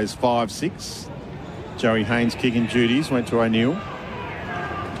 plays 5-6. Joey Haynes kicking duties, went to O'Neill.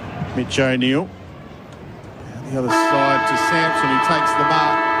 Mitch O'Neill. The other side to Sampson, who takes the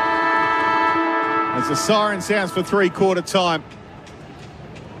mark. As the siren sounds for three-quarter time.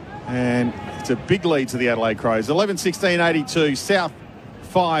 And it's a big lead to the Adelaide Crows. 11-16-82, South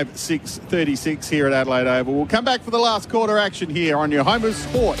 5-6-36 here at Adelaide Oval. We'll come back for the last quarter action here on your home of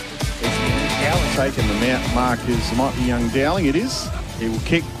sport. It's taking the mount markers. Might be young Dowling, it is. He will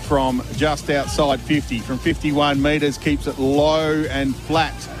kick from just outside 50, from 51 metres, keeps it low and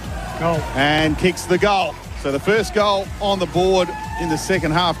flat. Goal. And kicks the goal. So the first goal on the board in the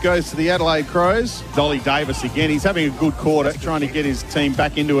second half goes to the Adelaide Crows. Dolly Davis again. He's having a good quarter, trying to get his team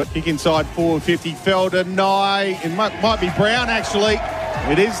back into it. Kick inside forward 50. Fell deny. It might be Brown, actually.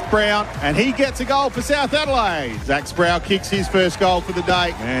 It is Brown, and he gets a goal for South Adelaide. Zach Sproul kicks his first goal for the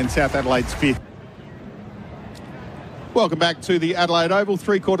day, and South Adelaide's 5th. Welcome back to the Adelaide Oval.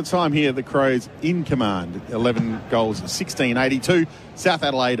 Three-quarter time here. The Crows in command. 11 goals, 16-82. South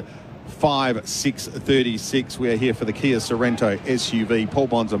Adelaide 5-6-36. We are here for the Kia Sorrento SUV. Paul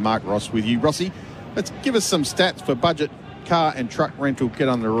Bonsor and Mark Ross with you. Rossi, let's give us some stats for budget car and truck rental. Get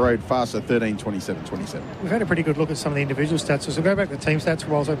on the road faster. 13, 27, 27. We've had a pretty good look at some of the individual stats. So we'll go back to the team stats for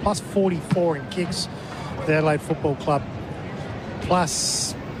a while. So plus 44 in kicks for the Adelaide Football Club.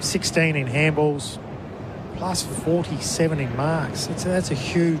 Plus 16 in handballs. Plus 47 in marks. That's a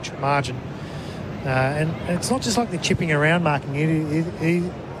huge margin. And it's not just like they're chipping around marking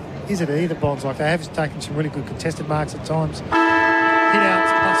it. Is it either, Bonds? Like, they have taken some really good contested marks at times. Hit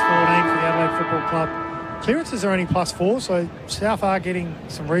outs plus 14 for the Adelaide Football Club. Clearances are only plus 4, so South are getting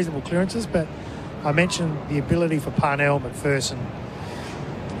some reasonable clearances, but I mentioned the ability for Parnell, McPherson,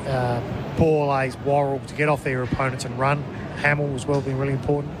 Borlays, Worrell to get off their opponents and run. Hamill as well being really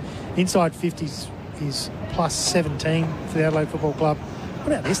important. Inside 50s is plus 17 for the Adelaide Football Club.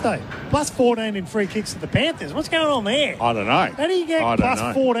 What about this, though? Plus 14 in free kicks to the Panthers. What's going on there? I don't know. How do you get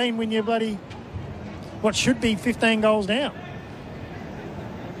plus 14 when you're what should be 15 goals down?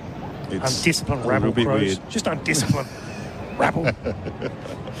 It's undisciplined rabble, Crows. Just undisciplined rabble.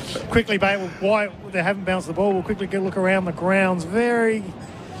 Quickly, mate, why they haven't bounced the ball. We'll quickly look around the grounds.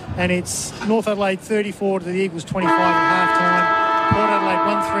 And it's North Adelaide 34 to the Eagles 25 at half-time. Port Adelaide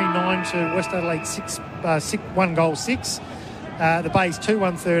 139 to West Adelaide 1 goal 6. The Bays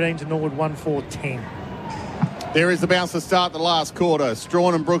 2-1-13 to Norwood 1-4-10. There is the bounce to start the last quarter.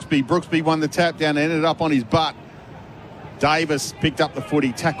 Strawn and Brooksby. Brooksby won the tap down and ended up on his butt. Davis picked up the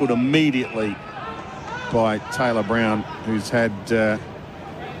footy, tackled immediately by Taylor Brown, who's had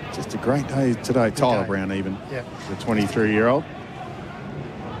just a great day today. Tyler Brown even, the 23-year-old.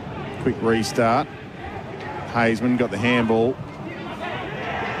 Quick restart. Hazeman got the handball.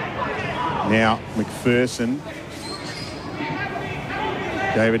 Now McPherson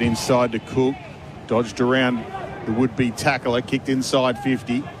gave it inside to Cook. Dodged around the would-be tackler. Kicked inside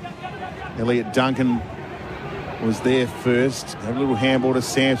 50. Elliot Duncan was there first. Had a little handball to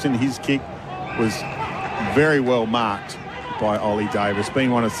Sampson. His kick was very well marked by Ollie Davis.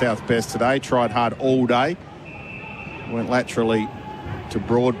 Being one of South's best today. Tried hard all day. Went laterally to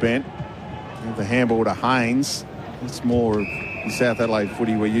Broadbent. And the handball to Haynes. It's more of the South Adelaide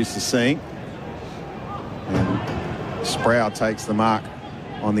footy we're used to seeing. And Sproul takes the mark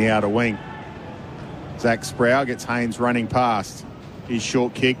on the outer wing. Zach Sproul gets Haynes running past. His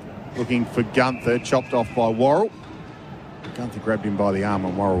short kick looking for Gunther, chopped off by Worrell. Gunther grabbed him by the arm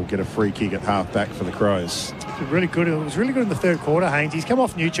and Worrell will get a free kick at half-back for the Crows. It was really good in the third quarter, Haynes. He's come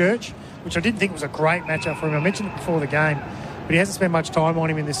off Newchurch, which I didn't think was a great matchup for him. I mentioned it before the game, but he hasn't spent much time on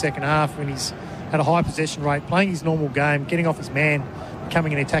him in the second half when he's had a high possession rate, playing his normal game, getting off his man,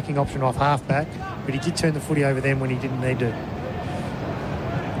 becoming an attacking option off half-back, but he did turn the footy over them when he didn't need to.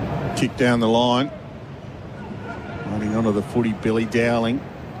 Kick down the line. Running onto the footy, Billy Dowling.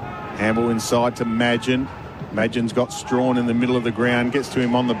 Handball inside to Madgen. Madgen's got Strawn in the middle of the ground, gets to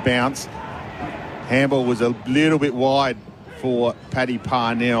him on the bounce. Handball was a little bit wide for Paddy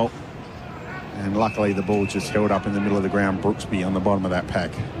Parnell. And luckily the ball just held up in the middle of the ground. Brooksby on the bottom of that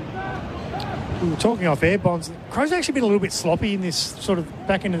pack. We were talking off air, Bonds. The Crows have actually been a little bit sloppy in this sort of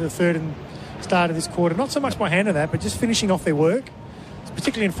back into the third and start of this quarter. Not so much by hand of that, but just finishing off their work,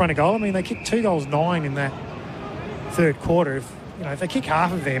 particularly in front of goal. I mean, they kicked 2 goals 9 in that third quarter. If they kick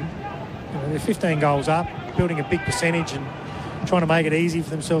half of them, they're 15 goals up. building a big percentage and trying to make it easy for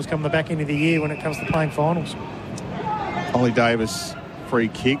themselves come the back end of the year when it comes to playing finals. Ollie Davis, free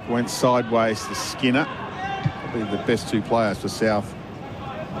kick, went sideways to Skinner. Probably the best two players for South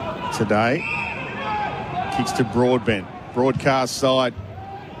today. Kicks to Broadbent. Broadcast side.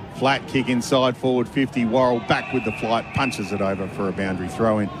 Flat kick inside forward 50. Worrell back with the flight. Punches it over for a boundary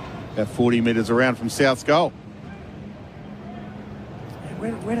throw in. About 40 metres around from South's goal.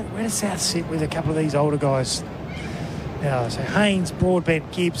 Where does South sit with a couple of these older guys? Now, so Haynes,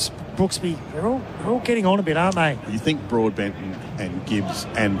 Broadbent, Gibbs, Brooksby, they're all getting on a bit, aren't they? You think Broadbent and Gibbs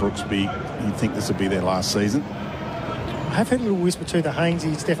and Brooksby, you think this will be their last season? I have heard a little whisper too that Haynes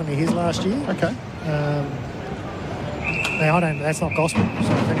is definitely his last year. Okay. Now, that's not gospel,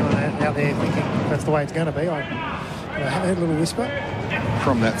 so if anyone out there thinking that's the way it's going to be, I have heard a little whisper.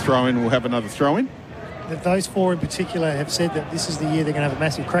 From that throw-in, we'll have another throw-in. That those four in particular have said that this is the year they're going to have a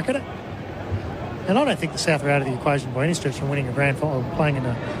massive crack at it. And I don't think the South are out of the equation by any stretch from winning a grand final, playing in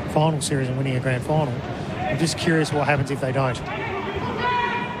a final series and winning a grand final. I'm just curious what happens if they don't.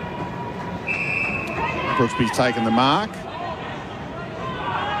 Brooksby's taken the mark.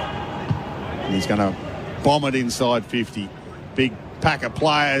 And he's going to bomb it inside 50. Big pack of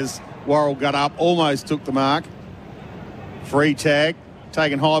players. Worrell got up, almost took the mark. Free tag,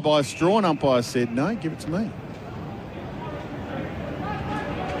 taken high by Strawn. Umpire said, no, give it to me.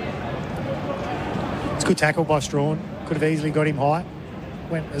 It's a good tackle by Strawn. Could have easily got him high.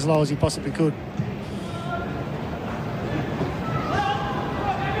 Went as low as he possibly could.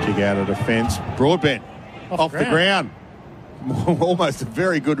 Kick out of defence. Broadbent off the ground. Almost a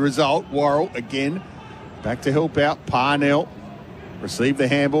very good result. Worrell again back to help out. Parnell received the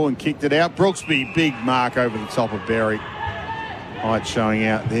handball and kicked it out. Brooksby, big mark over the top of Berry. Height showing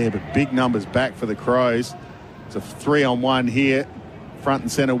out there, but big numbers back for the Crows. It's a 3-on-1 here. Front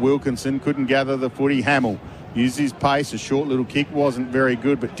and centre Wilkinson couldn't gather the footy. Hamill used his pace. A short little kick wasn't very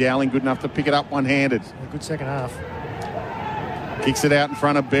good, but Dowling good enough to pick it up one-handed. A good second half. Kicks it out in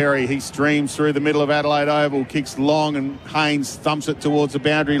front of Berry. He streams through the middle of Adelaide Oval. Kicks long and Haynes thumps it towards the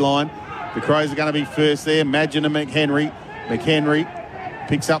boundary line. The Crows are going to be first there. Magin and McHenry. McHenry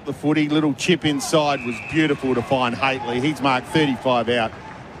picks up the footy. Little chip inside was beautiful to find Haitley. He's marked 35 out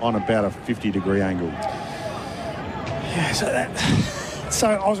on about a 50-degree angle. Yeah, so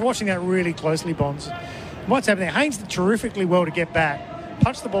I was watching that really closely, Bonds. What's happening there? Haynes did terrifically well to get back.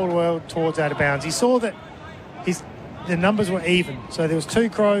 Punched the ball well towards out of bounds. He saw that the numbers were even. So there was 2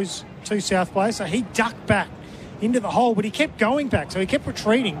 Crows, 2 South players. So he ducked back into the hole, but he kept going back. So he kept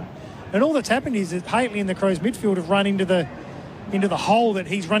retreating. And all that's happened is that Haitley and the Crows midfield have run into the hole that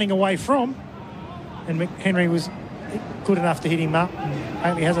he's running away from. And McHenry was good enough to hit him up. And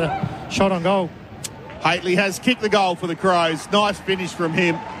Haitley has a shot on goal. Haitley has kicked the goal for the Crows. Nice finish from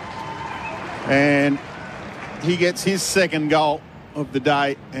him. And he gets his second goal of the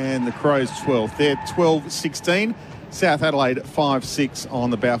day, and the Crows 12th. They're 12-16. South Adelaide 5-6 on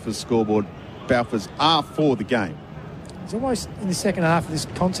the Balfours scoreboard. Balfours are for the game. It's almost in the second half of this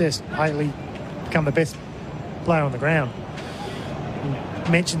contest, Haitley become the best player on the ground.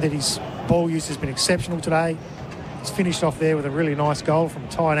 He mentioned that his ball use has been exceptional today. He's finished off there with a really nice goal from a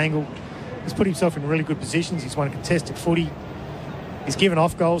tight angle. He's put himself in really good positions. He's won a contested footy. He's given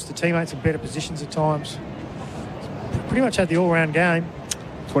off goals to teammates in better positions at times. He's pretty much had the all-round game.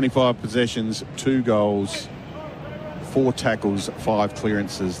 25 possessions, 2 goals, 4 tackles, 5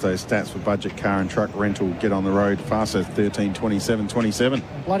 clearances. Those stats for budget car and truck rental get on the road faster, 13, 27, 27.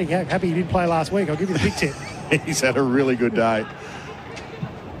 Bloody happy he didn't play last week. I'll give you the big tip. He's had a really good day.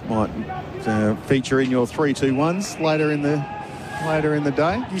 Might feature in your 3-2-1s later in the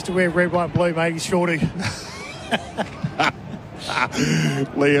day. Used to wear red, white, and blue, mate. He's shorty.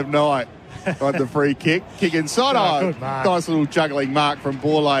 Liam Knight on the free kick. Kick inside. Good mark. Nice little juggling mark from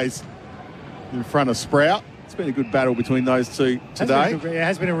Borlays in front of Sprout. It's been a good battle between those two today. It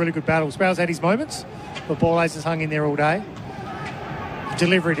has been a really good battle. Sprout's had his moments, but Borlays has hung in there all day. The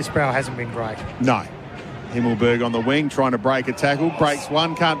delivery to Sprout hasn't been great. No. Himmelberg on the wing trying to break a tackle. Breaks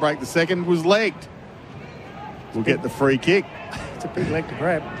one, can't break the second. Was legged. We'll get the free kick. It's a big leg to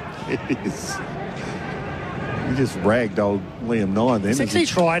grab. It is. He just ragged old Liam Nye then. He's actually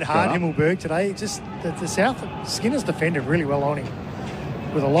tried hard, Himmelberg, today. Just the South Skinner's defended really well on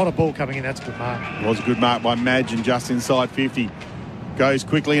him. With a lot of ball coming in, that's a good mark. It was a good mark by Madgen just inside 50. Goes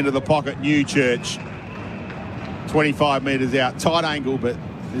quickly into the pocket. Newchurch. 25 metres out. Tight angle, but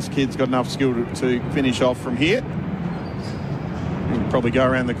this kid's got enough skill to finish off from here. He'll probably go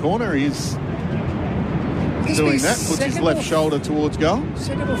around the corner. He's doing that. Puts his left shoulder towards goal.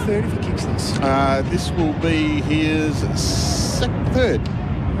 Second or third if he kicks this? This will be his third.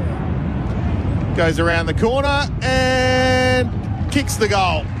 Goes around the corner and kicks the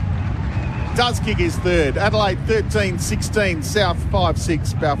goal. Does kick his third. Adelaide 13-16, South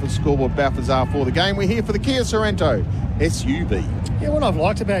 5-6. Balfour's scoreboard, Balfour's R4 the game. We're here for the Kia Sorrento SUV. Yeah, what I've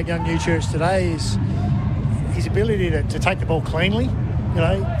liked about young Newchurch today is his ability to take the ball cleanly. You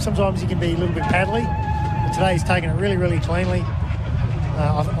know, sometimes he can be a little bit paddly, but today he's taken it really, really cleanly.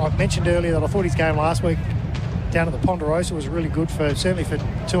 I mentioned earlier that I thought his game last week down at the Ponderosa was really good certainly for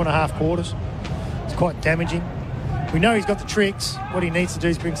 2.5 quarters. It's quite damaging. We know he's got the tricks. What he needs to do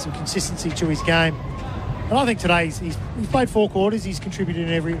is bring some consistency to his game. And I think today he's played 4 quarters. He's contributed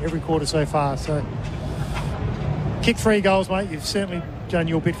in every quarter so far. So, kick 3 goals, mate. You've certainly done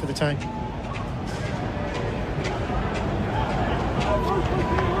your bit for the team.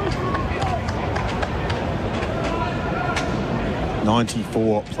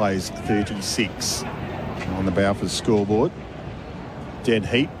 .94 plays 36 on the Balfour's scoreboard. Dead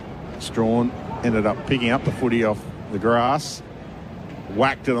heat. Strawn ended up picking up the footy off the grass,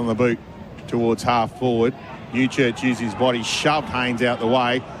 whacked it on the boot towards half forward. Newchurch used his body, shoved Haynes out the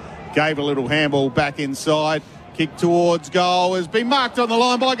way, gave a little handball back inside, kick towards goal, has been marked on the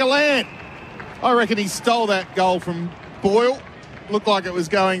line by Gallant. I reckon he stole that goal from Boyle. Looked like it was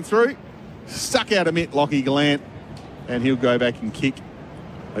going through. Stuck out a mitt, Lockie Gallant, and he'll go back and kick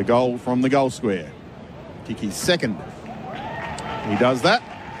a goal from the goal square. Kick his second. He does that.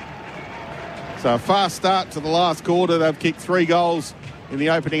 So a fast start to the last quarter. They've kicked 3 goals in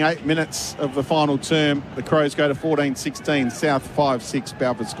the opening 8 minutes of the final term. The Crows go to 14-16. South 5-6.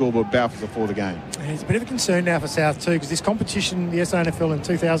 Balfour scoreboard. Balfour before the game. And it's a bit of a concern now for South too, because this competition, the SANFL in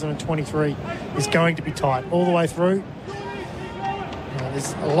 2023, is going to be tight all the way through.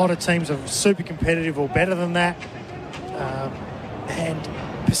 There's a lot of teams that are super competitive or better than that. And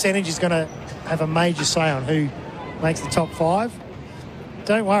percentage is going to have a major say on who makes the top 5.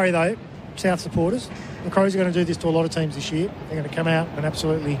 Don't worry though, South supporters. The Crows are going to do this to a lot of teams this year. They're going to come out and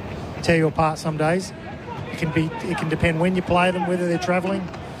absolutely tear you apart some days. It can depend when you play them, whether they're travelling,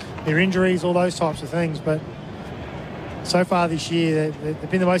 their injuries, all those types of things. But so far this year,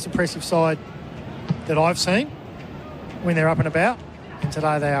 they've been the most impressive side that I've seen when they're up and about. And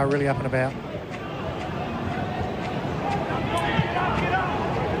today they are really up and about.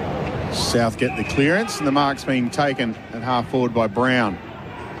 South get the clearance, and the mark's been taken at half forward by Brown.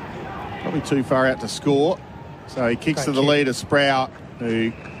 Probably too far out to score. So he kicks to the leader, Sprout,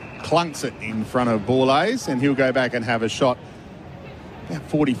 who clunks it in front of Borlase, and he'll go back and have a shot about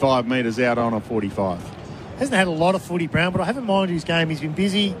 45 metres out on a 45. Hasn't had a lot of footy, Brown, but I haven't minded his game. He's been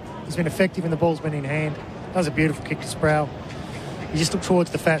busy. He's been effective, and the ball's been in hand. That was a beautiful kick to Sprout. He just looked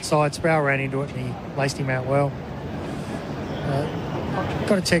towards the fat side. Sprout ran into it, and he laced him out well. I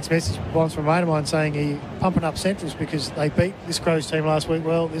got a text message once from a mate of mine saying he's pumping up Centrals because they beat this Crows team last week.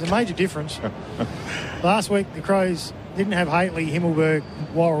 Well, there's a major difference. Last week, the Crows didn't have Haitley, Himmelberg,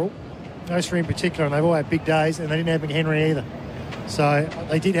 Worrell, those 3 in particular, and they've all had big days, and they didn't have McHenry either. So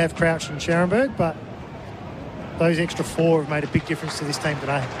they did have Crouch and Scharenberg, but those extra 4 have made a big difference to this team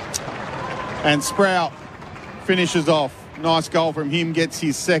today. And Sprout finishes off. Nice goal from him, gets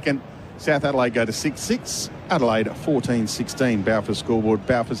his second. South Adelaide go to 6-6. Adelaide 14-16. Balfour scoreboard.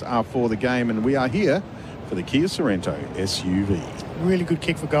 Balfour's R4 the game, and we are here for the Kia Sorrento SUV. Really good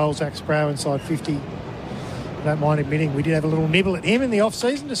kick for goal, Zach Sprout inside 50. I don't mind admitting we did have a little nibble at him in the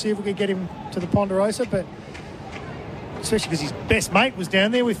off-season to see if we could get him to the Ponderosa, but especially because his best mate was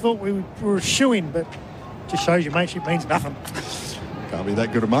down there, we thought we were a shoo-in, but just shows you mateship means nothing. Can't be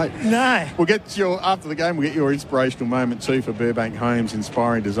that good a mate. No. We'll get after the game, we'll get your inspirational moment too for Burbank Homes,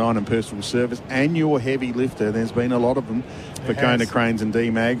 inspiring design and personal service, and your heavy lifter. There's been a lot of them for Kona Cranes and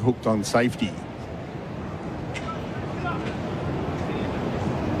D-Mag, hooked on safety.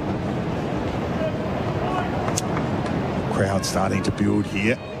 Crowd starting to build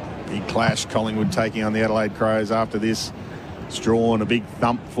here. Big clash. Collingwood taking on the Adelaide Crows after this. Strawn, a big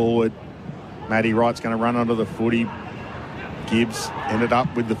thump forward. Matty Wright's going to run onto the footy. Gibbs ended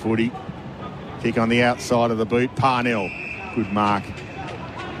up with the footy. Kick on the outside of the boot. Parnell. Good mark.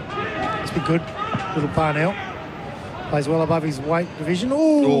 It's been good. Little Parnell. Plays well above his weight division.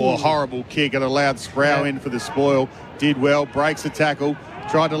 Oh, horrible kick. It allowed Sprout in for the spoil. Did well. Breaks the tackle.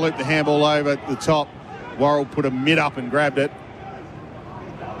 Tried to loop the handball over the top. Worrell put a mid up and grabbed it.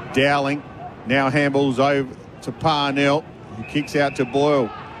 Dowling now handballs over to Parnell, who kicks out to Boyle.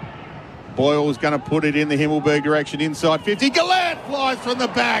 Boyle's going to put it in the Himmelberg direction inside 50. Gallant flies from the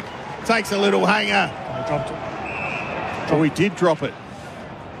back. Takes a little hanger. He dropped it. Oh, he did drop it.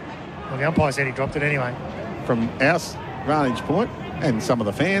 Well, the umpire said he dropped it anyway. From our vantage point, and some of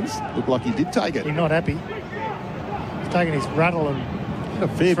the fans, looked like he did take it. He's not happy. He's taken his rattle and a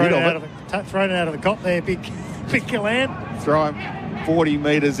fair bit of it. thrown it out of the cop there, big Gillan. Throw him 40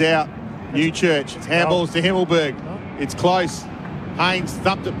 metres out. Newchurch. Handballs to Himmelberg. It's close. Haynes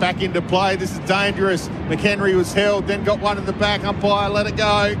thumped it back into play. This is dangerous. McHenry was held, then got one in the back. Umpire let it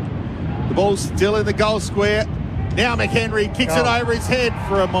go. The ball's still in the goal square. Now McHenry kicks it over his head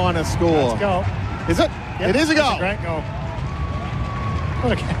for a minor score. That's a goal. Is it? Yep, it is a goal. It's a great goal.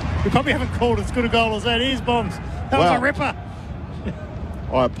 We probably haven't called as good a goal as that is, Bombs. That was a ripper.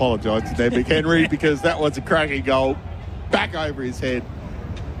 I apologise to Dave McHenry because that was a cracking goal. Back over his head.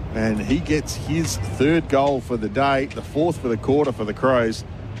 And he gets his third goal for the day, the fourth for the quarter for the Crows.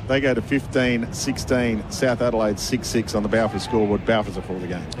 They go to 15-16, South Adelaide 6-6 on the Balfour scoreboard. Balfour's are for the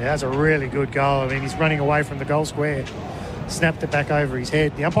game. Yeah, that's a really good goal. I mean, he's running away from the goal square. Snapped it back over his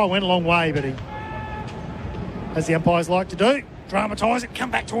head. The umpire went a long way, but he, as the umpires like to do, dramatise it,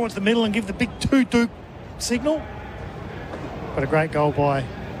 come back towards the middle and give the big toot-toot signal. But a great goal by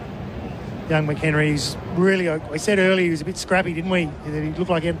young McHenry. He's really, we said earlier he was a bit scrappy, didn't we? He looked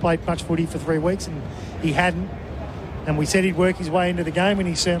like he hadn't played much footy for 3 weeks, and he hadn't. And we said he'd work his way into the game, and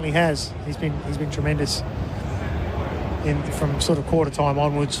he certainly has. He's been tremendous from sort of quarter time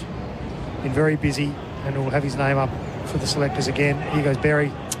onwards. Been very busy, and will have his name up for the selectors again. Here goes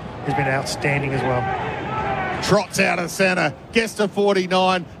Berry, who's been outstanding as well. Trots out of centre, gets to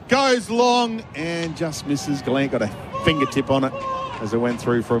 49, goes long and just misses. Gallant got a fingertip on it as it went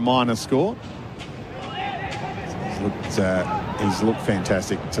through for a minor score. He's looked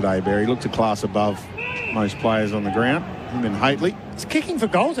fantastic today, Berry. He looked a class above most players on the ground. Him and Hately. His kicking for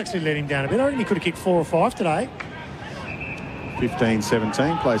goals actually let him down a bit. I reckon he could have kicked 4 or 5 today.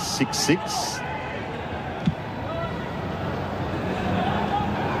 15-17, plays 6-6.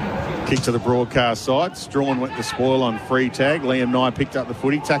 Kick to the broadcast side. Strawn went to spoil on free tag. Liam Nye picked up the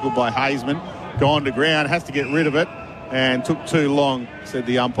footy, tackled by Hazeman. Gone to ground, has to get rid of it, and took too long, said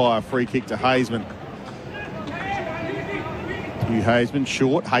the umpire. Free kick to Hazeman. Hugh Hazeman,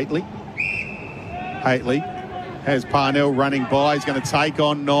 short, Hately. Hately has Parnell running by. He's going to take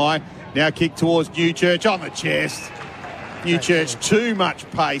on Nye. Now kick towards Newchurch on the chest. Newchurch, too much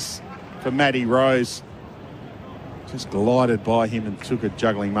pace for Matty Rose. Just glided by him and took a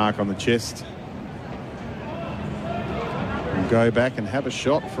juggling mark on the chest. We'll go back and have a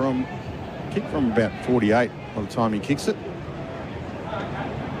shot from about 48 by the time he kicks it.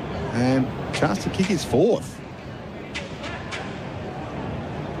 And chance to kick his fourth.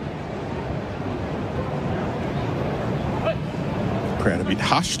 Crowd a bit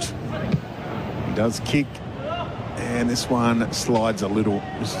hushed. He does kick. And this one slides a little.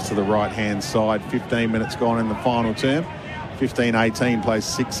 This is to the right-hand side. 15 minutes gone in the final term. 15-18 plays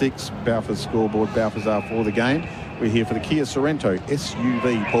 6-6. Balfour's scoreboard. Balfour's are for the game. We're here for the Kia Sorrento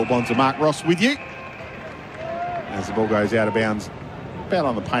SUV. Paul Bonsor and Mark Ross with you. As the ball goes out of bounds, about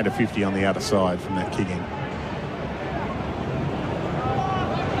on the paint of 50 on the outer side from that kick in.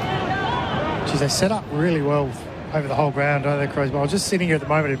 Geez, they set up really well over the whole ground, don't they, Crows? But I was just sitting here at the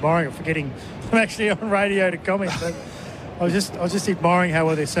moment admiring it, forgetting I'm actually on radio to comment. But I was just admiring how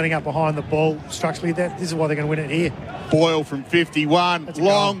well they're setting up behind the ball structurally. This is why they're going to win it here. Boyle from 51,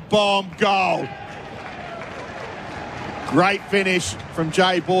 long bomb goal. Great finish from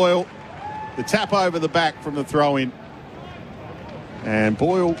Jay Boyle. The tap over the back from the throw-in. And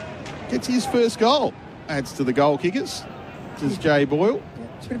Boyle gets his first goal. Adds to the goal kickers. This is Jay Boyle.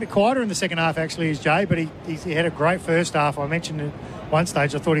 It's been a bit quieter in the second half, actually, is Jay, but he had a great first half. I mentioned at one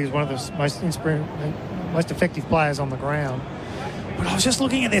stage I thought he was one of the most effective players on the ground. But I was just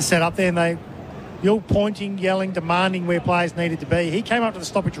looking at their setup there, and you're pointing, yelling, demanding where players needed to be. He came up to the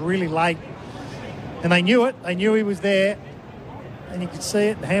stoppage really late, and they knew it. They knew he was there, and you could see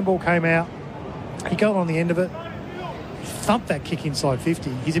it. The handball came out. He got on the end of it. He thumped that kick inside 50.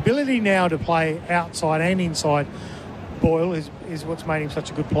 His ability now to play outside and inside Boyle is what's made him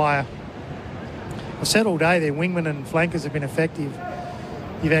such a good player. I've said all day their wingmen and flankers have been effective.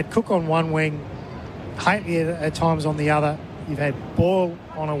 You've had Cook on one wing, Hately at times on the other. You've had Boyle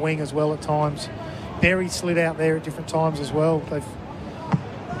on a wing as well at times. Berry slid out there at different times as well.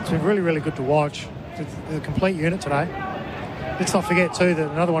 It's been really, really good to watch. It's a complete unit today. Let's not forget too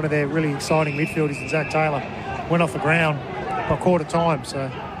that another one of their really exciting midfielders, Zach Taylor, went off the ground by quarter time.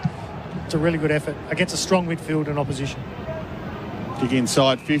 So it's a really good effort against a strong midfield and opposition. Kick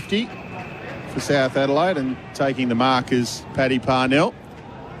inside 50 for South Adelaide, and taking the mark is Paddy Parnell.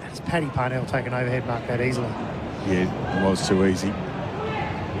 It's Paddy Parnell taking overhead mark that easily. Yeah, it was too easy.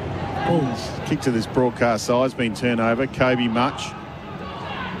 Kick to this broadcast side has been turned over. Kobe Much.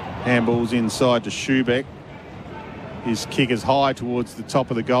 Handballs inside to Schubeck. His kick is high towards the top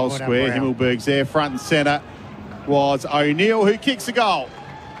of the goal square. Himmelberg's there, front and centre was O'Neill, who kicks a goal.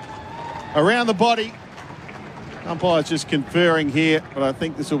 around the body. Umpire's just conferring here, but I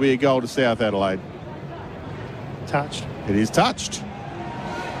think this will be a goal to South Adelaide. Touched. It is touched.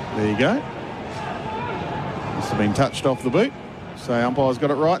 There you go. This has been touched off the boot. So umpire's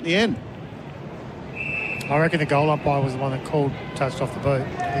got it right in the end. I reckon the goal umpire was the one that called touched off the boot.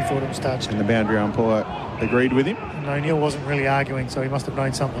 He thought it was touched. And the boundary umpire agreed with him. And O'Neill wasn't really arguing, so he must have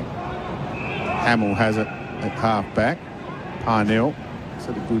known something. Hamill has it at half back. Parnell. It's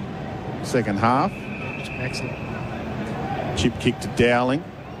had a good second half. Excellent. Chip kick to Dowling.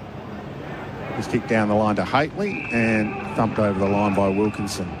 Was kicked down the line to Haitley and thumped over the line by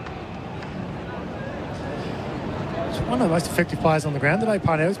Wilkinson. It's one of the most effective players on the ground today,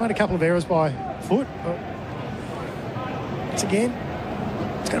 Parnell. He's made a couple of errors by foot, but once again,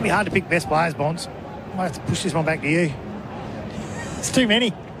 it's going to be hard to pick best players, Bonds. Might have to push this one back to you. It's too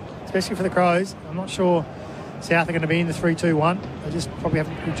many, especially for the Crows. I'm not sure South are going to be in the 3-2-1. They just probably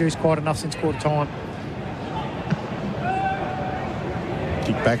haven't reduced quite enough since quarter time.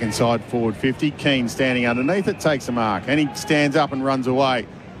 Kick back inside forward 50. Keane standing underneath it, takes a mark. And he stands up and runs away.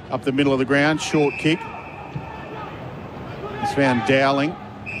 Up the middle of the ground, short kick. He's found Dowling.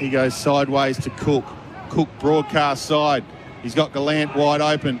 He goes sideways to Cook. Cook broadcast side. He's got Gallant wide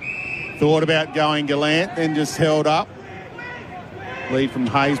open. Thought about going Gallant, then just held up. Lead from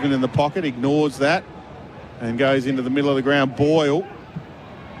Hazeman in the pocket, ignores that. And goes into the middle of the ground. Boyle.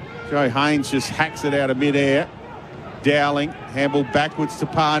 Joe Haynes just hacks it out of midair. Dowling, handball backwards to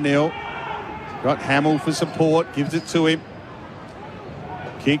Parnell. Got Hamill for support, gives it to him.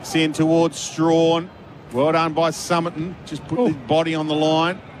 Kicks in towards Strawn. Well done by Summerton. Just put his body on the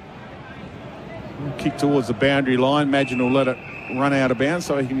line. Kick towards the boundary line. Magin will let it run out of bounds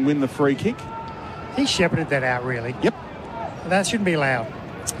so he can win the free kick. He shepherded that out, really. Yep. That shouldn't be allowed.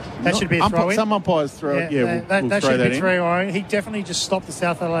 That should be a throw-in. Some umpires throw it. Yeah, that throw should that be in. throw-in. He definitely just stopped the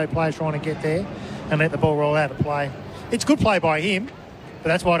South Adelaide player trying to get there and let the ball roll out of play. It's good play by him, but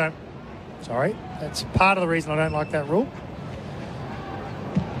that's why I don't... Sorry. That's part of the reason I don't like that rule.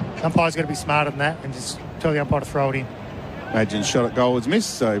 Umpire's got to be smarter than that and just tell the umpire to throw it in. Magin's shot at goal was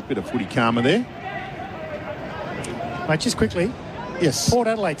missed, so a bit of footy karma there. Mate, just quickly. Yes. Port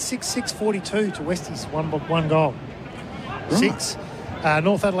Adelaide 6-6-42 to Westies, one goal. Right. 6.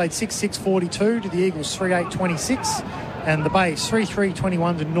 North Adelaide 6-6-42 to the Eagles 3-8-26, and the Bay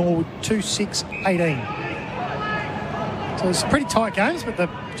 3-3-21 to Norwood 2-6-18. So it's pretty tight games, but the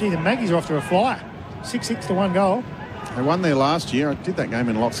Maggies are off to a flyer. 6-6 to 1 goal. They won there last year. I did that game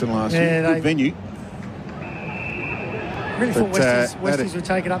in Loxton last year. Good venue. Really thought Westies would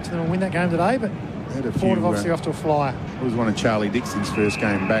take it up to them and win that game today, but Port have obviously off to a flyer. It was one of Charlie Dixon's first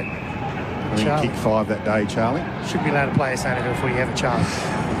game back. I think he kicked 5 that day, Charlie. Shouldn't be allowed to play a SANFL footy ever, Charlie.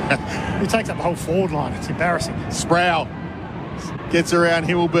 He takes up the whole forward line. It's embarrassing. Sproul gets around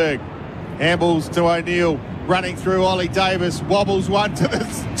Himmelberg. Handballs to O'Neill. Running through Ollie Davis. Wobbles one to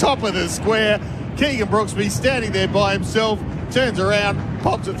the top of the square. Keegan Brooksby standing there by himself. Turns around,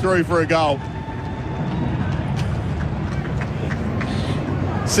 pops it through for a goal.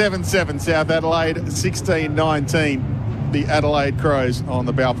 7-7 South Adelaide. 16-19 the Adelaide Crows on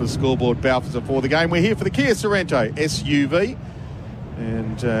the Balfour scoreboard. Balfour's are for the game. We're here for the Kia Sorrento SUV.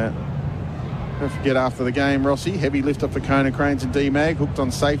 And don't forget after the game, Rossi, heavy lift up for Kona Cranes and D-Mag, hooked on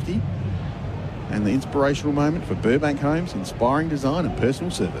safety. And the inspirational moment for Burbank Homes, inspiring design and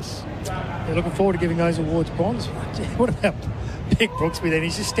personal service. They're looking forward to giving those awards, Bonds. What about Big Brooksby then?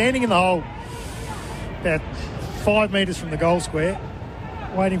 He's just standing in the hole about 5 metres from the goal square,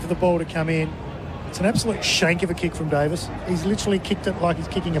 waiting for the ball to come in. It's an absolute shank of a kick from Davis. He's literally kicked it like he's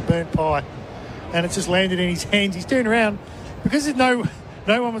kicking a burnt pie, and it's just landed in his hands. He's turned around because no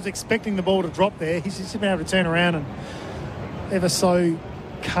one was expecting the ball to drop there. He's just been able to turn around and ever so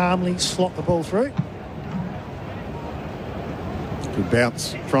calmly slot the ball through. Good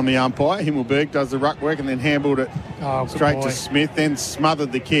bounce from the umpire. Himmelberg does the ruck work and then handballed it straight to Smith, then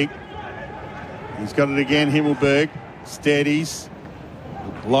smothered the kick. He's got it again, Himmelberg. Steadies.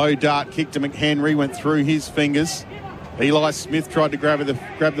 Low dart kick to McHenry, went through his fingers. Eli Smith tried to grab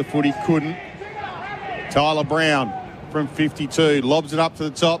the footy, couldn't. Tyler Brown from 52 lobs it up to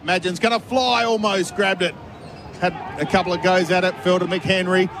the top. Magin's going to fly, almost grabbed it. Had a couple of goes at it, fell to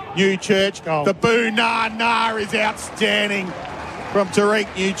McHenry. Newchurch. Oh. The boo nah is outstanding from Tariq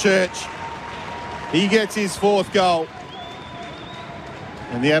Newchurch. He gets his 4th goal.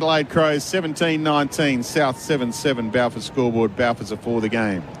 And the Adelaide Crows 17-19, South 7-7, Balfour scoreboard. Balfour's are for the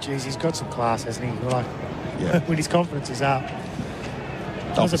game. Jeez, he's got some class, hasn't he? Like, when his confidence is up.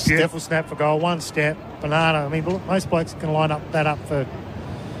 That was a beautiful snap for goal. 1 step, banana. I mean, most blokes can line that up for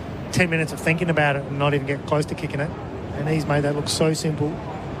 10 minutes of thinking about it and not even get close to kicking it. And he's made that look so simple.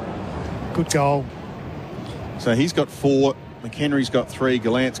 Good goal. So he's got 4, McHenry's got 3,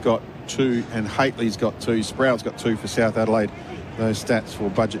 Gallant's got 2, and Haitley's got 2. Sproul's got 2 for South Adelaide. Those stats for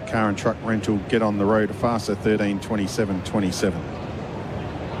budget car and truck rental. Get on the road faster, 13:27:27.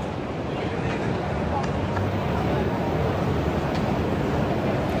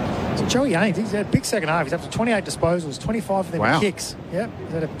 So Joey Haynes, he's had a big second half. He's up to 28 disposals, 25 of them Wow. kicks. Yep,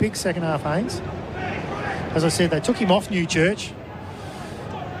 he's had a big second half, Haynes. As I said, they took him off Newchurch.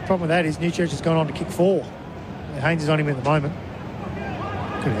 Problem with that is Newchurch has gone on to kick 4. And Haynes is on him at the moment.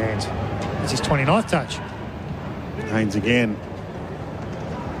 Good hands. It's his 29th touch. Haynes again.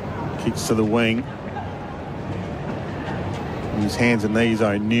 Kicks to the wing. On his hands and knees,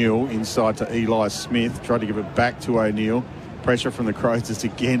 O'Neill inside to Eli Smith. Tried to give it back to O'Neill. Pressure from the Crows is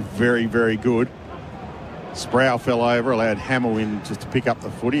again very, very good. Sproul fell over, allowed Hamill in just to pick up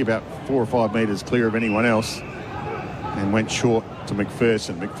the footy, about 4 or 5 metres clear of anyone else, and went short to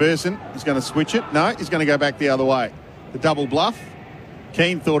McPherson. McPherson is going to switch it. No, he's going to go back the other way. The double bluff.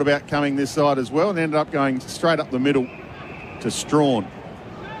 Keane thought about coming this side as well and ended up going straight up the middle to Strawn.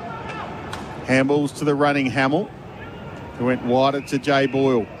 Handballs to the running Hamill, who went wider to Jay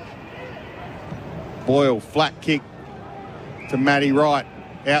Boyle. Boyle, flat kick to Matty Wright,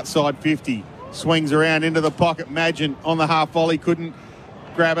 outside 50. Swings around into the pocket. Madgen on the half volley, couldn't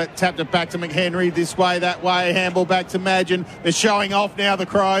grab it. Tapped it back to McHenry, this way, that way. Handball back to Madgen. They're showing off now, the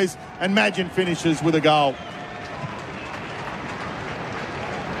Crows, and Madgen finishes with a goal.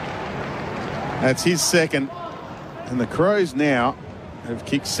 That's his second. And the Crows now have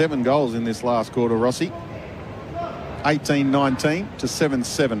kicked 7 goals in this last quarter, Rossi. 18-19 to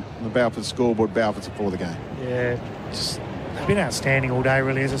 7-7 on the Balfour scoreboard. Balfour's before the game. Yeah, they've been outstanding all day,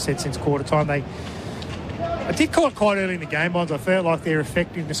 really, as I said, since quarter time. I did call it quite early in the game, Bonds. I felt like their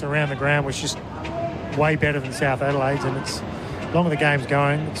effectiveness around the ground was just way better than South Adelaide's, and it's the longer the game's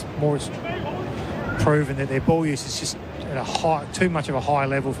going, it's proven that their ball use is just at too much of a high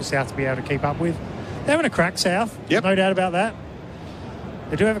level for South to be able to keep up with. They're having a crack, South. Yep. No doubt about that.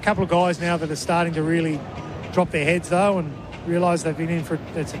 They do have a couple of guys now that are starting to really drop their heads, though, and realise they've been in for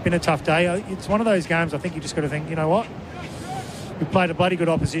it's been a tough day. It's one of those games I think you just got to think, you know what? We played a bloody good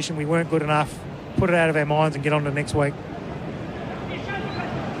opposition. We weren't good enough. Put it out of our minds and get on to next week.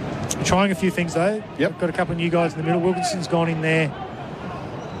 We're trying a few things, though. Yep. Got a couple of new guys in the middle. Wilkinson's gone in there.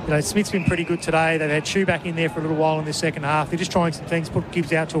 Smith's been pretty good today. They've had Chu back in there for a little while in this second half. They're just trying some things. Put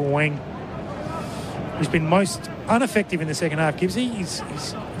Gibbs out to a wing. He's been most ineffective in the second half, Gibbsy. He's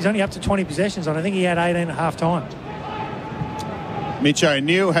only up to 20 possessions. I think he had 18 at half time. Mitch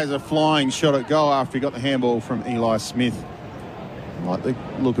O'Neill has a flying shot at goal after he got the handball from Eli Smith. I like the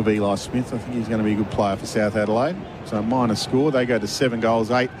look of Eli Smith. I think he's going to be a good player for South Adelaide. So a minor score. They go to 7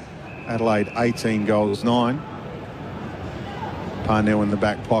 goals, 8. Adelaide 18 goals, 9. Parnell in the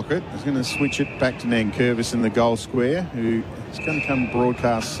back pocket. He's going to switch it back to Nankervis in the goal square, who is going to come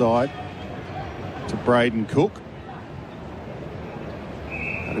broadcast side to Braden Cook.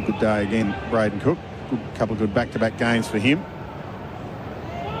 Had a good day again, Braden Cook. Couple of good back-to-back games for him.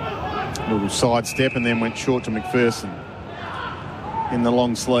 A little sidestep and then went short to McPherson in the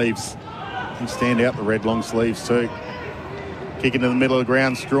long sleeves. He stand out the red long sleeves too. Kick into the middle of the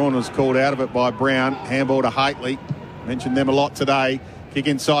ground. Strawn was called out of it by Brown. Handball to Haitley. Mentioned them a lot today. Kick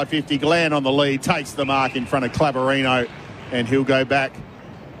inside 50. Glenn on the lead. Takes the mark in front of Clabarino. And he'll go back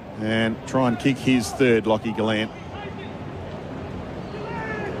and try and kick his third, Lockie Gallant.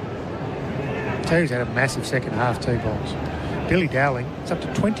 Terry's had a massive second half, 2 goals. Billy Dowling, it's up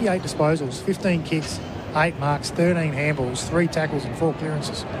to 28 disposals, 15 kicks, 8 marks, 13 handballs, 3 tackles and 4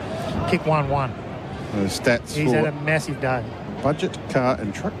 clearances. Kick 1-1. Stats He's had a massive day. Budget car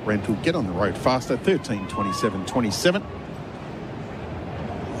and truck rental. Get on the road faster. 13:27:27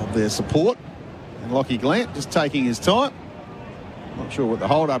 of their support. And Lockie Gallant just taking his time. Not sure what the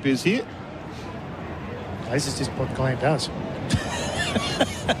hold up is here. This is just what Gallant does.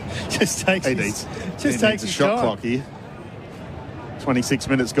 just takes his a shot time. clock here. 26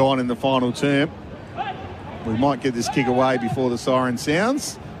 minutes gone in the final term. We might get this kick away before the siren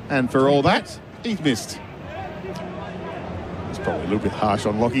sounds. And for all that, he's missed. It's probably a little bit harsh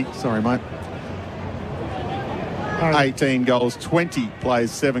on Lockie. Sorry, mate. 18 goals, 20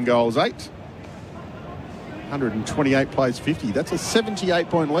 plays 7 goals, 8. 128 plays 50. That's a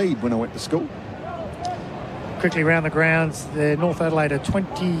 78-point lead when I went to school. Quickly round the grounds, the North Adelaide are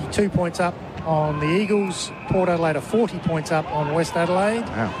 22 points up on the Eagles. Port Adelaide are 40 points up on West Adelaide.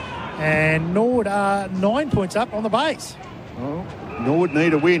 Wow. And Norwood are 9 points up on the base. Well, Norwood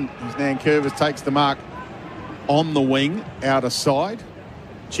need a win as Nankervis takes the mark on the wing, outer side.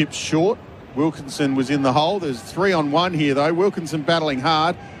 Chips short. Wilkinson was in the hole. There's 3-on-1 here, though. Wilkinson battling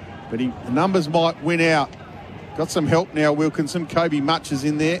hard. but the numbers might win out. Got some help now, Wilkinson. Kobe Much is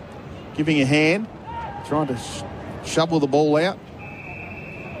in there, giving a hand, trying to shovel the ball out.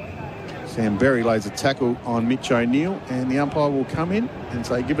 Sam Berry lays a tackle on Mitch O'Neill, and the umpire will come in and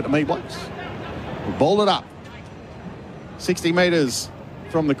say, give it to me, blokes. We'll ball it up. 60 metres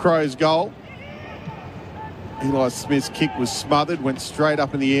from the Crows' goal. Eli Smith's kick was smothered, went straight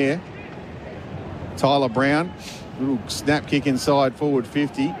up in the air. Tyler Brown, little snap kick inside forward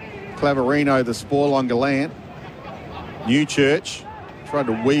 50. Claverino, the spoil on Gallant. Newchurch tried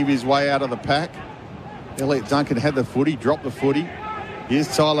to weave his way out of the pack. Elliot Duncan had the footy, dropped the footy. Here's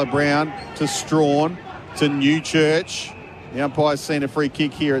Tyler Brown to Strawn, to Newchurch. The umpire's seen a free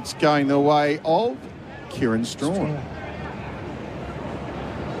kick here. It's going the way of Kieran Strawn.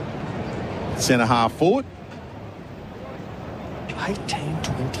 Centre half forward. 18-20.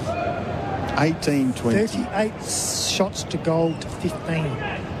 18-20. 38 shots to goal to 15.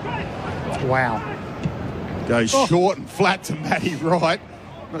 Wow. Goes short and flat to Matty Wright.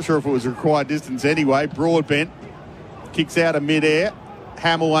 Not sure if it was required distance anyway. Broadbent kicks out of mid-air.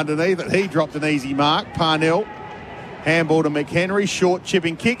 Hamill underneath it. He dropped an easy mark. Parnell. Handball to McHenry. Short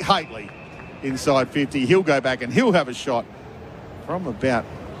chipping kick. Hately inside 50. He'll go back and he'll have a shot from about...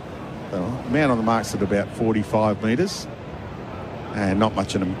 man on the mark's at about 45 metres. And not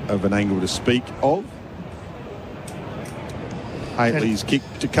much of an angle to speak of. Hately's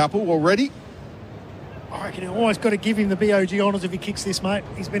kicked a couple already. I reckon you always got to give him the BOG honours if he kicks this, mate.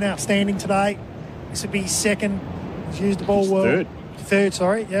 He's been outstanding today. This would be his second. He's used the ball well. Third,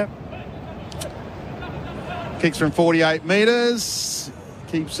 sorry, yep. Kicks from 48 metres.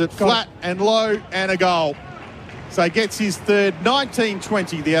 Keeps it flat and low and a goal. So gets his third.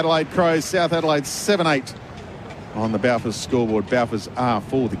 19-20, the Adelaide Crows. South Adelaide 7-8 on the Balfours scoreboard. Balfours are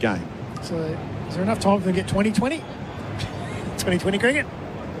for the game. So is there enough time for them to get 20-20? 20-20 cricket?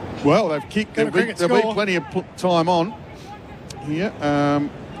 Well, they've kicked. There'll be plenty of time on here.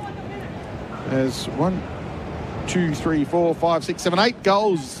 There's 1, 2, 3, 4, 5, 6, 7, 8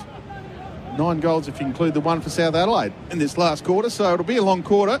 goals. 9 goals if you include the one for South Adelaide in this last quarter. So it'll be a long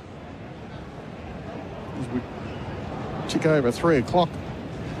quarter. As we tick over 3 o'clock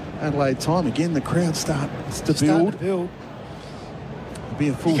Adelaide time. Again, the crowd starts to build. It'll be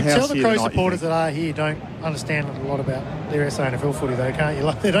a full house here. You can tell the Crow supporters that are here don't understand a lot about their SANFL footy, though, can't you?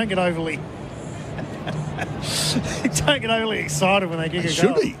 Like, they don't get overly excited when they kick a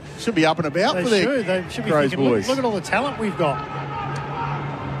goal. Should be up and about for their They should be Crows thinking, boys. look at all the talent we've got.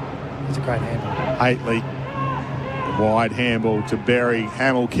 It's a great handball. Hately, wide handball to Berry.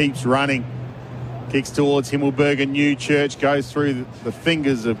 Hamill keeps running. Kicks towards Himmelberg and Newchurch. Goes through the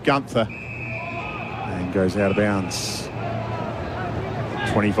fingers of Gunther. And goes out of bounds.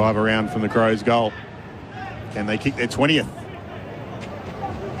 25 around from the Crows' goal. Can they kick their 20th?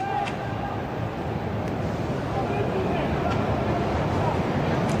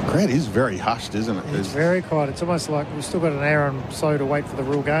 The crowd is very hushed, isn't it? It's very quiet. It's almost like we've still got an hour and so to wait for the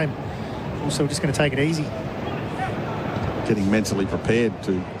real game. Also, we're just going to take it easy. Getting mentally prepared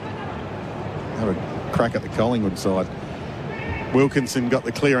to have a crack at the Collingwood side. Wilkinson got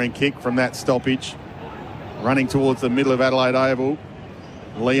the clearing kick from that stoppage. Running towards the middle of Adelaide Oval.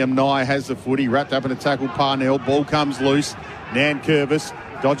 Liam Nye has the footy, wrapped up in a tackle. Parnell, ball comes loose. Nankervis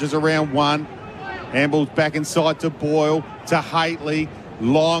dodges around one. Handballs back inside to Boyle, to Hately.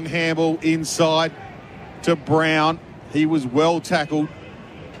 Long handball inside to Brown. He was well tackled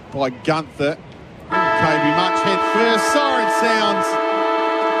by Gunther. Kobe Much head first. Siren sounds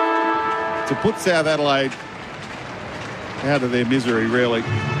to put South Adelaide out of their misery, really.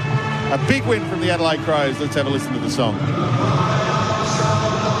 A big win from the Adelaide Crows. Let's have a listen to the song.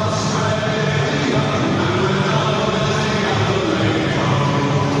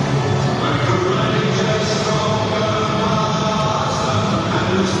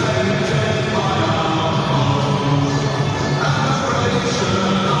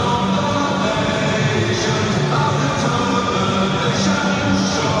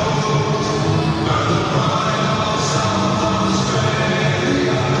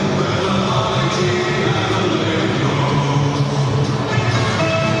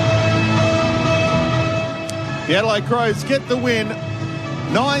 The Adelaide Crows get the win.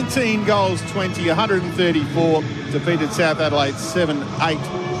 19 goals, 20, 134. Defeated South Adelaide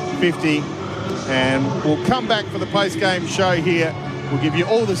 7-8-50. And we'll come back for the post-game show here. We'll give you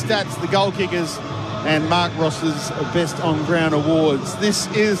all the stats, the goal kickers, and Mark Ross's Best On Ground Awards. This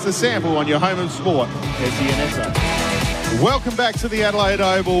is the SANFL on your home of sport, SEN SA. Welcome back to the Adelaide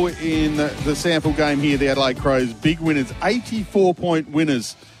Oval in the SANFL game here. The Adelaide Crows, big winners, 84-point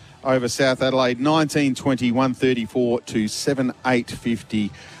winners over South Adelaide, 19-20, 134 to 7-8-50.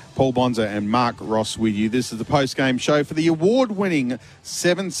 Paul Bonsor and Mark Ross with you. This is the post-game show for the award-winning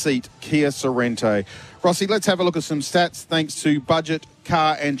 7-seat Kia Sorrento. Rossi, let's have a look at some stats. Thanks to Budget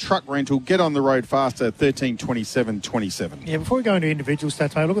Car and Truck Rental. Get on the road faster, 13:27:27. Yeah, before we go into individual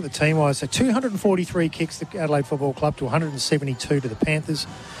stats, mate, look at the team-wise. So 243 kicks the Adelaide Football Club to 172 to the Panthers.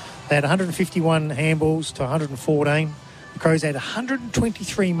 They had 151 handballs to 114. The Crows had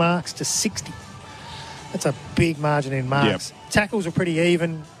 123 marks to 60. That's a big margin in marks. Yep. Tackles were pretty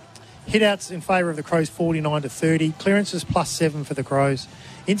even. Hit-outs in favour of the Crows, 49 to 30. Clearances +7 for the Crows.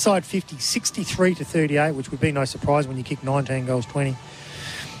 Inside 50, 63 to 38, which would be no surprise when you kick 19 goals, 20.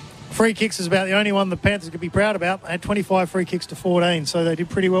 Free kicks is about the only one the Panthers could be proud about. They had 25 free kicks to 14, so they did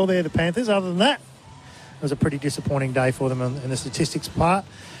pretty well there, the Panthers. Other than that, it was a pretty disappointing day for them in the statistics part.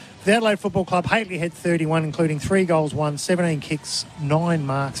 For the Adelaide Football Club, Hately had 31, including 3 goals, 1, 17 kicks, 9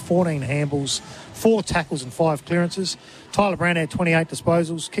 marks, 14 handballs, 4 tackles and 5 clearances. Tyler Brown had 28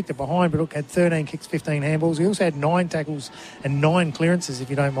 disposals, kicked it behind, but had 13 kicks, 15 handballs. He also had 9 tackles and 9 clearances, if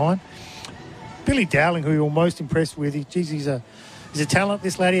you don't mind. Billy Dowling, who you're most impressed with, he's a talent,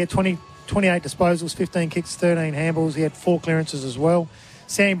 this lad. He had 28 disposals, 15 kicks, 13 handballs. He had 4 clearances as well.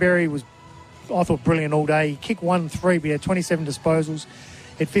 Sam Berry was, I thought, brilliant all day. He kicked 1-3, but he had 27 disposals.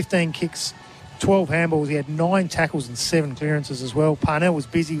 He had 15 kicks, 12 handballs. He had 9 tackles and 7 clearances as well. Parnell was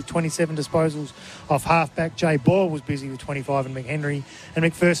busy with 27 disposals off halfback. Jay Boyle was busy with 25, and McHenry and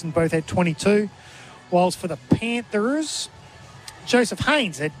McPherson both had 22. Whilst for the Panthers, Joseph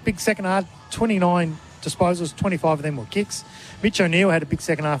Haynes had big second half, 29 disposals, 25 of them were kicks. Mitch O'Neill had a big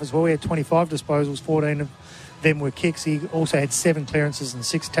second half as well. He had 25 disposals, 14 of them were kicks. He also had 7 clearances and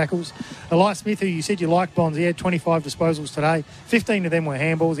 6 tackles. Elias Smith, who you said you liked, Bonds, he had 25 disposals today. 15 of them were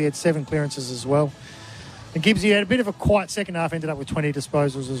handballs. He had 7 clearances as well. And Gibbs, he had a bit of a quiet second half, ended up with 20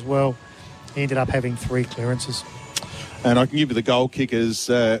 disposals as well. He ended up having 3 clearances. And I can give you the goal kickers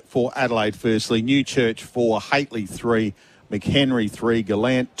for Adelaide firstly. Newchurch 4, Hately 3, McHenry 3,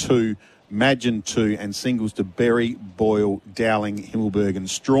 Gallant 2, Madgen 2, and singles to Berry, Boyle, Dowling, Himmelberg and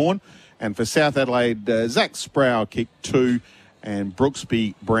Strawn. And for South Adelaide, Zach Sproul kicked 2, and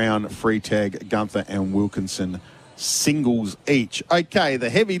Brooksby, Brown, Freetag, Gunther and Wilkinson singles each. Okay,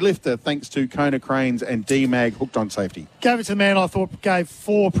 the heavy lifter, thanks to Kona Cranes and D-Mag, hooked on safety. Gave it to the man I thought gave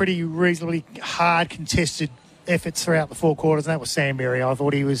 4 pretty reasonably hard contested efforts throughout the 4 quarters, and that was Sam Berry. I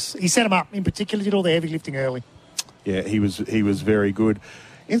thought he set him up in particular, did all the heavy lifting early. Yeah, he was very good.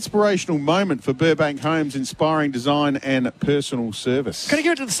 Inspirational moment for Burbank Homes, inspiring design and personal service. Going to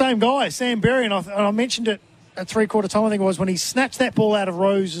give it to the same guy, Sam Berry, and I mentioned it at 3/4 time, I think it was, when he snatched that ball out of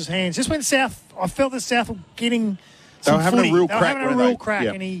Rose's hands. Just when South, I felt that South were getting some They were having a real crack.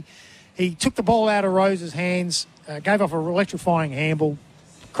 Yep. And he took the ball out of Rose's hands, gave off a electrifying handball.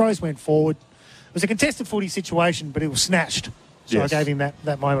 Crows went forward. It was a contested footy situation, but it was snatched. So yes. I gave him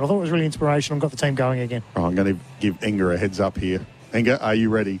that moment. I thought it was really inspirational and got the team going again. Oh, I'm going to give Inga a heads up here. Inga, are you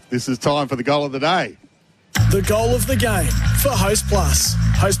ready? This is time for the goal of the day. The goal of the game for Host Plus.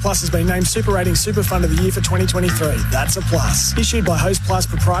 Host Plus has been named Super Rating Super Fund of the Year for 2023. That's a plus. Issued by Host Plus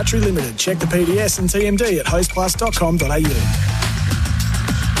Proprietary Limited. Check the PDS and TMD at hostplus.com.au.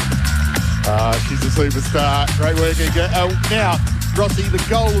 She's a superstar. Great work, Inga. Now, Rossi, the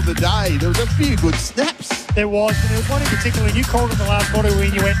goal of the day. There was a few good snaps. There was, but there was one in particular, and you called it the last quarter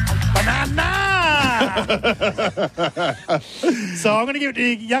when you went, banana! So I'm going to give it to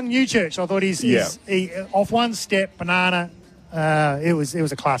young Newchurch. I thought he off one step, banana. It was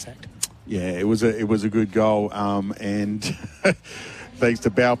a class act. Yeah, it was a good goal, and thanks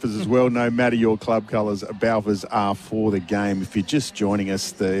to Balfours as well. No matter your club colours, Balfours are for the game. If you're just joining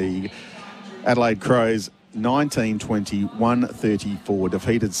us, the Adelaide Crows 19-20, 134,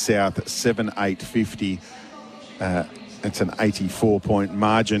 defeated South 7-8-50. It's an 84-point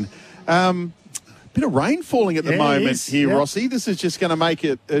margin. Bit of rain falling at the moment here, yep. Rossi. This is just going to make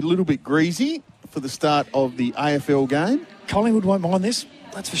it a little bit greasy for the start of the AFL game. Collingwood won't mind this,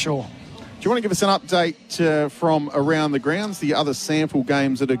 that's for sure. Do you want to give us an update from around the grounds, the other SANFL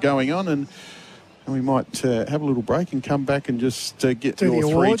games that are going on, and we might have a little break and come back and just get do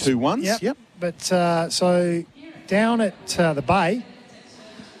your 3, 2, 1s? Yep. But so down at the Bay,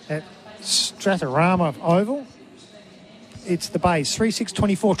 at Strathorama Oval, it's the Bays,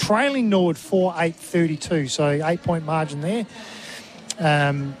 3-6-24, trailing Norwood 4-8-32, so 8-point margin there.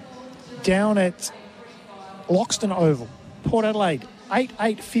 Down at Loxton Oval, Port Adelaide,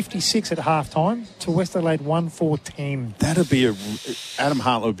 8-8-56 at halftime to West Adelaide 1-4-10. That'd be Adam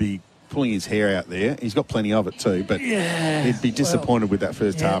Hartley would be pulling his hair out there. He's got plenty of it too, but he'd be disappointed with that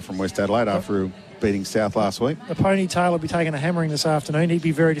first half from West Adelaide after beating South last week. The ponytail will be taking a hammering this afternoon. He'd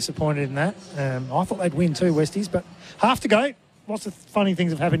be very disappointed in that. I thought they'd win too, Westies, but half to go. lots of funny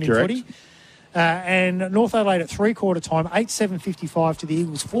things have happened Correct. in footy. And North Adelaide at three-quarter time, 8-7-55 to the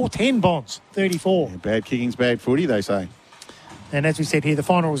Eagles, 4-10 Bonds, 34. Yeah, bad kicking's bad footy, they say. And as we said here, the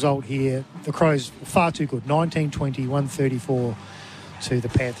final result here, the Crows were far too good, 19-20, 134 to the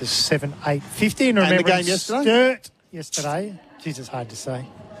Panthers, 7-8-50. And remember, the game yesterday, Jesus, hard to say,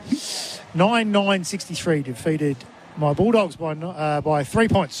 9-9-63 defeated my Bulldogs by 3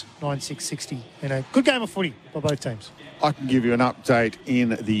 points, 9-6-60. And a good game of footy by both teams. I can give you an update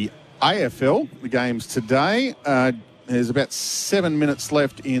in the AFL, the games today. There's about 7 minutes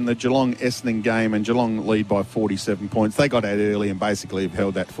left in the Geelong-Essendon game, and Geelong lead by 47 points. They got out early and basically have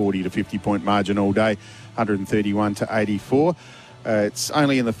held that 40 to 50 point margin all day, 131 to 84. It's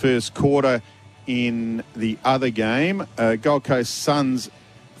only in the first quarter in the other game. Gold Coast Suns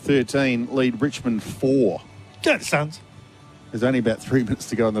 13 lead Richmond 4. Go the Suns. There's only about 3 minutes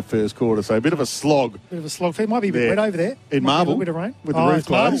to go in the first quarter, so a bit of a slog. It might be a bit wet over there. In Marble, a bit of rain. with the roof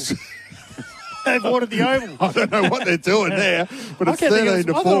closed. They've watered the Oval. I don't know what they're doing there, but it's 13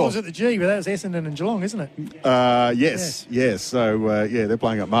 to 4. I thought it was at the G, but that was Essendon and Geelong, isn't it? Yes. So, they're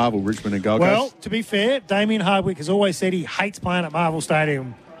playing at Marble, Richmond and Gold Coast. Well, to be fair, Damien Hardwick has always said he hates playing at Marvel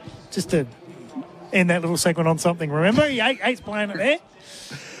Stadium. Just to end that little segment on something, remember? He hates playing it there.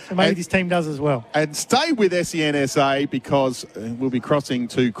 So maybe this team does as well. And stay with SEN SA because we'll be crossing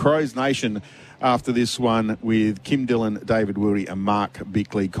to Crows Nation after this one with Kim Dillon, David Wildy and Mark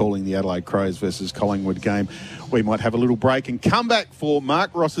Bickley calling the Adelaide Crows versus Collingwood game. We might have a little break and come back for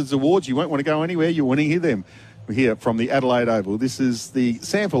Mark Ross's awards. You won't want to go anywhere. You want to hear them. We're here from the Adelaide Oval. This is the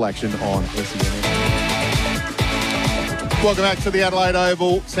SANFL action on SEN. Welcome back to the Adelaide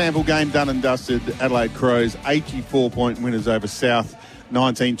Oval. SANFL game done and dusted. Adelaide Crows 84-point winners over South.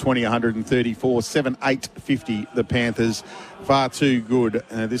 19-20, 134, 7-8-50 the Panthers. Far too good.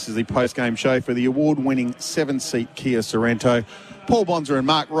 This is the post-game show for the award-winning 7-seat Kia Sorrento. Paul Bonsor and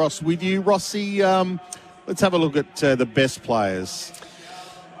Mark Ross with you. Rossi, let's have a look at the best players.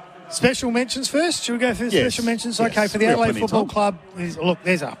 Special mentions first. Should we go for the special mentions? Yes. Okay, for the Adelaide Football Club,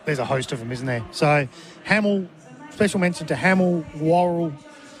 there's a host of them, isn't there? So, Hamill, special mention to Hamill, Worrell.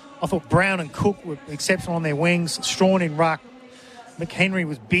 I thought Brown and Cook were exceptional on their wings. Strawn in ruck. McHenry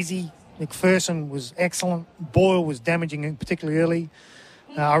was busy. McPherson was excellent. Boyle was damaging, particularly early.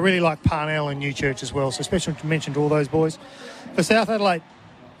 I really like Parnell and Newchurch as well, so special mention to all those boys. For South Adelaide,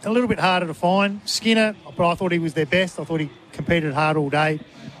 a little bit harder to find. Skinner, but I thought he was their best. I thought he competed hard all day.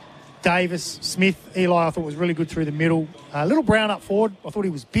 Davis, Smith, Eli, I thought was really good through the middle. Little Brown up forward, I thought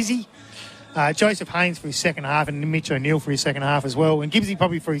he was busy. Joseph Haynes for his second half and Mitch O'Neill for his second half as well. And Gibbsy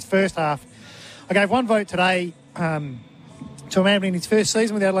probably for his first half. I gave one vote today to a man in his first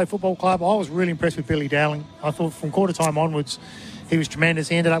season with the Adelaide Football Club. I was really impressed with Billy Dowling. I thought from quarter time onwards, he was tremendous.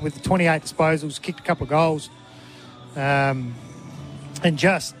 He ended up with 28 disposals, kicked a couple of goals. And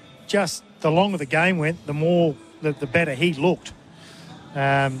just the longer the game went, the better he looked.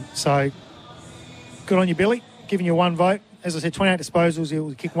 So good on you, Billy. Giving you one vote. As I said, 28 disposals.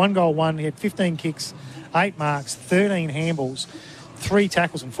 He kicked 1 goal, 1. He had 15 kicks, 8 marks, 13 handballs, 3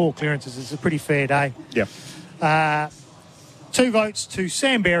 tackles and 4 clearances. It's a pretty fair day. Yep. 2 votes to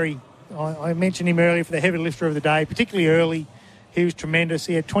Sam Berry. I mentioned him earlier for the heavy lifter of the day, particularly early. He was tremendous.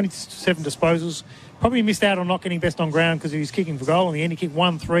 He had 27 disposals. Probably missed out on not getting best on ground because he was kicking for goal. In the end, he kicked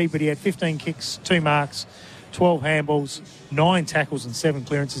 1-3, but he had 15 kicks, 2 marks, 12 handballs, 9 tackles and 7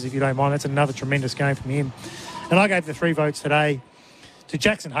 clearances, if you don't mind. That's another tremendous game from him. And I gave the 3 votes today to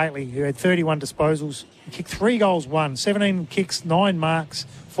Jackson Haitley, who had 31 disposals. He kicked 3 goals, 1, 17 kicks, 9 marks,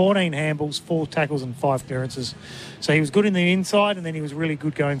 14 handballs, 4 tackles and 5 clearances. So he was good in the inside, and then he was really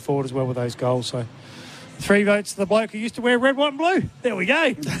good going forward as well with those goals. So 3 votes to the bloke who used to wear red, white and blue. There we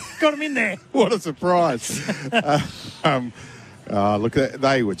go. Got him in there. What a surprise. Look,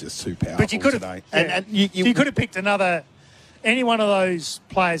 they were just too powerful But you could today. have, and you could have picked any one of those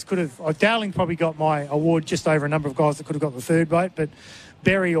players could have. Dowling probably got my award just over a number of guys that could have got the 3rd vote, but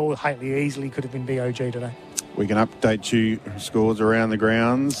Berry or Haitley easily could have been BOG today. We can update you scores around the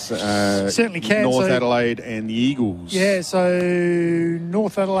grounds. Certainly can. North Adelaide and the Eagles. Yeah, so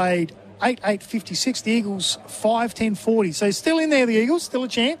North Adelaide 8-8-56. The Eagles 5-10-40. So still in there, the Eagles, still a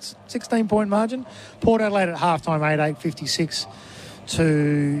chance. 16-point margin. Port Adelaide at halftime 8-8-56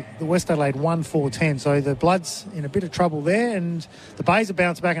 to the West Adelaide 1-4-10. So the Bloods in a bit of trouble there, and the Bays have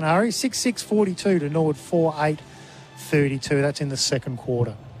bounced back in a hurry. 6-6-42 to Nord 4-8-32. That's in the second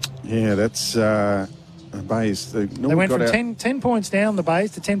quarter. Yeah, that's Bays. They went from 10 points down, the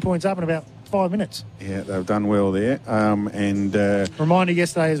Bays, to 10 points up in about 5 minutes. Yeah, they've done well there. Reminder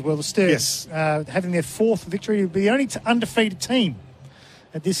yesterday as well, the Sturs, Yes. having their 4th victory, would be the only undefeated team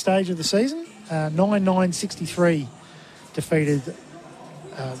at this stage of the season. 9-9-63 defeated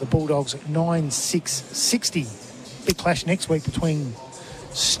the Bulldogs 9-6-60. Big clash next week between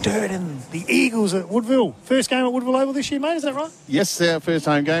Sturt and the Eagles at Woodville. First game at Woodville Oval this year, mate, is that right? Yes, our first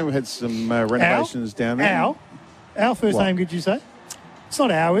home game. We had some renovations down there. Our first name, did you say? It's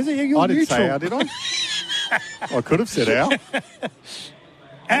not our, is it? You're I didn't neutral. say our, did I? I could have said our.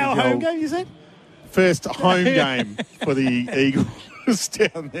 Our home game, you said? First home game for the Eagles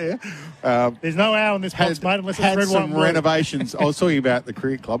down there. There's no our in this box, mate, unless it's had red, white, some and blue. renovations. I was talking about the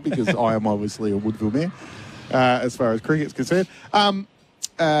cricket club because I am obviously a Woodville man as far as cricket's concerned. Some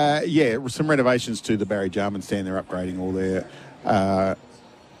renovations to the Barry Jarman stand. They're upgrading all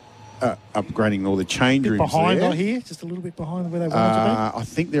their change rooms behind, there. I hear, just a little bit behind where they wanted to I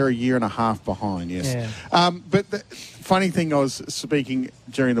think they're a year and a half behind, yes. Yeah. But the funny thing, I was speaking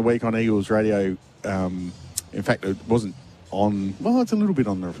during the week on Eagles Radio. In fact, it wasn't on. Well, it's a little bit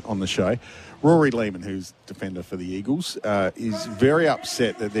on the show. Rory Lehman, who's defender for the Eagles, is very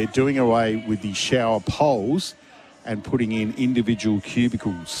upset that they're doing away with the shower poles and putting in individual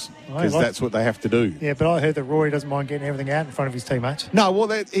cubicles because that's what they have to do. Yeah, but I heard that Rory doesn't mind getting everything out in front of his teammates. No,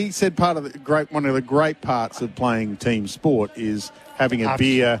 well, he said one of the great parts of playing team sport is having a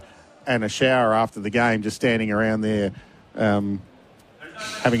beer and a shower after the game, just standing around there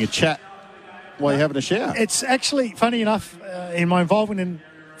having a chat while you're having a shower. It's actually, funny enough, in my involvement in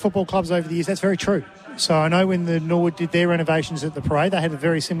football clubs over the years, that's very true. So I know when the Norwood did their renovations at the parade, they had a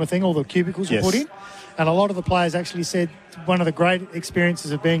very similar thing. All the cubicles were put in. And a lot of the players actually said one of the great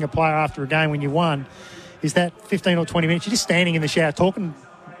experiences of being a player after a game when you won is that 15 or 20 minutes, you're just standing in the shower talking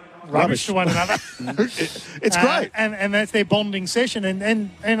rubbish to one another. It's great. And that's their bonding session.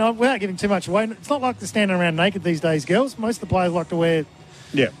 And without giving too much away, it's not like they're standing around naked these days, girls. Most of the players like to wear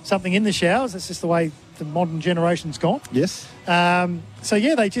something in the showers. That's just the way the modern generation's gone. Yes.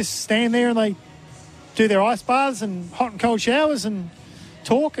 They just stand there and they do their ice baths and hot and cold showers and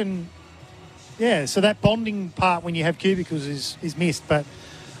talk and... Yeah, so that bonding part when you have cubicles is missed. But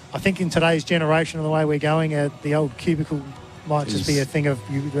I think in today's generation and the way we're going, the old cubicle might just be a thing of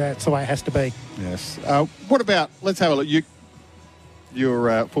that's the way it has to be. Yes. What about, let's have a look.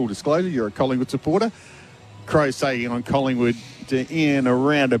 You're full disclosure, you're a Collingwood supporter. Crows taking on Collingwood in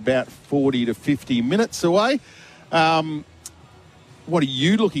around about 40 to 50 minutes away. What are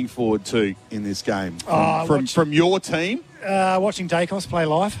you looking forward to in this game from your team? Watching Dacos play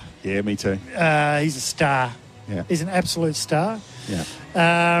live. Yeah, me too. He's a star. Yeah. He's an absolute star. Yeah.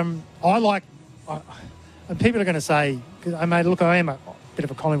 And people are going to say, I am a bit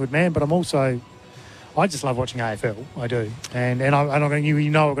of a Collingwood man, but I just love watching AFL. I do. And I've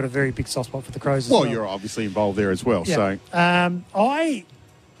got a very big soft spot for the Crows as well. Well, you're obviously involved there as well. Yeah.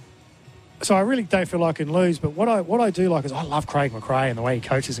 So I really don't feel like I can lose, but what I do like is I love Craig McRae and the way he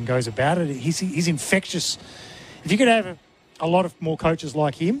coaches and goes about it. He's infectious. If you could have a lot of more coaches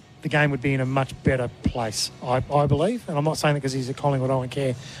like him, the game would be in a much better place, I believe. And I'm not saying that because he's a Collingwood, I don't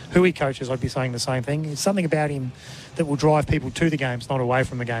care who he coaches, I'd be saying the same thing. It's something about him that will drive people to the games, not away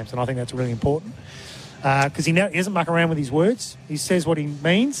from the games, and I think that's really important. Because he doesn't muck around with his words. He says what he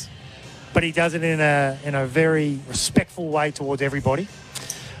means, but he does it in a very respectful way towards everybody.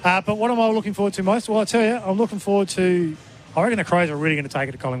 But what am I looking forward to most? Well, I'll tell you, I'm looking forward to... I reckon the Crows are really going to take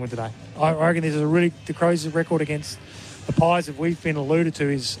it to Collingwood today. I reckon the Crows' record against the Pies that we've been alluded to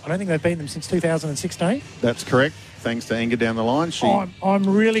is... I don't think they've beaten them since 2016. That's correct. Thanks to Inga down the line. I'm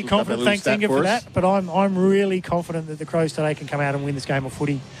really confident, thanks Inga for that, but I'm really confident that the Crows today can come out and win this game of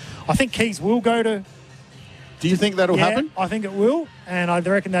footy. I think Keys will go to... Do you think that'll happen? I think it will, and I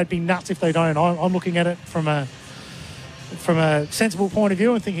reckon they'd be nuts if they don't. I'm looking at it from a sensible point of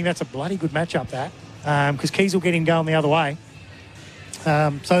view and thinking that's a bloody good matchup, that, because Keys will get him going the other way.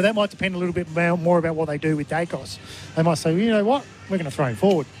 So that might depend a little bit more about what they do with Dacos. They might say, well, you know what, we're going to throw him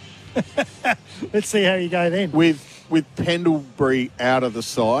forward. Let's see how you go then. With Pendlebury out of the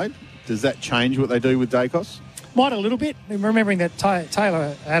side, does that change what they do with Dacos? Might a little bit, remembering that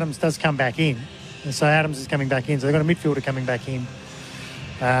Taylor Adams does come back in. And so Adams is coming back in. So they've got a midfielder coming back in.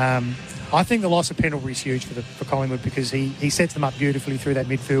 I think the loss of Pendlebury is huge for Collingwood because he sets them up beautifully through that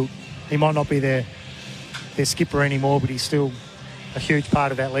midfield. He might not be their skipper anymore, but he's still a huge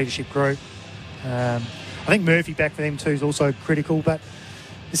part of that leadership group. I think Murphy back for them too is also critical. But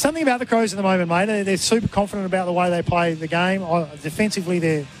there's something about the Crows at the moment, mate. They're super confident about the way they play the game. Defensively,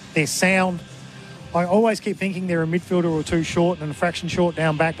 they're sound. I always keep thinking they're a midfielder or two short and a fraction short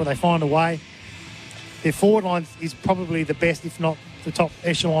down back, but they find a way. Their forward line is probably the best, if not the top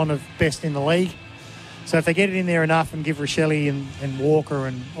echelon of best in the league. So if they get it in there enough and give Rochelle and Walker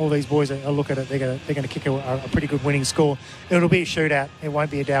and all these boys a look at it, they're going to kick a pretty good winning score. It'll be a shootout. It won't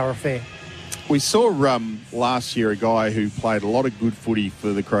be a dour affair. We saw last year a guy who played a lot of good footy for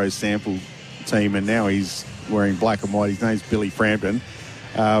the Crows SANFL team, and now he's wearing black and white. His name's Billy Frampton.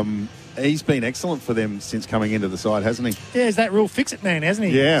 He's been excellent for them since coming into the side, hasn't he? Yeah, he's that real fix-it man, hasn't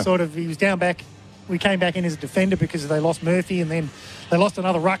he? Yeah. Sort of, he was down back. We came back in as a defender because they lost Murphy, and then they lost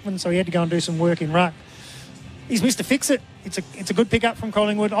another ruckman, so he had to go and do some work in ruck. He's Mr. Fix-It. It's a good pickup from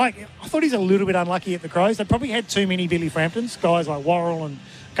Collingwood. I thought he's a little bit unlucky at the Crows. They probably had too many Billy Framptons, guys like Worrell and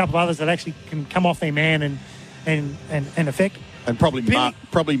a couple of others that actually can come off their man and affect. And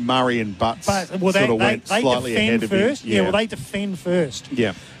probably Murray and Butts went slightly ahead of him. First. Yeah, well, they defend first.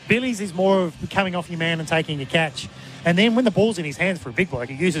 Yeah. Billy's is more of coming off your man and taking a catch. And then when the ball's in his hands for a big bloke,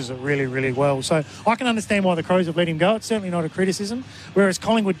 he uses it really, really well. So I can understand why the Crows have let him go. It's certainly not a criticism. Whereas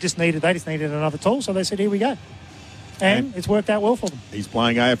Collingwood just needed another tool. So they said, here we go. And it's worked out well for them. He's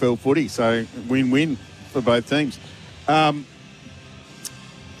playing AFL footy, so win-win for both teams.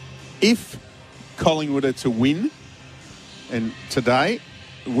 If Collingwood are to win, and today,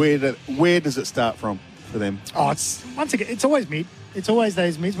 where does it start from for them? Oh, it's always mid. It's always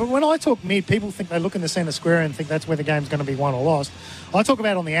those mids. But when I talk mid, people think they look in the centre square and think that's where the game's going to be won or lost. I talk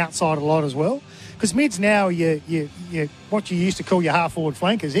about on the outside a lot as well. Because mids now, you what you used to call your half-forward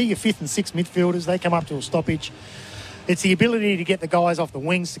flankers. They're your fifth and sixth midfielders. They come up to a stoppage. It's the ability to get the guys off the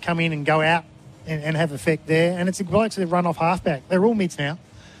wings to come in and go out and have effect there. And it's the blokes that run off halfback. They're all mids now.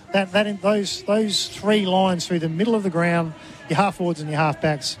 Those three lines through the middle of the ground, your half-forwards and your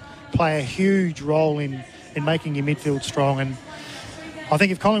halfbacks, play a huge role in making your midfield strong. And I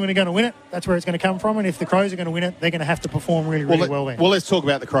think if Collingwood are going to win it, that's where it's going to come from. And if the Crows are going to win it, they're going to have to perform really well there. Well, let's talk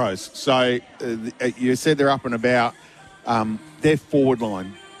about the Crows. So you said they're up and about. Their forward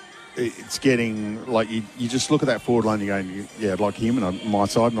line, it's getting like you just look at that forward line, you're going, yeah, I'd like him on my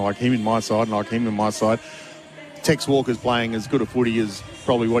side, and I like him in my side, and I like him in my side. Tex Walker's playing as good a footy as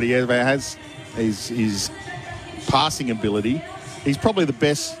probably what he ever has. His passing ability, he's probably the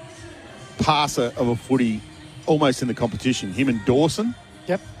best passer of a footy almost in the competition. Him and Dawson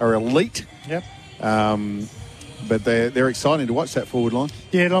are elite. Yep. But they're exciting to watch that forward line.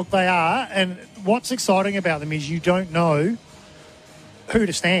 Yeah, look, they are. And what's exciting about them is you don't know who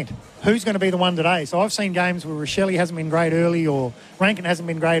to stand. Who's going to be the one today? So I've seen games where Rochelle hasn't been great early or Rankin hasn't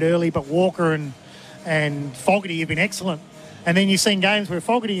been great early, but Walker and Fogarty have been excellent. And then you've seen games where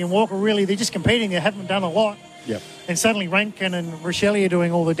Fogarty and Walker really, they're just competing. They haven't done a lot. Yep. And suddenly Rankin and Rochelle are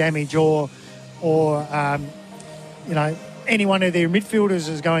doing all the damage or any one of their midfielders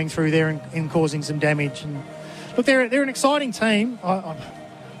is going through there and causing some damage. And look, they're an exciting team. I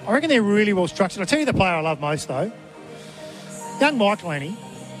reckon they're really well structured. I'll tell you the player I love most, though. Young Mike Laney,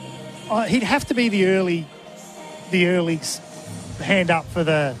 he'd have to be the early hand up for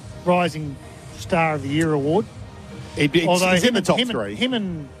the Rising Star of the Year award. He's in the top three. Him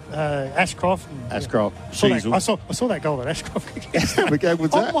and Ashcroft. Ashcroft. I saw that goal that Ashcroft kicked.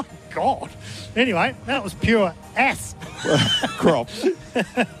 Oh, my God. Anyway, that was pure ass. Crop.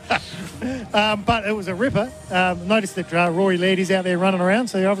 But it was a ripper. Notice that Rory Laird out there running around,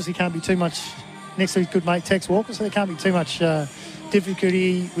 so there obviously can't be too much next to his good mate Tex Walker, so there can't be too much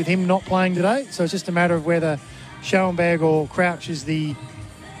difficulty with him not playing today. So it's just a matter of whether Schoenberg or Crouch is the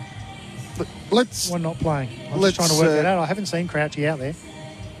one not playing. I'm just trying to work that out. I haven't seen Crouchy out there.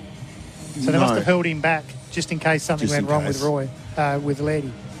 So they must have held him back just in case something went wrong with with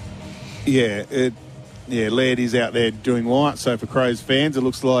Lairdy. Yeah, Laird is out there doing right. So for Crows fans, it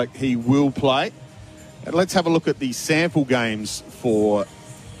looks like he will play. And let's have a look at the SANFL games for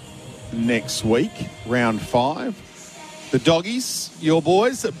next week, round 5. The Doggies, your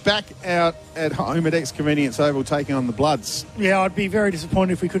boys, back out at home at Ex-Convenience Oval taking on the Bloods. Yeah, I'd be very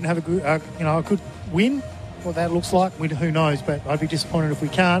disappointed if we couldn't have a good, a good win. What that looks like, who knows? But I'd be disappointed if we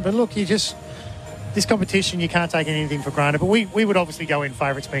can't. But look, this competition, you can't take anything for granted. But we would obviously go in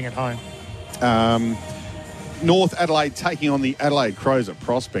favourites being at home. North Adelaide taking on the Adelaide Crows at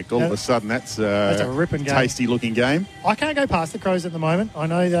Prospect. All of a sudden, that's a ripping game. Tasty-looking game. I can't go past the Crows at the moment. I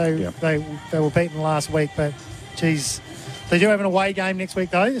know they were beaten last week, but, geez, they do have an away game next week,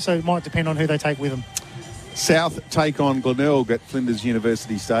 though, so it might depend on who they take with them. South take on Glenelg at Flinders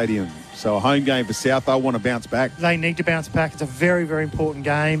University Stadium. So a home game for South. They want to bounce back. They need to bounce back. It's a very, very important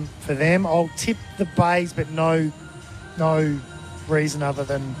game for them. I'll tip the Bays, but no reason other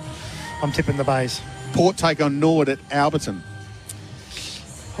than I'm tipping the Bays. Port take on Nord at Alberton.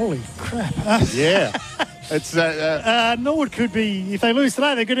 Holy crap. Yeah. It's Nord could be, if they lose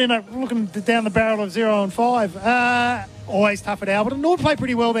today, they could end up looking down the barrel of 0-5. Always tough at Alberton. Nord play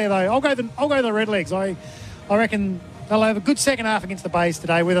pretty well there, though. I'll go the Redlegs. I reckon they'll have a good second half against the Bays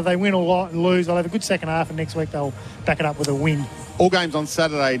today. Whether they win or lose, they'll have a good second half, and next week they'll back it up with a win. All games on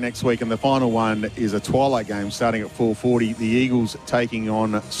Saturday next week, and the final one is a twilight game starting at 4:40. The Eagles taking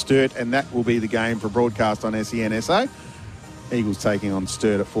on Sturt, and that will be the game for broadcast on SEN SA. Eagles taking on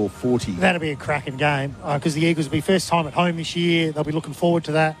Sturt at 4:40. That'll be a cracking game because the Eagles will be first time at home this year. They'll be looking forward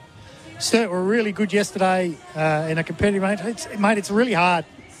to that. Sturt were really good yesterday in a competitive mate. It's really hard,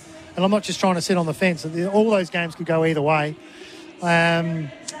 and I'm not just trying to sit on the fence. All those games could go either way. I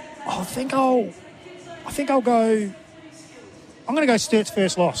think I'll go. I'm going to go Sturt's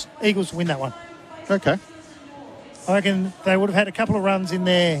first loss. Eagles win that one. Okay. I reckon they would have had a couple of runs in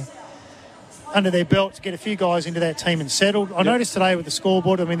there under their belt to get a few guys into that team and settled. I noticed today with the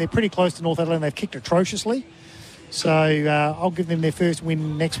scoreboard, I mean, they're pretty close to North Adelaide and they've kicked atrociously. So I'll give them their first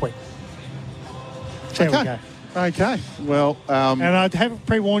win next week. There we go. Okay. Well... and I have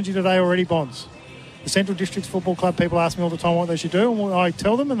pre-warned you today already, Bonds. The Central Districts Football Club people ask me all the time what they should do, and I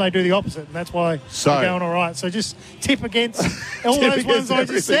tell them, and they do the opposite, and that's why I'm going all right. So just tip against all those ones I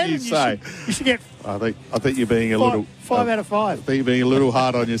just said, and you should get... I think you're being a little... 5 out of 5. I think you're being a little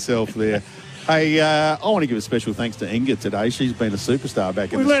hard on yourself there. Hey, I want to give a special thanks to Inga today. She's been a superstar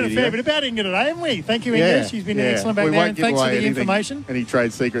back in the studio. We've learned a fair bit about Inga today, haven't we? Thank you, Inga. Yeah, she's been excellent back there, and thanks for the information. Any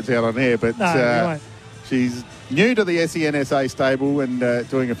trade secrets out on air, but she's new to the SEN SA stable and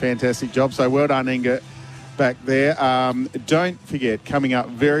doing a fantastic job. So well done, Inga, back there. Don't forget, coming up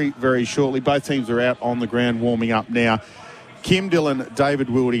very, very shortly, both teams are out on the ground warming up now. Kim Dillon, David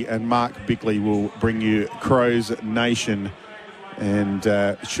Wildy and Mark Bickley will bring you Crows Nation,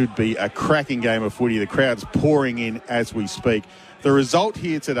 and should be a cracking game of footy. The crowd's pouring in as we speak. The result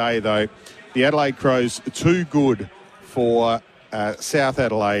here today, though, the Adelaide Crows too good for South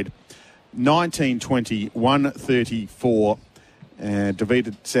Adelaide. 19-20, 134, and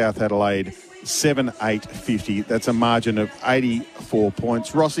defeated South Adelaide 7-8-50. That's a margin of 84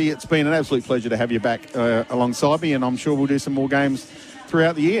 points. Rossi, it's been an absolute pleasure to have you back alongside me, and I'm sure we'll do some more games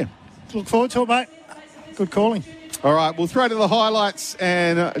throughout the year. Look forward to it, mate. Good calling. All right, we'll throw to the highlights,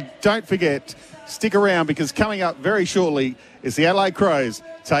 and don't forget, stick around, because coming up very shortly is the Adelaide Crows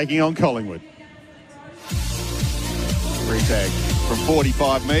taking on Collingwood. Free tag from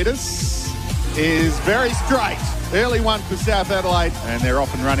 45 metres is very straight. Early one for South Adelaide, and they're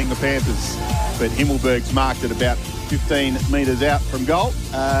off and running, the Panthers. But Himmelberg's marked at about 15 metres out from goal.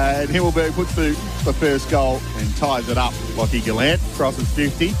 And Himmelberg puts the first goal and ties it up. Lockie Gallant crosses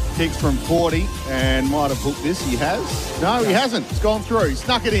 50, kicks from 40, and might have hooked this. He has. No, he hasn't. It's gone through. He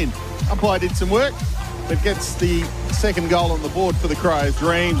snuck it in. Umpire did some work, but gets the second goal on the board for the Crows.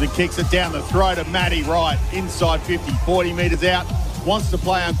 Dreams and kicks it down the throat of Matty Wright. Inside 50, 40 metres out. Wants to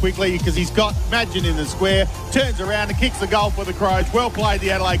play on quickly because he's got Madgen in the square. Turns around and kicks the goal for the Crows. Well played,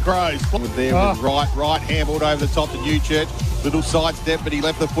 the Adelaide Crows. There with Wright handballed over the top to Newchurch. Little sidestep, but he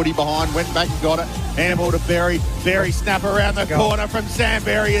left the footy behind. Went back and got it. Handball to Berry. Berry snap around the corner from Sam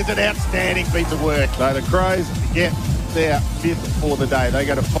Berry. Is an outstanding piece of work. So the Crows get their fifth for the day. They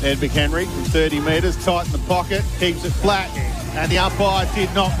go to Ed McHenry from 30 metres. Tighten the pocket. Keeps it flat. And the umpire did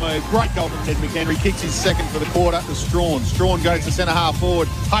not move. Great goal from Ed McHenry. Kicks his second for the quarter to Strawn. Strawn goes to centre half forward.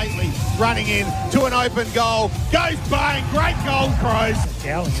 Haitley running in to an open goal. Goes bang. Great goal, Crows.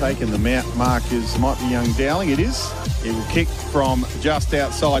 Dowling. Taking the mark is, might be young Dowling. It is. It will kick from just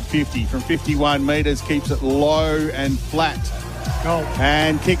outside 50. From 51 metres. Keeps it low and flat. Goal.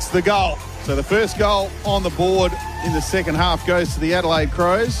 And kicks the goal. So the first goal on the board in the second half goes to the Adelaide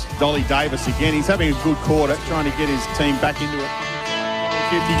Crows. Dolly Davis again. He's having a good quarter, trying to get his team back into it.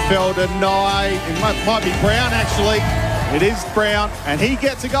 50 fell to Nye. It might be Brown, actually. It is Brown, and he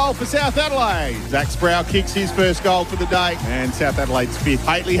gets a goal for South Adelaide. Zach Sproul kicks his first goal for the day, and South Adelaide's fifth.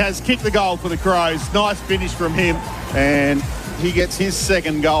 Haitley has kicked the goal for the Crows. Nice finish from him, and he gets his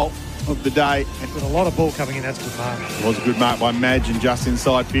second goal of the day. With a lot of ball coming in, that's a good mark. It was a good mark by Madgen, just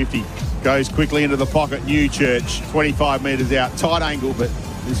inside 50. Goes quickly into the pocket. Newchurch, 25 metres out. Tight angle, but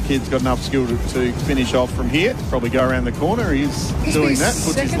this kid's got enough skill to finish off from here. Probably go around the corner. He's doing that.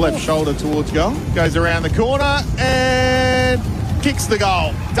 Puts his left shoulder towards goal. Goes around the corner and kicks the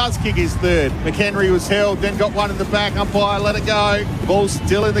goal. Does kick his third. McHenry was held, then got one in the back. Umpire let it go. The ball's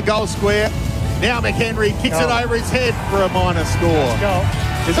still in the goal square. Now McHenry kicks it over his head for a minor score. Goal.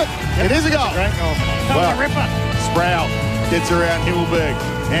 Is it? Yep. It is a goal. Great goal. Well, Ripper. Sproul gets around Himmelberg.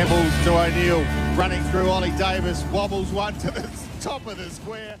 Handballs to O'Neill. Running through Ollie Davis. Wobbles one to the top of the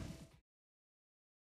square.